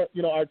for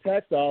our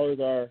tax dollars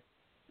are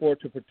for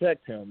to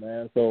protect him,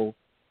 man. So,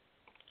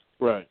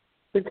 right.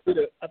 I think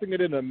they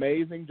did an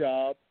amazing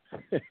job.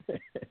 And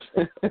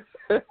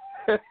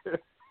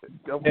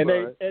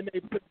they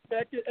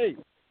protected. Hey,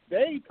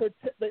 they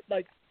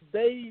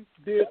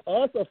did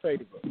us a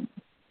favor.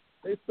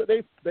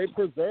 They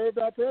preserved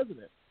our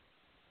president.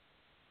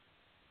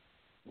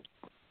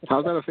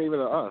 How's that a favor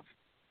to us?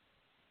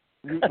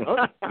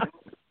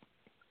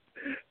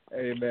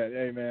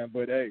 Amen.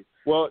 But hey,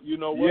 well, you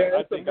know what? Yeah,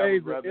 I think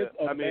amazing. It's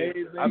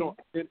amazing.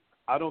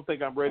 I don't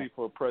think I'm ready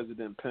for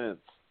President Pence.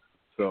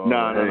 So no,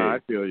 I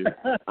feel you.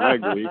 I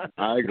agree.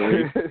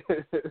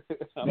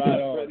 I'm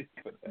not ready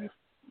for that.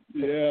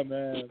 Yeah,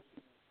 man.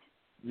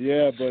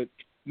 Yeah, but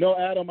no,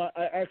 Adam.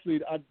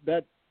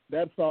 That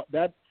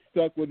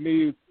stuck with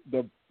me.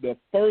 The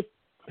first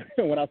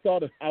when I saw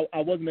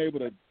I wasn't able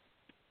to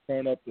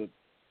turn up the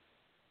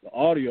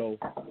audio.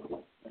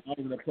 I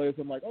was in a place.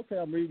 I'm like, okay,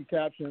 I'm reading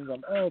captions.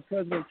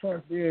 President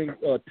Trump's being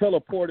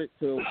teleported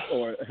to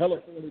or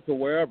heliported to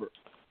wherever.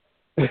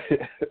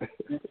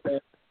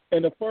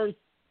 And the first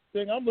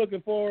thing I'm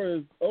looking for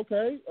is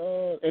okay.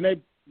 And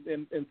they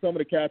and some of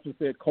the captions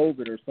said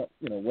COVID or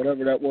something,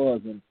 whatever that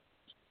was. And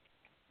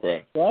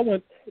right. So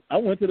I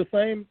went to the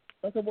same.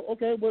 I said, well,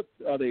 okay, what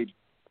are they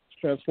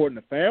transporting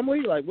the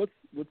family? Like, what's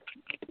the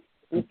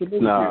movie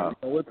here?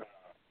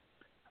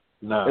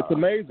 No. It's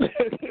amazing.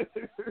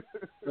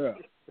 Yeah.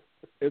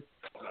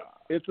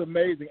 It's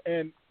amazing,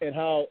 and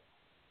how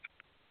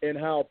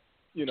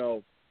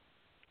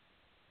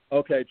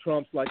okay,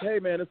 Trump's like, hey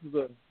man, this is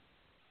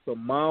a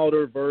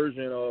milder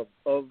version of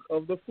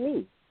the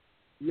flu.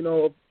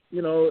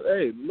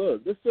 Hey,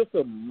 look, this is just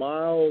a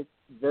mild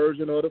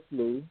version of the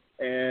flu,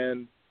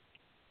 and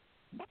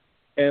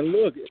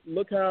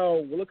look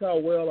how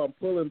well I'm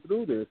pulling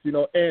through this,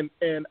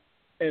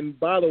 and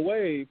by the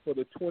way, for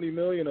the 20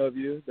 million of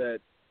you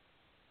that,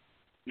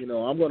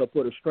 I'm going to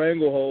put a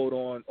stranglehold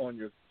on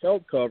your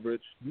health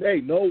coverage.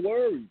 Hey, no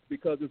worries,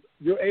 because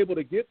you're able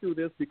to get through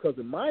this because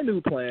in my new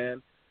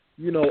plan,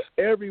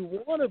 every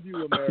one of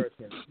you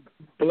Americans,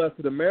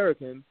 blessed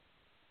Americans,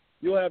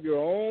 you'll have your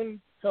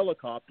own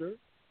helicopter.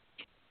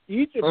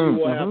 Each of you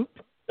will have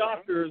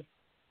doctors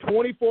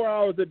 24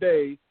 hours a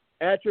day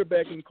at your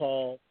beck and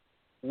call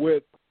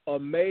with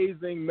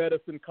amazing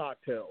medicine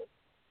cocktails.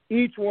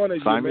 Each one of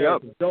you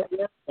Americans, don't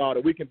worry about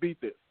it. We can beat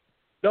this.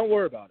 Don't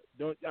worry about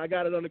it. I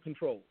got it under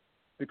control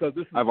because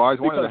this is. I've always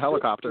wanted a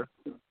helicopter.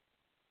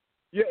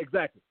 Yeah,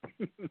 exactly.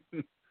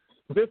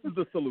 This is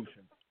the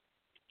solution.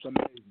 It's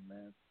amazing,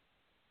 man.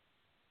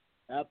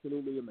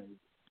 Absolutely amazing.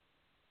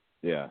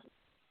 Yeah.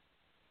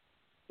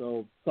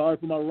 So sorry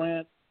for my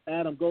rant,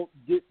 Adam.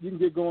 You can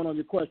get going on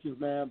your questions,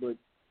 man. But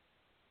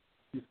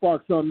you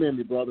sparked something in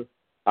me, brother.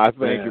 I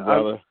thank you,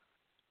 brother.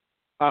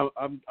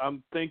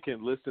 I'm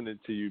thinking, listening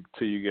to you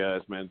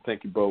guys, man.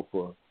 Thank you both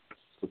for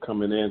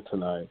coming in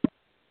tonight.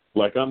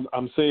 Like I'm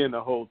seeing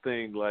the whole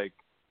thing. Like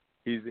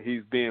he's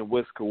being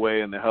whisked away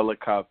in the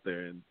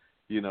helicopter, and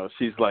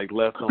she's like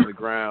left on the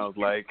ground,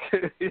 like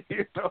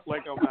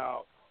like I'm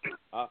out.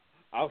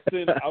 I'll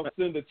send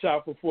the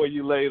chopper for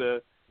you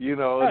later.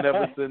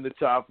 Never send the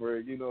chopper.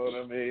 You know what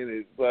I mean?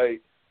 It's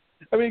like,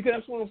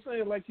 that's what I'm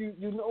saying. Like you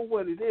know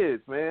what it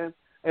is, man.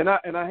 And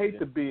I hate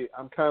to be.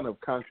 I'm kind of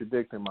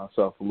contradicting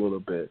myself a little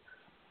bit,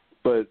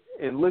 but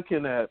in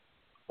looking at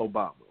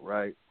Obama,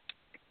 right?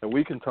 And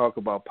we can talk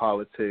about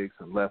politics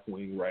and left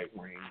wing, right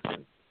wing,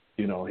 and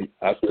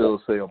I still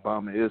say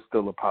Obama is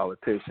still a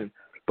politician,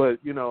 but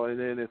and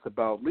then it's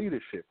about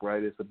leadership,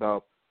 right? It's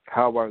about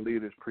how our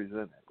leaders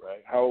present it,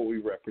 right? How are we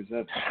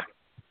represented?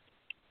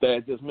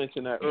 Dad just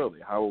mentioned that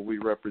earlier. How are we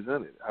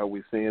represented? How are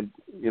we seeing,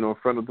 in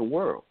front of the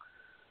world?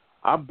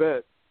 I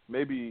bet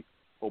maybe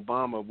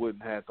Obama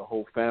wouldn't have the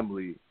whole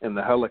family in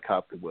the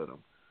helicopter with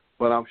him,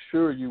 but I'm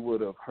sure you would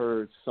have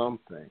heard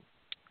something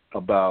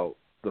about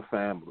the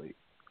family.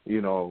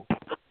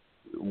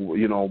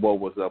 What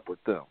was up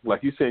with them?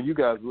 Like you said, you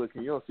guys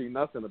looking, you don't see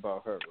nothing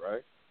about her,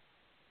 right?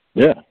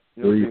 Yeah,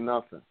 you don't see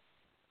nothing.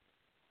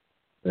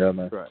 Yeah,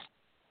 man. Right.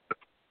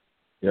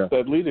 Yeah,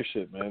 that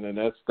leadership, man, and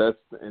that's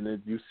and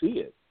then you see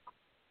it.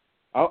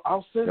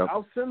 I'll send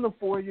them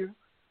for you.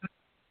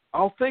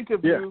 I'll think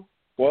of you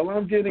while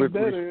I'm getting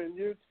better, and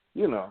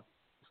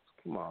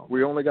come on.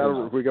 We only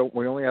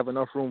we only have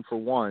enough room for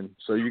one,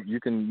 so you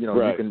can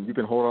you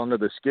can hold on to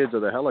the skids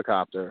of the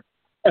helicopter.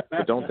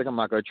 But don't think I'm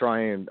not going to try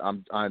and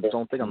I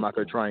don't think I'm not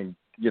going to try and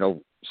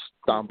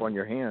stomp on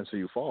your hand so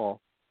you fall.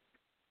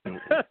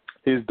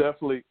 He's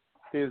definitely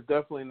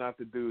not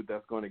the dude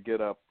that's going to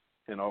get up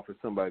and offer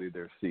somebody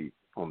their seat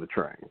on the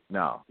train.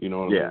 No, you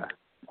know what I mean?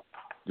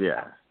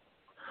 Yeah.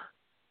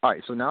 All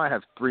right, so now I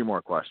have 3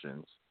 more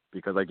questions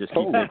because I just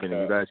keep thinking,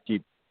 and you guys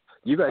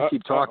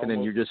keep talking,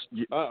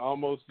 I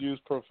almost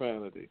used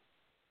profanity.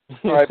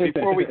 All right,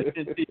 before we get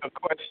into your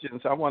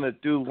questions, I want to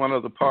do one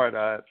other part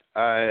I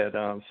had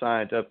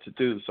signed up to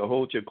do, so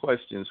hold your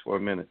questions for a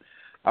minute.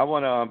 I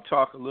want to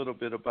talk a little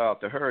bit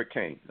about The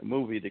Hurricane, a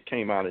movie that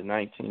came out in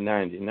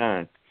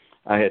 1999.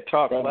 I had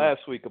talked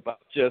last week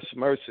about Just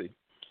Mercy,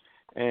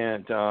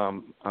 and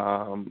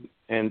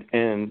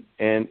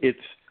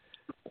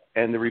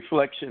the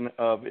reflection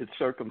of its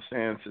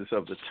circumstances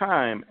of the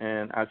time.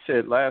 And I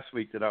said last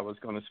week that I was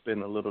going to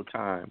spend a little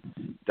time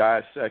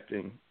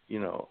dissecting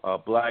a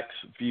black's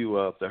view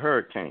of The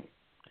Hurricane,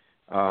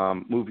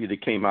 movie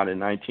that came out in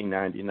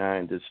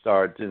 1999 that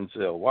starred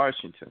Denzel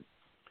Washington.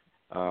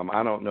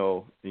 I don't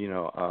know,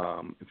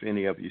 if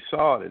any of you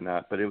saw it or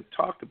not, but it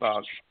talked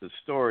about the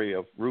story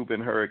of Rubin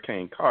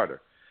Hurricane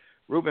Carter.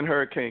 Rubin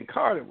Hurricane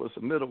Carter was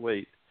a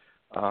middleweight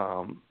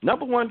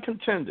number 1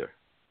 contender,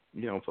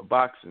 for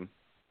boxing,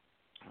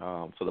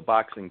 for the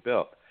boxing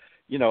belt.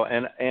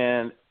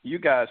 And you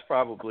guys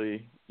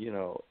probably,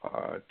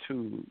 are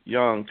too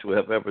young to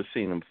have ever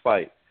seen him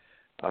fight.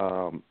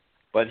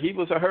 But he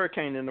was a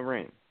hurricane in the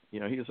ring. He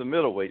was a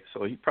middleweight,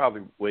 so he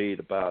probably weighed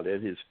about,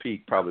 at his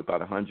peak, probably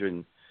about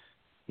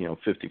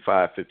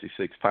 155,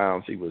 56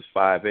 pounds. He was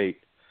 5'8".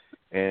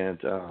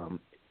 And,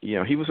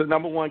 he was a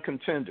number 1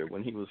 contender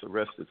when he was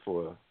arrested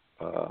for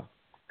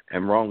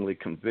and wrongly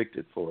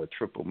convicted for a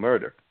triple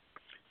murder.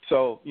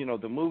 So,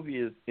 the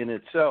movie in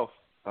itself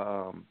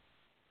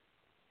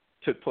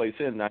took place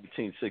in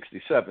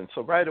 1967.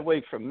 So right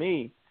away for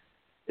me,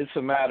 it's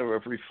a matter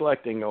of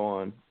reflecting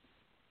on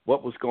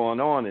what was going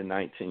on in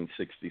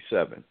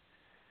 1967.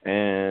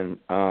 And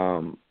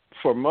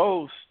for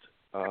most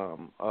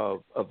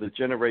of the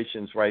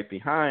generations right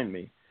behind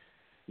me,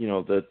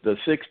 the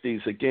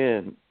 60s,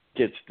 again,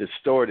 gets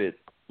distorted,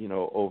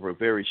 over a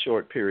very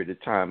short period of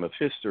time of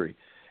history.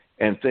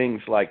 And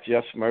things like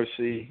Just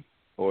Mercy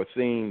or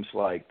themes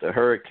like The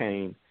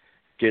Hurricane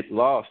get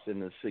lost in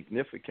the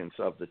significance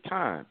of the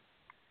time.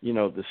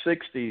 The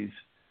 60s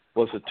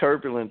was a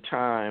turbulent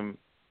time,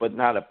 but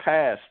not a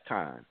past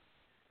time.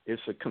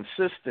 It's a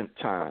consistent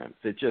time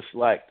that just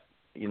lacked,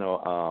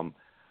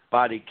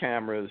 body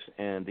cameras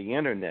and the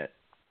internet.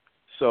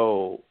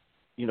 So,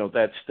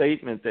 that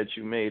statement that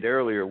you made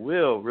earlier,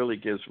 Will, really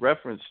gives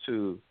reference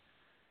to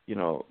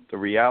the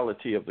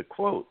reality of the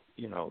quote,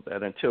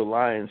 that until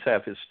lions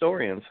have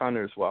historians,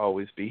 hunters will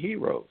always be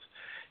heroes.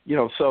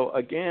 So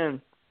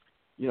again,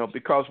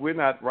 because we're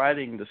not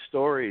writing the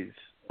stories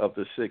of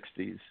the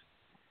 60s,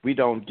 we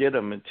don't get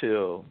them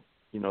until,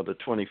 the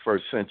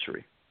 21st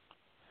century.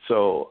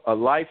 So a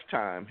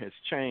lifetime has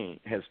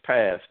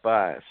passed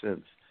by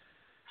since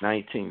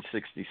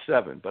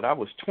 1967, but I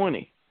was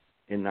 20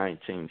 in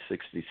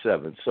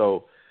 1967.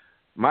 So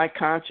my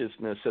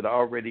consciousness had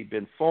already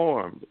been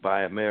formed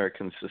by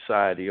American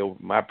society over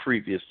my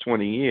previous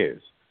 20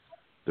 years.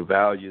 The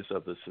values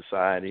of the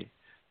society,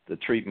 the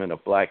treatment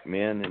of black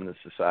men in the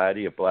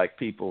society, of black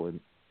people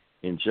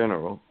in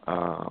general,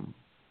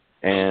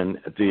 and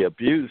the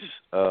abuse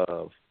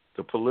of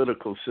the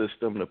political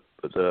system,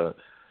 the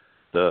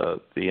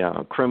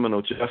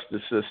criminal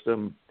justice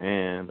system,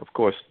 and of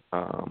course,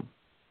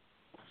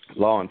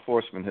 law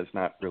enforcement has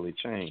not really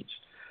changed.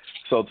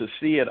 So to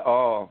see it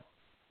all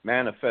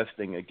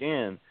manifesting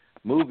again,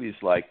 movies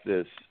like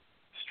this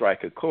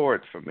strike a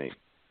chord for me.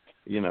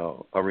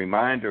 A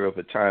reminder of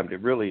a time that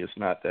really is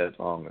not that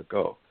long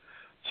ago.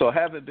 So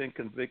having been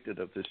convicted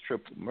of this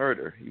triple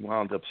murder, he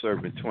wound up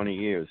serving 20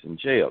 years in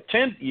jail,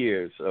 10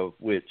 years of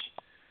which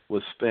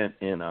was spent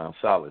in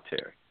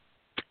solitary.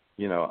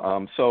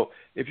 So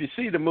if you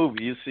see the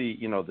movie, you see,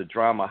 the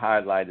drama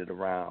highlighted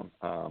around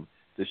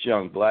this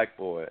young black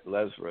boy,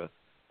 Lesra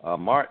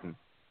Martin,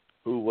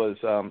 who was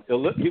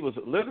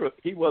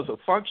he was a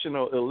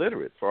functional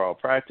illiterate for all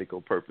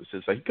practical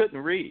purposes. So he couldn't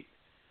read,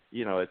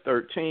 at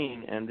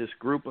 13, and this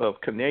group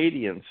of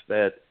Canadians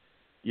that,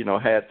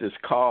 had this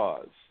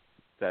cause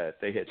that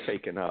they had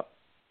taken up,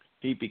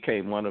 he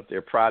became one of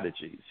their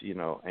prodigies,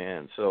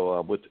 and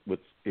so with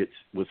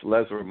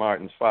Lesra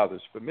Martin's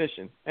father's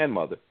permission and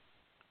mother,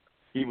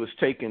 he was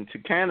taken to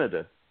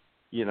Canada,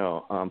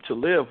 to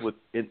live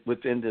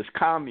within this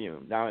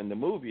commune. Now, in the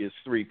movie, it's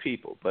 3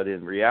 people, but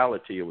in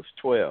reality, it was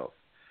 12.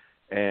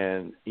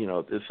 And,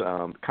 this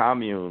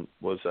commune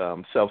was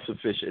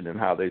self-sufficient in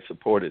how they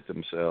supported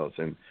themselves.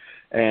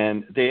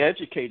 And they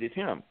educated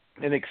him.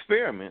 An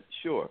experiment,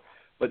 sure,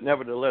 but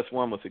nevertheless,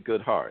 one with a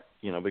good heart,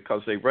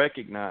 because they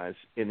recognized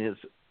in his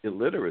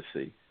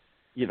illiteracy,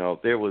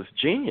 there was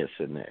genius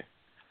in there.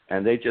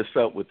 And they just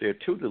felt with their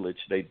tutelage,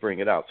 they'd bring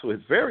it out. So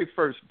his very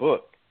first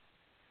book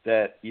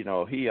that, he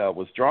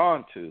was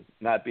drawn to,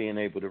 not being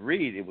able to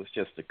read, it was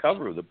just the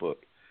cover of the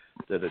book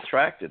that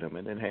attracted him,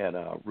 and it had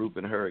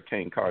Rubin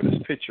Hurricane Carter's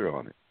picture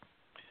on it.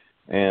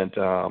 And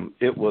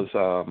it was,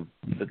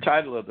 the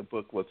title of the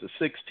book was The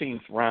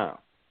 16th Round,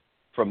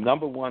 from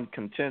number 1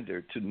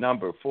 contender to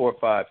number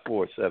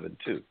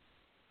 45472,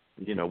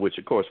 which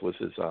of course was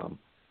his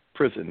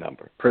prison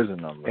number.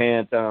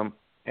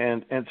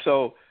 And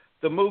so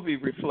the movie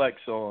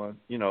reflects on,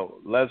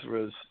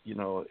 Lesra's,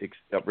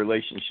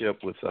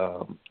 relationship with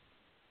the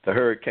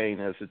hurricane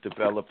as it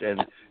developed,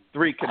 and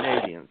 3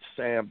 Canadians,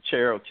 Sam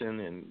Charlton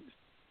and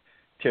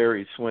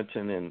Terry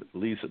Swinton and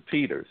Lisa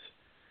Peters,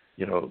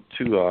 2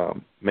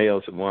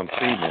 males and 1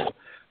 female.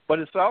 But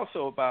it's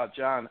also about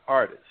John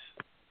Artis,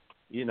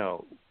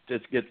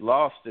 just get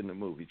lost in the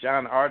movie.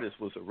 John Artis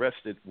was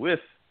arrested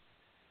with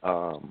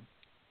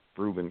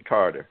Rubin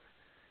Carter,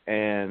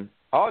 and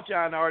all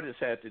John Artis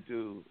had to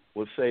do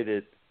was say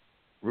that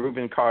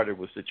Rubin Carter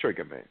was the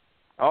trigger man.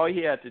 All he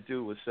had to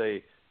do was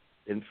say,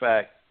 in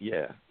fact,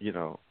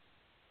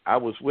 I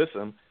was with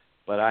him,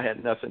 but I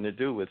had nothing to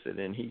do with it,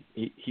 and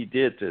he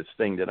did this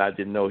thing that I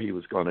didn't know he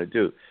was going to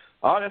do.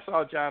 That's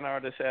all John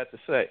Artis had to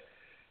say.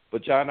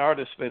 But John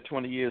Artis spent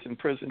 20 years in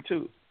prison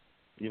too,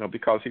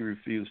 because he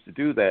refused to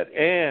do that.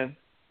 And,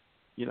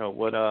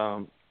 what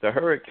the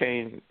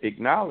hurricane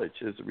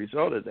acknowledged as a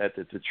result of that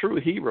the true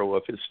hero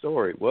of his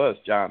story was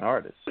John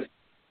Artis,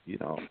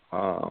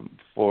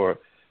 for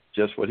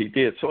just what he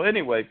did. So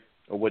anyway,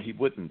 or what he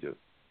wouldn't do.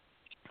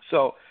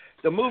 So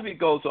the movie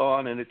goes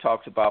on, and it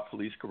talks about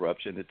police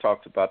corruption. It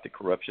talks about the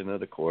corruption of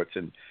the courts,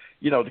 and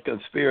the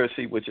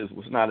conspiracy, which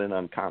was not an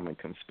uncommon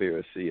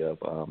conspiracy of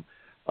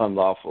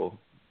unlawful,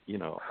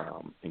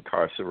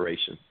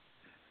 incarceration.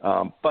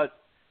 But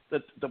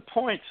the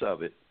points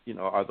of it,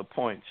 are the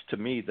points to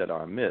me that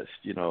are missed.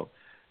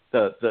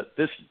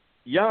 This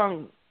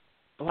young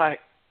black,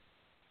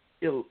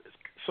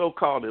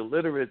 so-called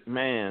illiterate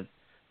man,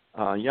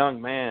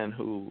 young man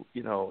who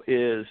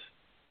is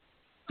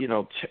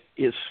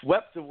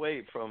swept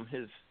away from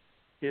his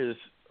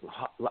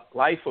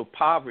life of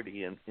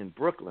poverty in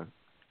Brooklyn,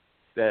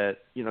 that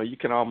you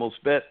can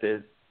almost bet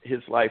that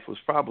his life was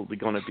probably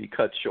going to be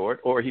cut short,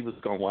 or he was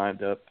going to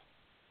wind up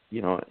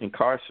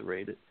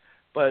incarcerated.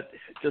 But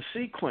the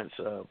sequence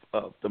of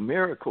the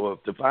miracle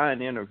of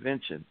divine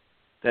intervention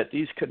that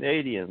these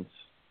Canadians,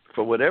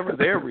 for whatever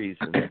their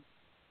reason,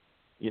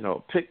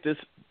 picked this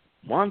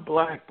one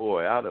black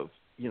boy out of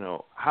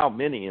how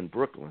many in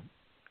Brooklyn,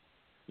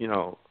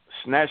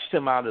 snatched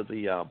him out of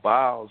the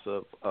bowels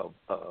of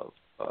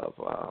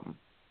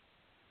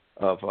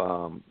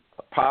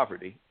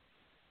poverty,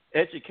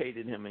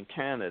 educated him in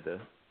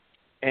Canada,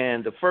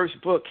 and the first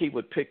book he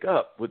would pick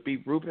up would be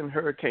Rubin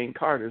Hurricane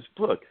Carter's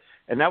book,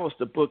 and that was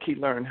the book he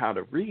learned how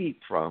to read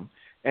from,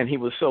 And he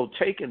was so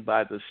taken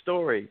by the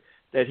story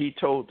that he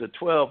told the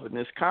 12 in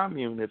this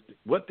commune if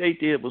what they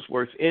did was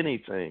worth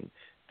anything,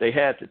 they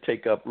had to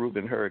take up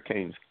Rubin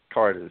Hurricane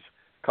Carter's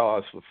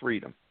cause for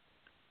freedom.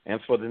 And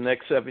for the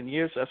next 7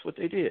 years, that's what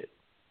they did.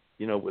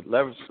 You know, with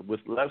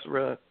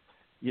Lesra,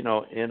 you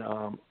know,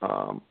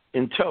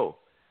 in tow,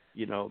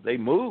 you know, they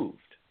moved,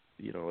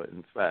 you know,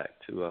 in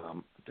fact, to I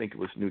think it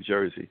was New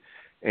Jersey,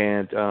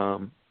 and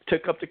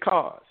took up the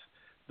cause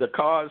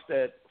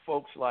that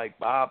folks like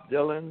Bob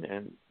Dylan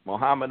and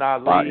Muhammad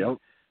Ali,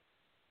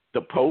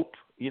 the Pope,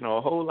 you know,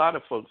 a whole lot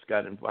of folks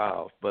got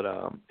involved, but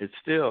it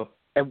still,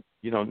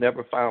 you know,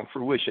 never found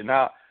fruition.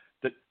 Now,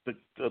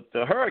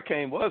 the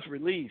hurricane was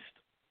released,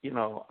 you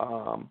know,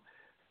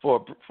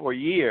 for a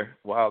year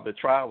while the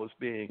trial was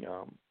being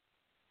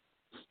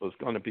was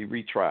going to be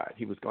retried.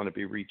 He was going to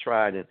be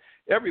retried, and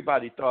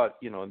everybody thought,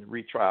 you know, in the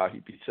retrial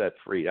he'd be set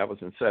free. That was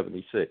in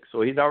 '76,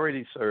 so he'd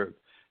already served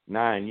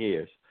 9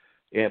 years.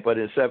 But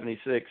in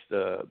 '76,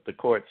 the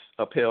courts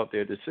upheld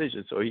their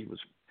decision, so he was.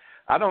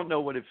 I don't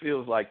know what it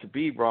feels like to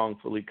be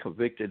wrongfully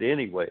convicted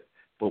anyway,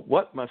 but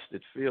what must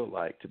it feel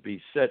like to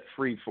be set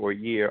free for a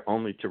year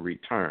only to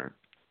return,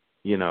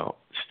 you know,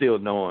 still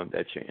knowing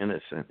that you're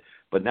innocent,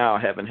 but now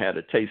having had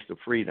a taste of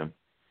freedom,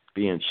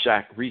 being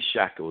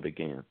reshackled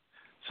again.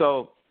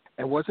 So,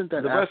 and wasn't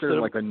that after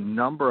like a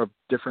number of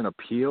different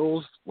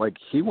appeals? Like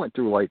he went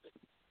through like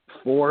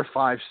 4,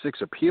 5,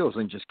 6 appeals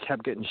and just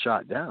kept getting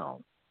shot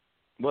down.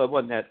 Well, it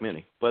wasn't that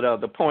many, but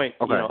the point,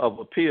 you know, of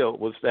appeal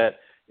was that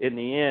in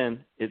the end,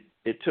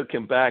 it took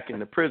him back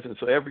into prison.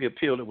 So every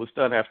appeal that was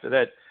done after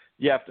that,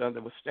 you have to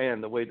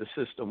understand the way the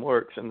system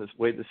works. And the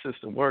way the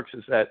system works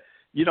is that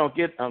you don't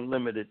get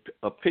unlimited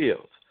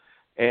appeals.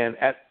 And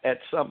at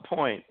some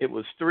point, it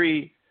was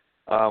 3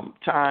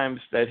 times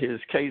that his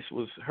case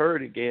was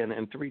heard again,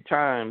 and 3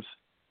 times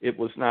it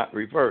was not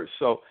reversed.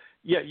 So,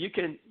 yeah, you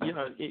can, you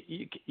know,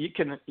 you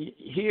can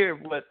hear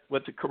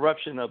what the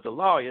corruption of the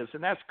law is,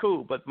 and that's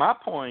cool. But my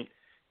point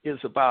is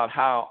about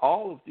how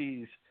all of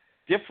these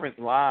different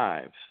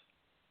lives,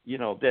 you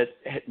know, that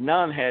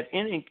none had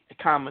any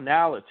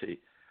commonality,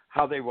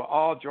 how they were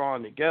all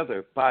drawn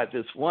together by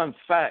this one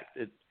fact.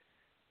 That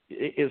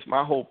is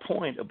my whole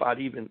point about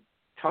even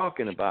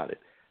talking about it.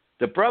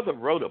 The brother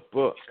wrote a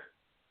book,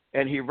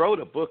 and he wrote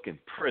a book in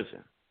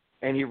prison,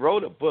 and he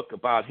wrote a book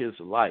about his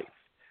life,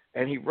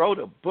 and he wrote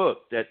a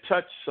book that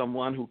touched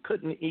someone who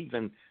couldn't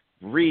even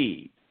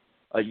read,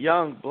 a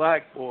young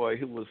black boy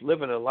who was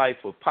living a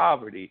life of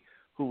poverty,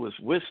 who was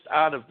whisked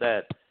out of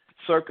that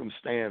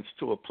circumstance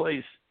to a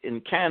place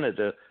in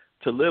Canada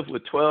to live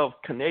with 12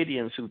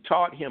 Canadians who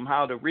taught him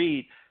how to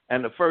read.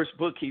 And the first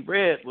book he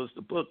read was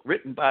the book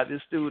written by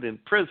this dude in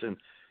prison,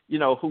 you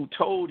know, who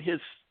told his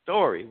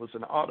story. It was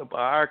an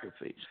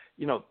autobiography.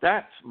 You know,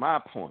 that's my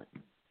point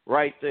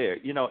right there.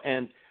 You know,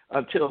 and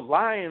until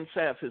lions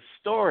have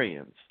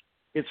historians,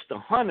 it's the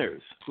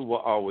hunters who will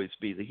always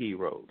be the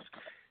heroes.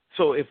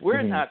 So if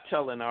we're not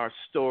telling our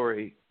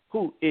story,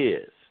 who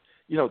is?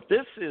 You know,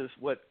 this is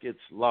what gets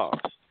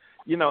lost.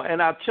 You know,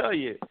 and I'll tell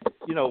you,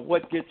 you know,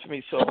 what gets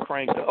me so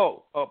cranked.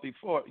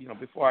 Before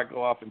I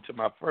go off into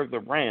my further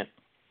rant,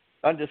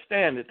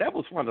 understand that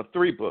was one of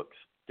 3 books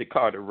that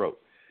Carter wrote.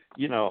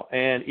 You know,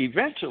 and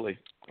eventually,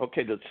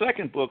 the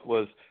second book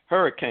was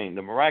Hurricane,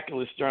 The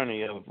Miraculous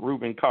Journey of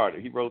Rubin Carter.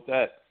 He wrote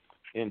that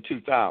in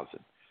 2000.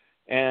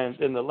 And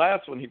then the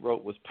last one he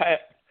wrote was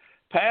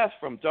Path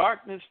from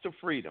Darkness to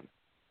Freedom.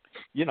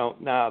 You know,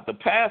 now the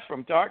Path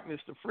from Darkness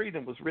to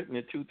Freedom was written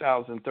in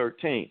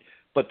 2013,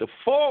 but the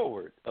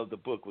foreword of the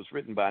book was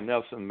written by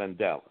Nelson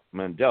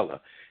Mandela.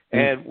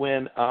 And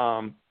when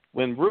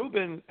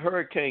Rubin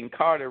Hurricane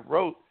Carter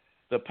wrote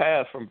The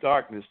Path from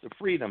Darkness to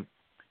Freedom,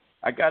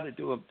 I got to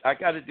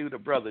do the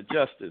brother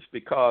justice,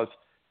 because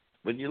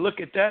when you look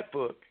at that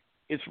book,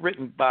 it's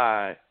written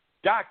by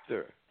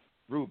Dr.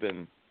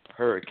 Rubin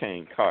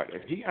Hurricane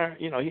Carter. He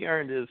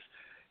earned his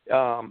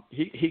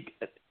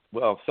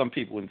some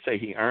people wouldn't say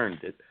he earned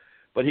it,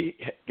 but he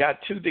got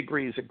 2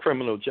 degrees in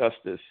criminal justice,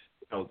 you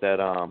know, that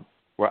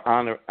were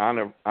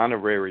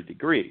honorary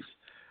degrees.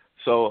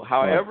 So,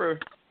 however,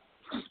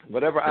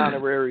 whatever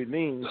honorary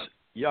means,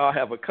 y'all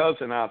have a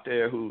cousin out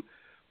there who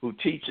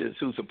teaches,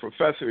 who's a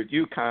professor at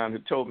UConn, who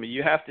told me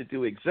you have to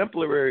do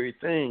exemplary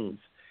things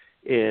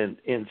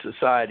in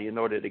society in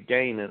order to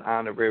gain an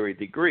honorary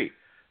degree.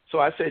 So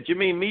I said, you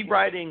mean me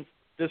writing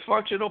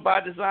Dysfunctional by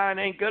Design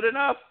ain't good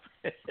enough?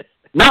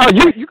 No,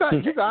 you got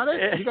it. You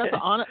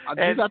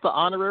got the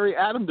honorary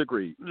Adam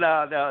degree.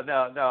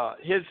 No.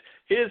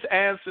 His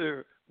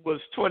answer was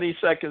 20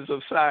 seconds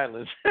of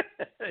silence.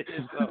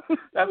 So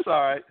that's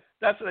all right.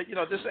 That's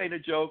this ain't a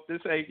joke.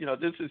 This ain't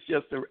this is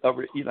just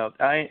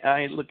I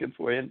ain't looking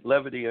for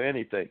levity or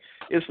anything.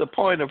 It's the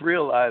point of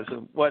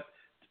realizing what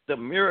the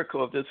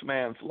miracle of this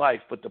man's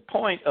life. But the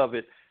point of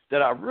it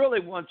that I really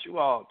want you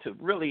all to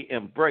really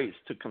embrace,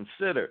 to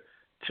consider,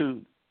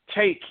 to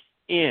take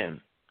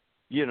in,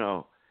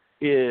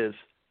 is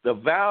the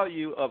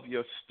value of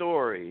your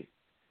story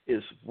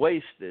is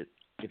wasted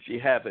if you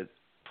haven't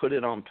put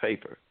it on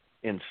paper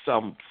in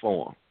some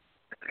form.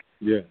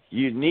 Yeah.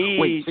 You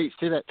need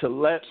say that,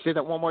 say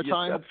that one more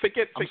time.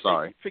 Forget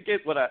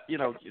what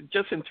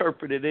just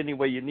interpret it any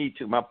way you need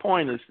to. My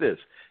point is this: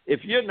 if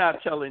you're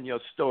not telling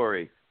your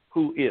story,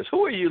 who is?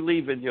 Who are you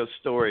leaving your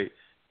story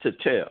to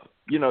tell?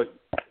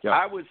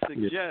 I would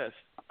suggest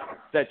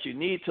that you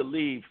need to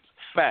leave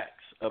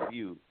facts of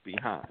you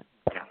behind,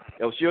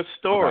 else your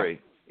story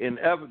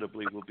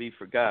inevitably will be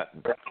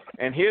forgotten.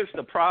 And here's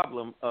the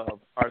problem of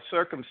our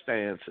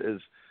circumstance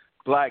is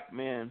black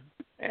men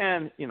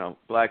and,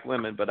 black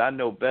women, but I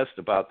know best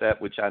about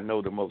that, which I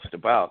know the most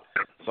about.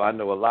 So I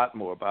know a lot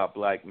more about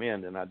black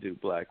men than I do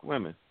black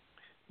women.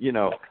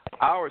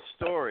 Our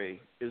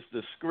story is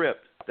the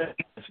script that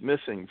is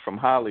missing from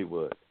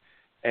Hollywood.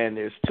 And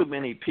there's too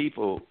many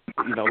people,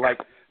 like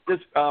this,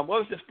 what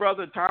was this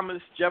brother,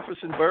 Thomas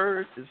Jefferson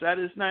Bird? Is that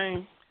his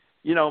name?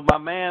 My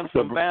man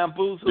from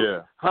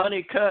Bamboozle,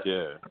 Honeycutt,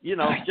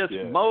 just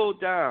mowed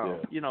down,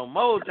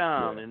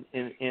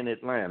 in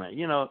Atlanta,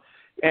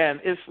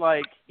 and it's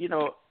like,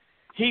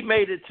 he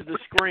made it to the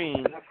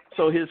screen,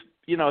 so his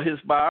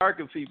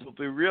biography will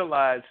be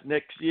realized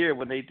next year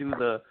when they do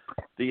the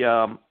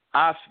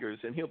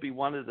Oscars, and he'll be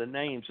one of the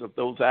names of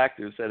those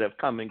actors that have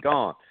come and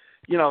gone.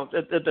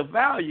 The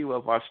value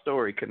of our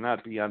story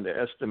cannot be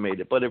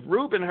underestimated. But if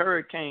Rubin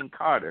Hurricane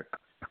Carter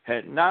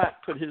had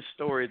not put his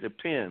story to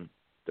pen,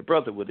 the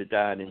brother would have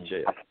died in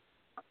jail.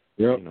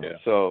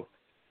 So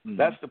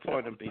that's the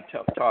point of me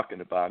talking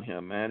about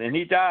him, man. And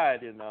he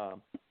died in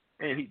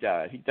He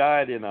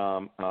died in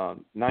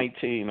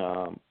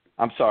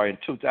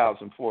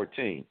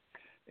 2014,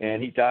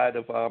 and he died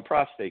of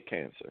prostate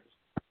cancer.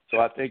 So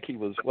I think he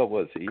was, what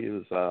was he? He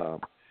was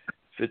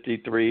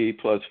 53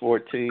 plus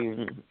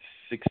 14,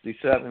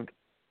 67,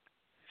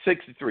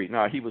 63.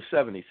 No, he was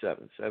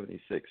 77,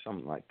 76,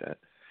 something like that.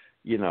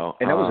 And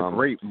that was a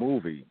great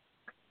movie.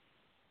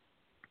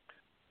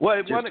 Well,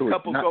 it won a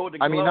couple Golden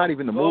Globe. I mean, not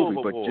even the Globe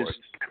movie, Awards. but just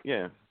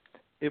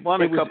it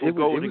won a couple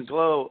Golden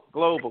Globe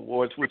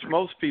Awards, which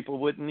most people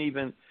wouldn't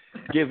even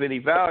give any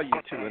value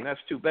to, and that's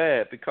too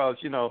bad because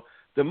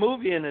the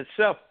movie in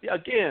itself,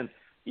 again,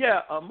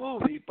 a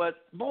movie,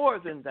 but more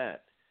than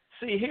that.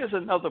 See, here's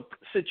another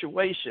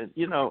situation.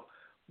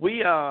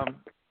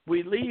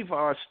 We leave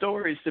our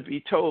stories to be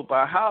told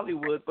by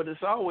Hollywood, but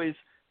it's always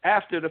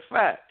after the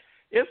fact.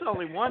 It's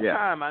only one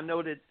time I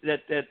know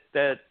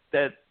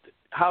that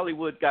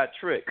Hollywood got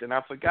tricked, and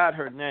I forgot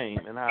her name,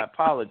 and I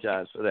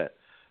apologize for that.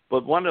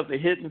 But one of the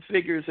hidden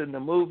figures in the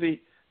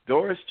movie,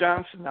 Doris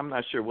Johnson, I'm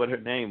not sure what her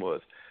name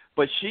was,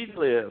 but she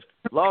lived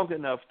long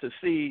enough to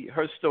see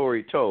her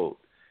story told,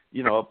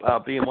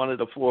 being one of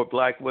the 4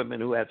 black women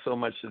who had so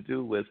much to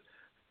do with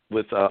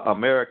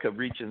America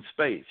reaching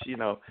space. It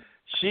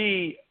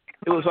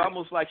was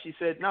almost like she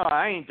said, no,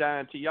 I ain't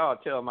dying till y'all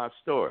tell my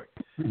story,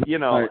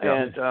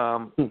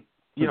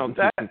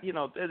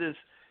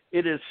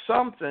 it is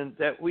something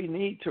that we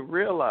need to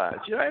realize,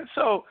 and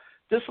so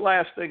this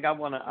last thing I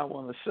want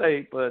to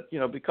say, but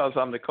because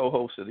I'm the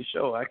co-host of the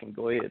show, I can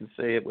go ahead and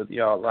say it whether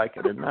y'all like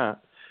it or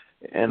not,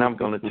 and I'm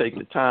going to take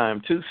the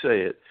time to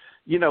say it.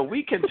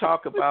 We can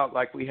talk about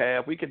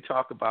we can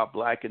talk about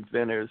black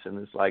inventors, and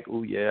it's like,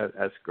 oh yeah,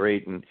 that's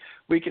great, and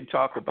we can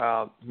talk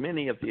about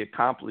many of the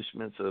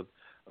accomplishments of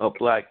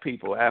black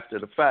people after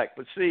the fact.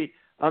 But see,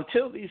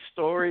 until these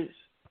stories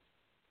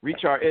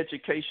reach our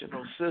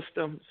educational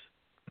systems,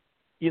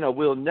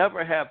 we'll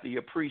never have the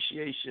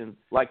appreciation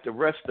like the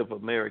rest of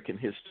American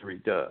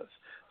history does.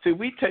 See,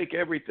 we take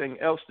everything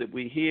else that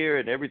we hear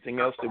and everything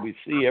else that we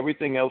see,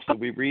 everything else that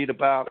we read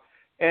about,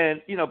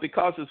 and,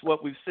 because it's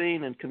what we've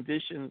seen and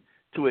conditioned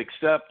to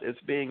accept as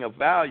being of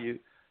value,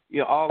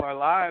 all our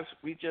lives,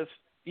 we just,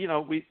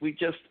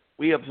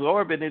 we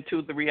absorb it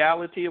into the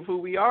reality of who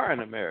we are in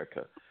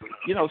America.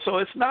 So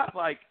it's not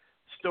like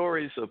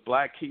stories of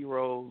black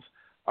heroes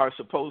are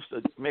supposed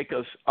to make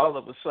us all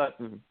of a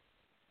sudden,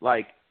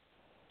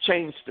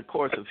 change the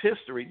course of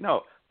history.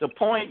 No, the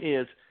point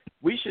is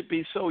we should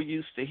be so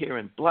used to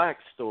hearing black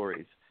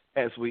stories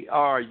as we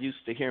are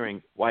used to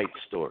hearing white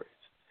stories.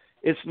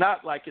 It's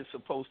not like it's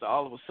supposed to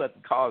all of a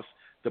sudden cause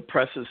the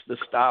presses to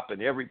stop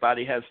and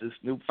everybody has this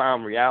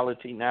newfound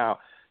reality now,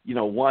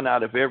 1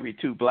 out of every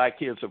 2 black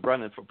kids are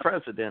running for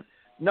president.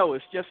 No,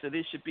 it's just that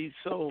it should be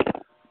so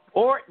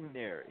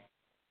ordinary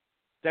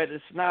that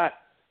it's not,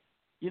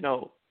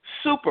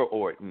 super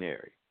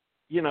ordinary.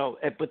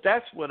 But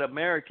that's what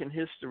American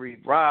history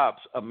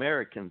robs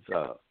Americans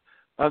of,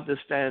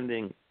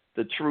 understanding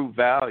the true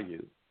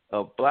value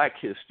of black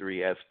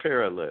history as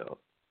parallel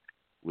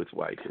with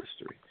white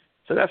history.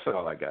 So that's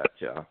all I got,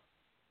 y'all.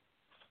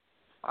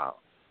 Wow.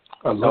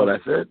 So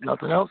that's it?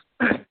 Nothing else?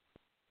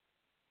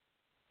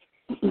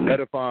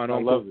 Edifying. I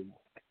love it.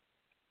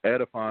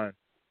 Edifying.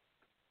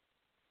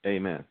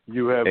 Amen.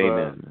 You have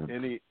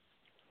Amen.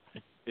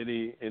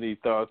 Any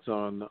thoughts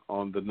on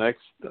the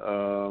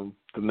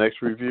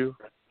next review?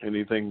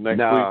 Anything next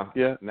week?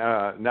 Yeah.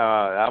 No,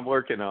 I'm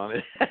working on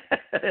it.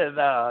 It'll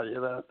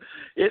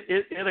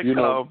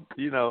come.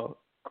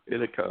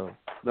 It'll come.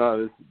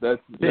 No,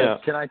 that's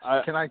Can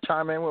I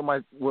chime in with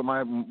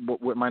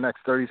my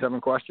next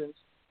 37 questions?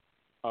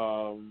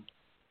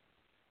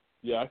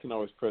 Yeah, I can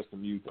always press the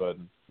mute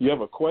button. You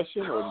have a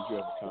question, or did you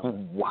have a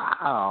comment?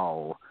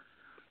 Wow.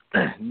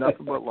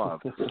 Nothing but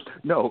love.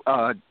 No,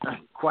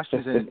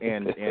 questions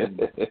and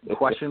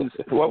questions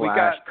 /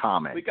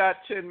 comments. We got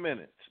 10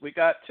 minutes. We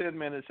got 10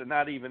 minutes, and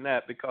not even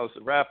that, because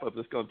the wrap-up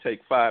is going to take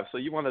 5. So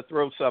you want to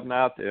throw something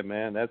out there,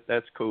 man,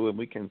 that's cool, and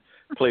we can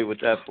play with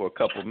that for a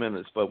couple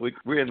minutes. But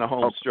we're in the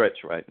home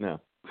stretch right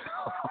now.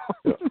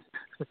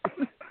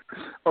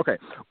 Okay.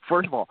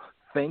 First of all,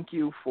 thank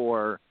you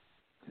for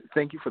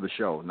the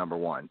show, number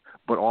one,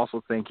 but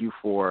also thank you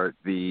for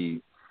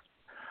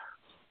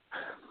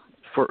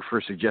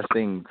for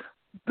suggesting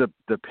the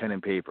pen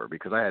and paper,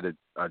 because I had a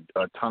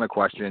ton of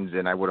questions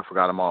and I would have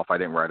forgot them all if I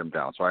didn't write them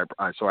down. So I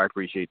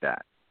appreciate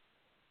that.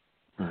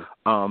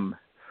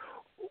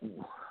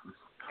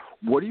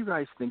 What do you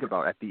guys think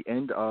about at the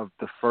end of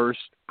the first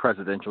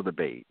presidential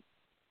debate?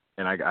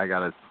 And I got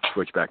to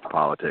switch back to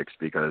politics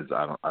because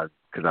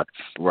that's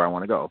where I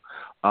want to go.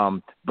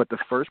 But the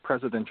first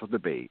presidential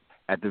debate,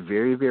 at the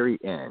very, very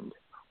end,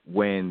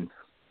 when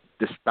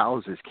the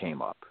spouses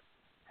came up,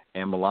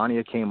 and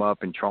Melania came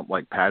up and Trump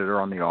patted her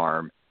on the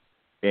arm,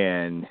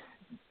 and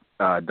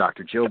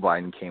Dr. Jill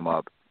Biden came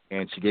up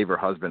and she gave her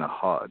husband a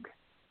hug.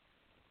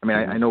 I mean,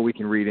 I know we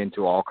can read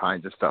into all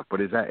kinds of stuff,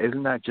 but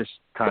isn't that just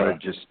kind of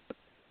just?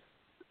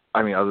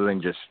 I mean, other than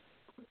just,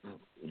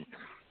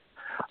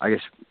 I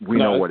guess we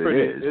know what it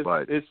is,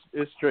 but it's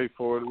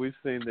straightforward. We've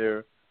seen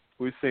their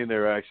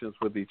actions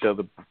with each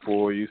other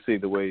before. You see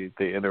the way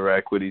they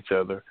interact with each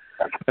other,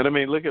 and I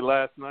mean, look at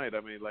last night.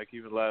 I mean,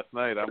 even last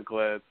night, I'm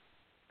glad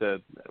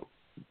that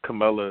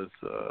Kamala's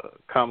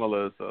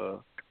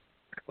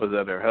was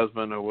that her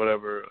husband or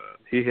whatever?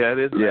 He had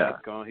his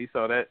mask on. He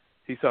saw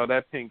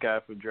that pink guy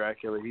from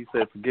Dracula. He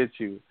said, "Forget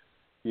you,"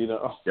 you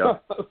know.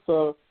 Yep.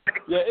 So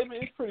yeah, I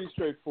mean, it's pretty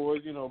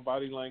straightforward. You know,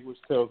 body language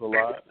tells a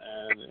lot,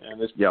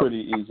 and it's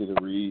pretty easy to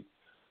read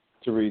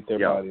their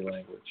body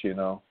language. You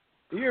know.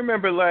 You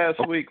remember last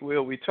week,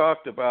 Will, we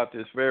talked about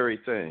this very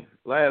thing.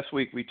 Last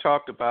week we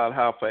talked about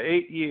how for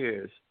 8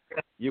 years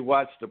you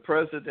watched the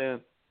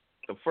president,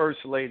 the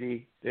first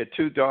lady, their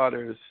 2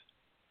 daughters,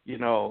 you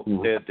know,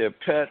 their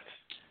pets,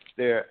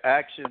 their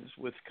actions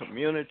with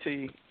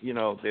community, you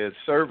know, their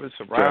service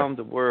around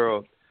the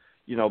world,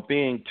 you know,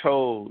 being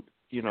told,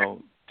 you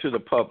know, to the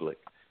public.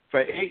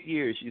 For 8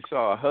 years, you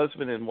saw a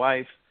husband and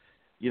wife,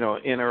 you know,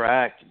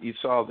 interact. You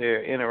saw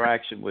their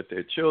interaction with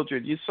their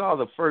children. You saw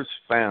the first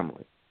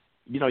family.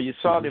 You know, you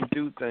saw them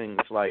do things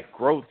like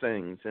grow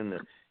things in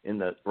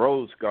the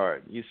rose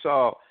garden. You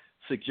saw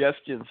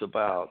suggestions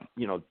about,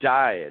 you know,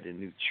 diet and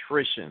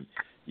nutrition.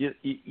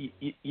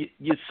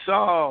 You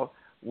saw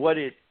what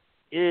it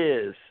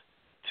is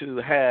to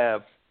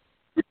have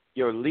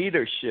your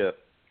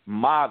leadership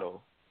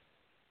model,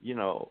 you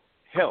know,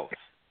 health,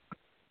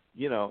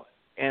 you know,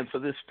 and for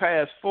this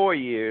past 4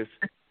 years,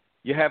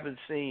 you haven't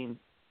seen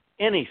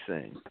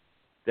anything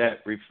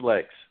that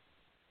reflects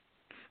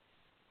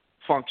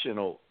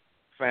functional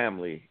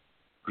family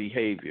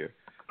behavior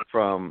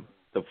from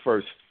the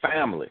first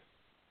family.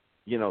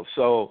 You know,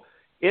 so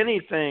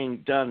anything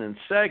done in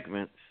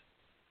segments,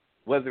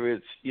 whether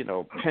it's, you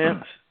know,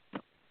 Pence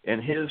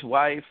and his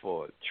wife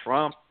or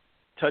Trump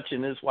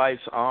touching his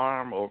wife's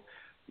arm, or,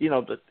 you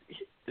know,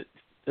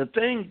 the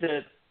thing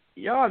that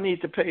y'all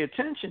need to pay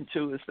attention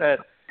to is that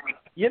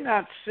you're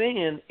not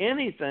seeing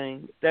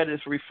anything that is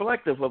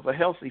reflective of a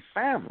healthy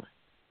family.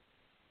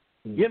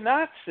 You're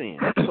not seeing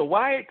it. So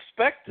why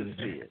expect to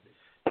see it?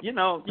 You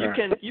know,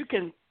 you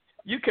can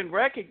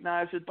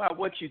recognize it by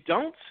what you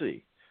don't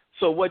see.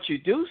 So what you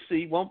do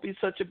see won't be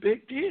such a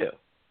big deal.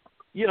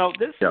 You know,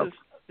 this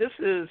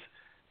is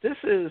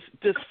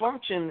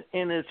dysfunction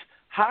in its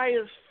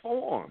highest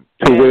form.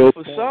 And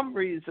for some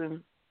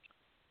reason,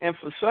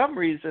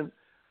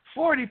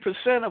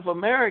 40% of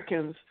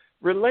Americans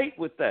relate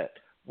with that.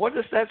 What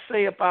does that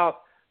say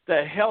about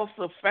the health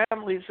of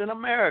families in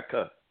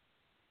America?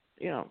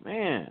 You know,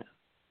 man.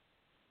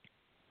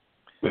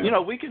 You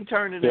know, we can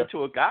turn it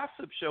into a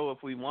gossip show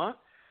if we want.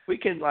 We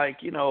can, like,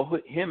 you know,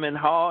 him and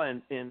haw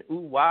and ooh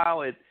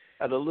wow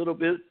at a little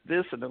bit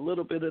this and a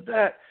little bit of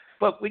that.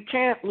 But we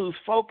can't lose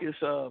focus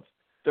of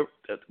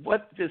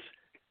what this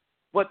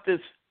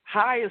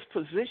highest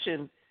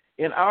position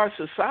in our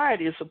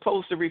society is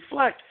supposed to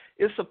reflect.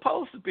 It's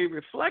supposed to be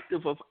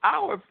reflective of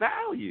our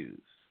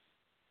values.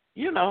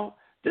 You know,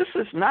 this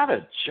is not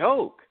a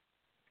joke.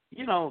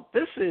 You know,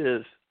 this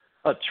is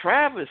a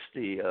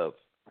travesty of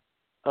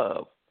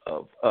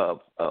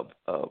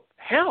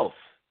health,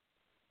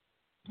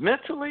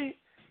 mentally,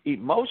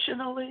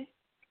 emotionally,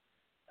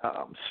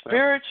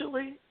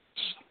 spiritually,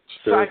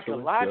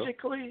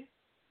 psychologically.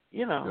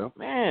 You know,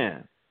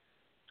 man.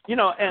 You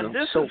know, and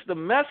this is the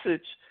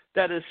message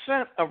that is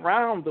sent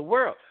around the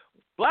world.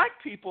 Black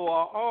people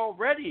are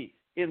already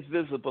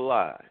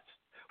invisibilized.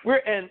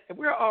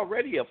 We're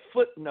already a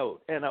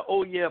footnote and a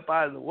oh yeah,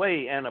 by the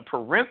way, and a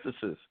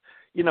parenthesis,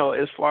 you know,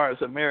 as far as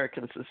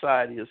American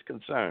society is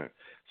concerned.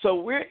 So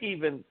we're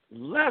even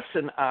less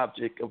an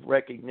object of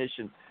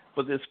recognition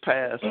for this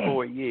past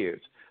 4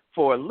 years.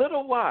 For a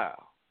little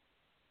while,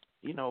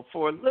 you know,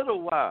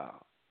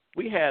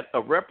 we had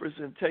a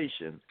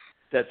representation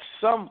that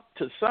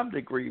to some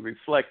degree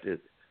reflected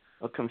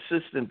a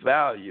consistent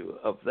value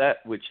of that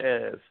which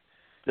has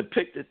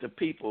depicted the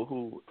people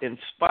who, in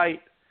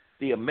spite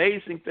the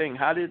amazing thing,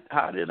 how did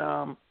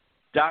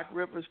Doc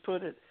Rivers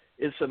put it?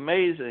 It's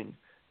amazing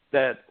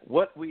that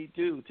what we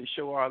do to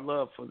show our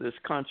love for this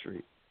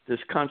country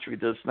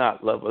does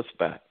not love us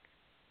back.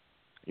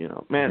 You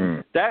know,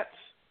 man, that's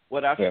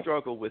what I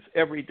struggle with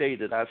every day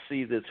that I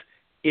see this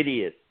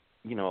idiot,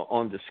 you know,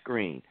 on the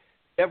screen.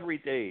 Every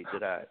day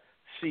that I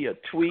see a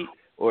tweet,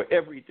 or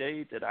every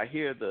day that I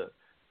hear the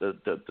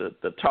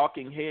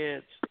talking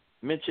heads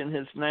mention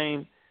his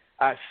name,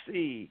 I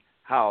see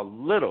how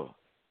little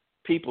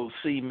people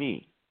see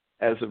me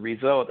as a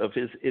result of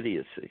his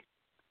idiocy.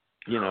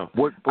 You know,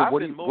 what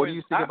do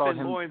you think about him? I've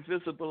been more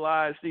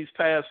invisibilized these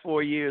past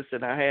 4 years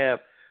than I have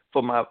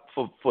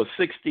for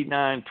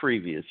 69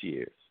 previous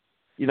years.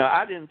 You know,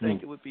 I didn't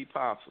think it would be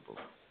possible.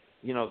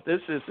 You know,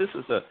 this is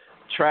a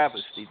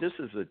travesty. This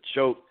is a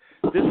joke.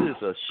 This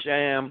is a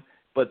sham.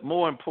 But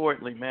more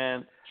importantly,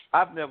 man,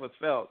 I've never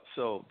felt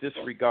so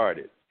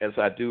disregarded as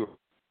I do.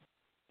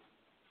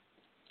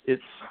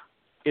 It's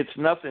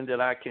nothing that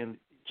I can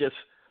just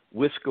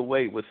whisk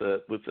away with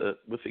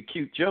a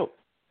cute joke.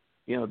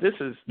 You know, this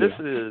is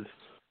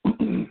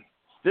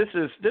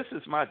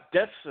my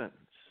death sentence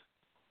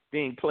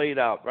being played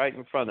out right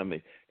in front of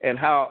me, and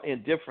how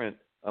indifferent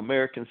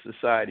American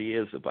society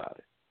is about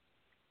it.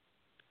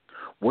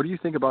 What do you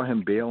think about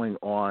him bailing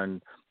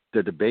on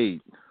the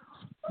debate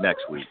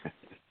next week?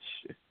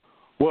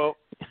 Well,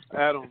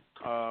 Adam,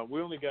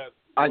 we only got.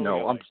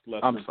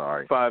 I'm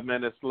sorry. 5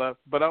 minutes left,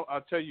 but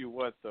I'll tell you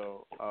what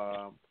though.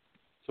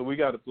 So we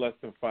got less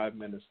than 5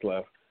 minutes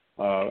left,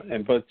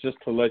 but just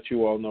to let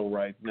you all know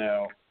right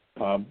now,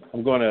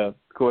 I'm going to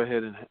go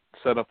ahead and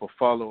set up a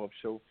follow-up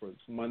show for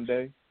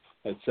Monday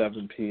at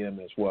 7 p.m.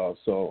 as well.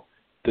 So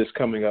this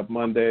coming up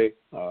Monday,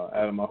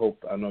 Adam,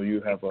 I know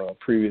you have a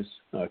previous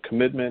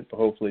commitment, but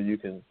hopefully you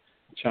can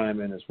chime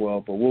in as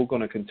well. But we're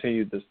going to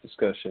continue this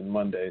discussion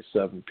Monday at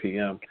 7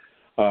 p.m.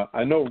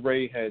 I know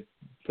Ray had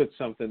put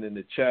something in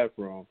the chat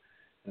room,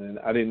 and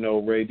I didn't know,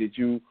 Ray, did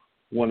you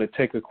want to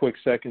take a quick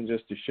second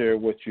just to share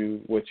what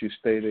you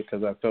stated?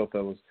 Because I felt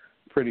that was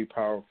pretty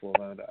powerful,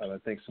 and I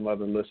think some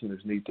other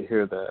listeners need to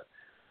hear that.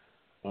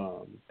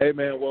 Hey,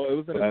 man, well,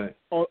 it was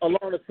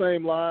along the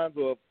same lines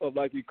of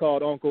like you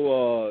called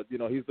Uncle, you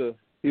know,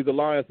 he's a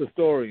Lions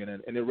historian,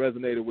 and it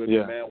resonated with me,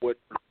 man.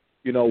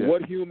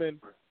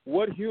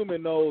 What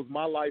human knows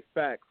my life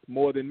facts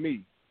more than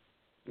me?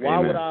 Why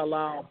would I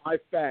allow my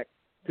facts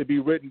to be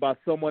written by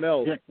someone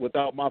else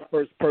without my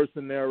first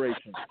person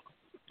narration?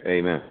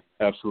 Amen.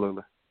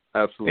 Absolutely.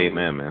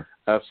 Amen, man.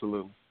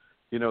 Absolutely.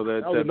 You know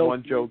that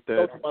one joke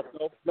that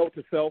note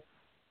to self.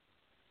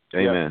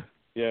 Amen.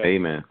 Yeah.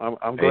 Amen.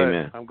 I'm glad.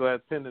 Amen. I'm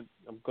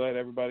glad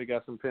everybody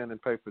got some pen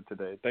and paper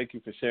today. Thank you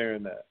for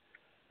sharing that.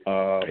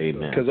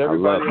 Amen. Because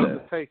everybody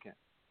else is taken.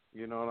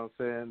 You know what I'm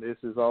saying? This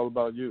is all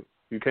about you.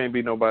 You can't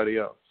be nobody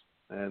else.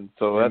 And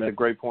so that's a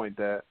great point,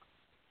 Dad.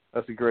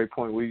 That's a great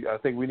point. I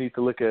think we need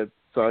to look at.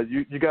 So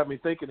you got me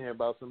thinking here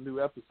about some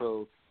new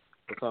episodes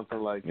or something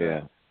like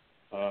that.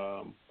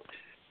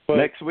 But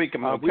next week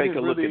I'm going to take a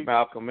look at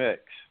Malcolm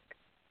X.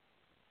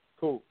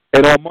 Cool.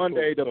 And on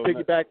Monday, to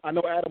piggyback, I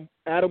know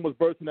Adam was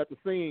bursting at the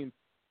seams,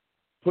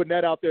 putting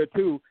that out there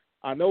too.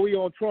 I know he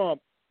on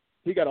Trump.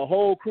 He got a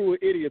whole crew of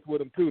idiots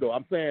with him too, though.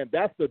 I'm saying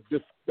that's the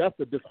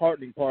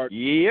disheartening part.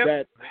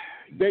 That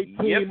they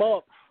team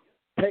up.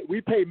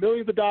 We pay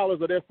millions of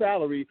dollars of their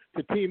salary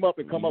to team up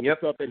and come up with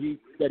stuff that he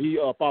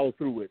follows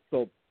through with.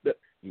 So that's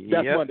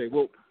Monday.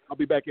 I'll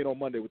be back in on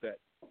Monday with that.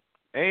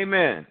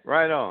 Amen.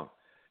 Right on.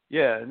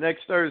 Yeah,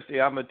 next Thursday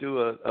I'm gonna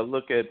do a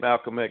look at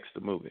Malcolm X the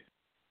movie.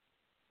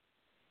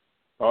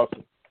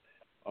 Awesome.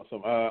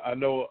 I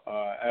know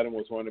Adam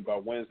was wondering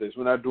about Wednesdays.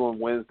 We're not doing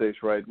Wednesdays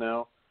right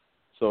now.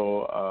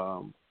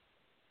 So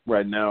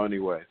right now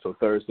anyway. So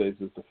Thursdays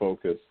is the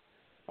focus.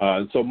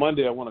 And so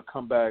Monday I want to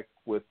come back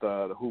with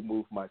the Who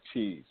Moved My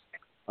Cheese.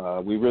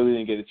 We really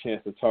didn't get a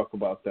chance to talk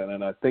about that.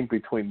 And I think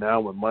between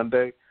now and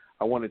Monday,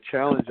 I want to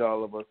challenge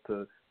all of us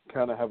to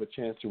kind of have a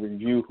chance to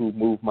review Who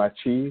Moved My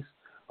Cheese.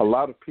 A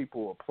lot of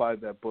people apply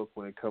that book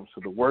when it comes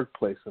to the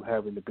workplace and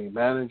having to be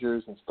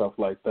managers and stuff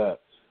like that.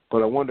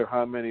 But I wonder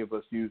how many of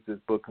us use this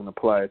book and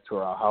apply it to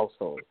our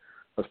household,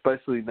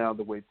 especially now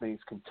the way things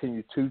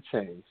continue to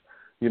change.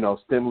 You know,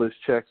 stimulus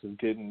checks is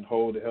getting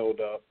held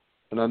up,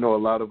 and I know a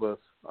lot of us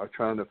are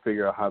trying to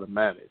figure out how to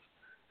manage.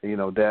 And, you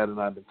know, Dad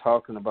and I have been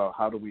talking about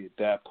how do we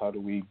adapt, how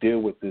do we deal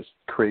with this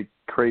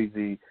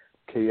crazy,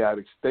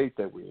 chaotic state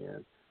that we're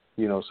in.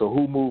 You know, so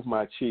who moved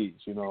my cheese,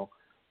 you know?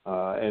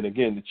 And,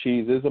 again, the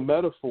cheese is a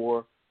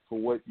metaphor for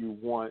what you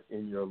want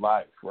in your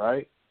life,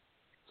 right?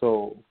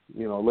 So,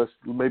 you know,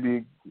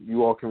 maybe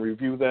you all can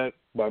review that.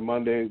 By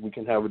Monday, we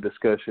can have a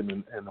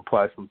discussion and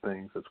apply some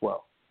things as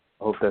well.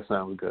 I hope that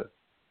sounds good.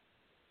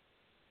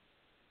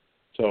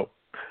 So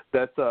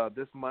that's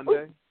this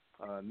Monday.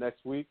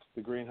 Next week,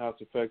 the Greenhouse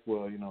Effect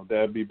will, you know,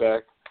 Dad be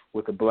back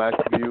with the Black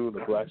view,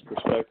 the Black's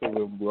perspective.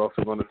 We're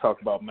also going to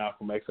talk about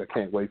Malcolm X. I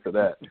can't wait for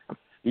that.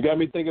 You got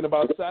me thinking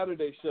about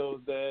Saturday shows,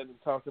 Dad, and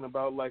talking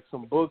about like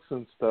some books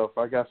and stuff.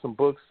 I got some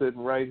books sitting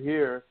right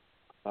here,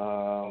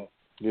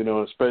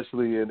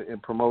 especially in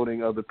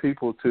promoting other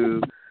people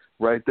to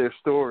write their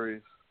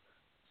stories.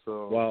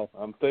 So wow.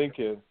 I'm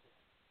thinking.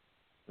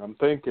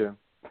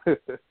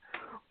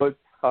 But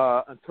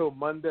until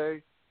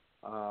Monday,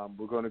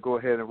 we're going to go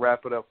ahead and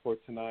wrap it up for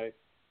tonight.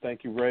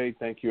 Thank you, Ray.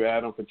 Thank you,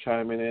 Adam, for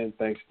chiming in.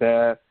 Thanks,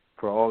 Dad,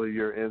 for all of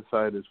your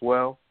insight as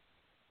well.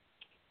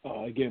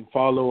 Again,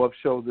 follow-up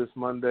show this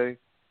Monday,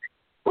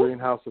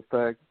 Greenhouse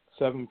Effect,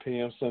 7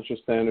 p.m. Central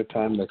Standard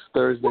Time. Next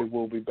Thursday,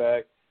 we'll be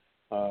back.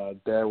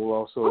 Dad will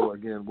also,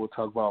 again, we'll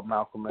talk about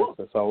Malcolm X.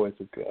 That's always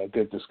a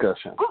good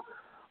discussion.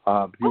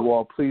 You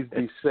all, please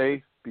be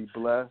safe, be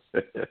blessed.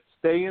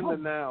 Stay in the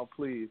now,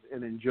 please,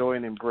 and enjoy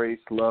and embrace,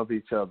 love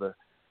each other,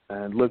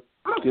 and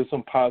give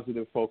some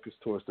positive focus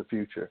towards the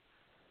future.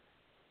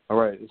 All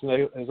right.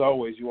 As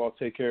always, you all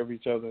take care of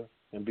each other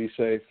and be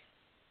safe.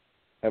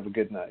 Have a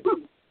good night.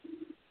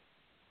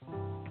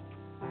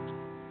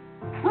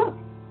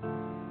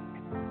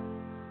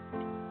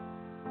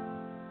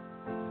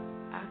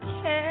 I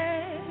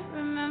can't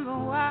remember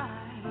why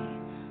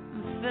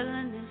I'm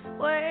feeling this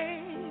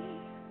way.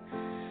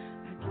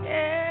 I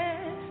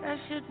guess I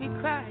should be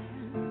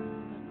crying,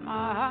 but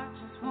my heart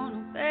just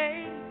won't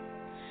obey.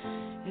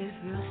 It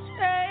feels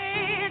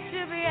strange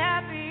to be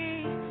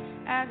happy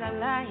as I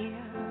lie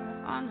here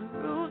on the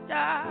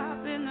rooftop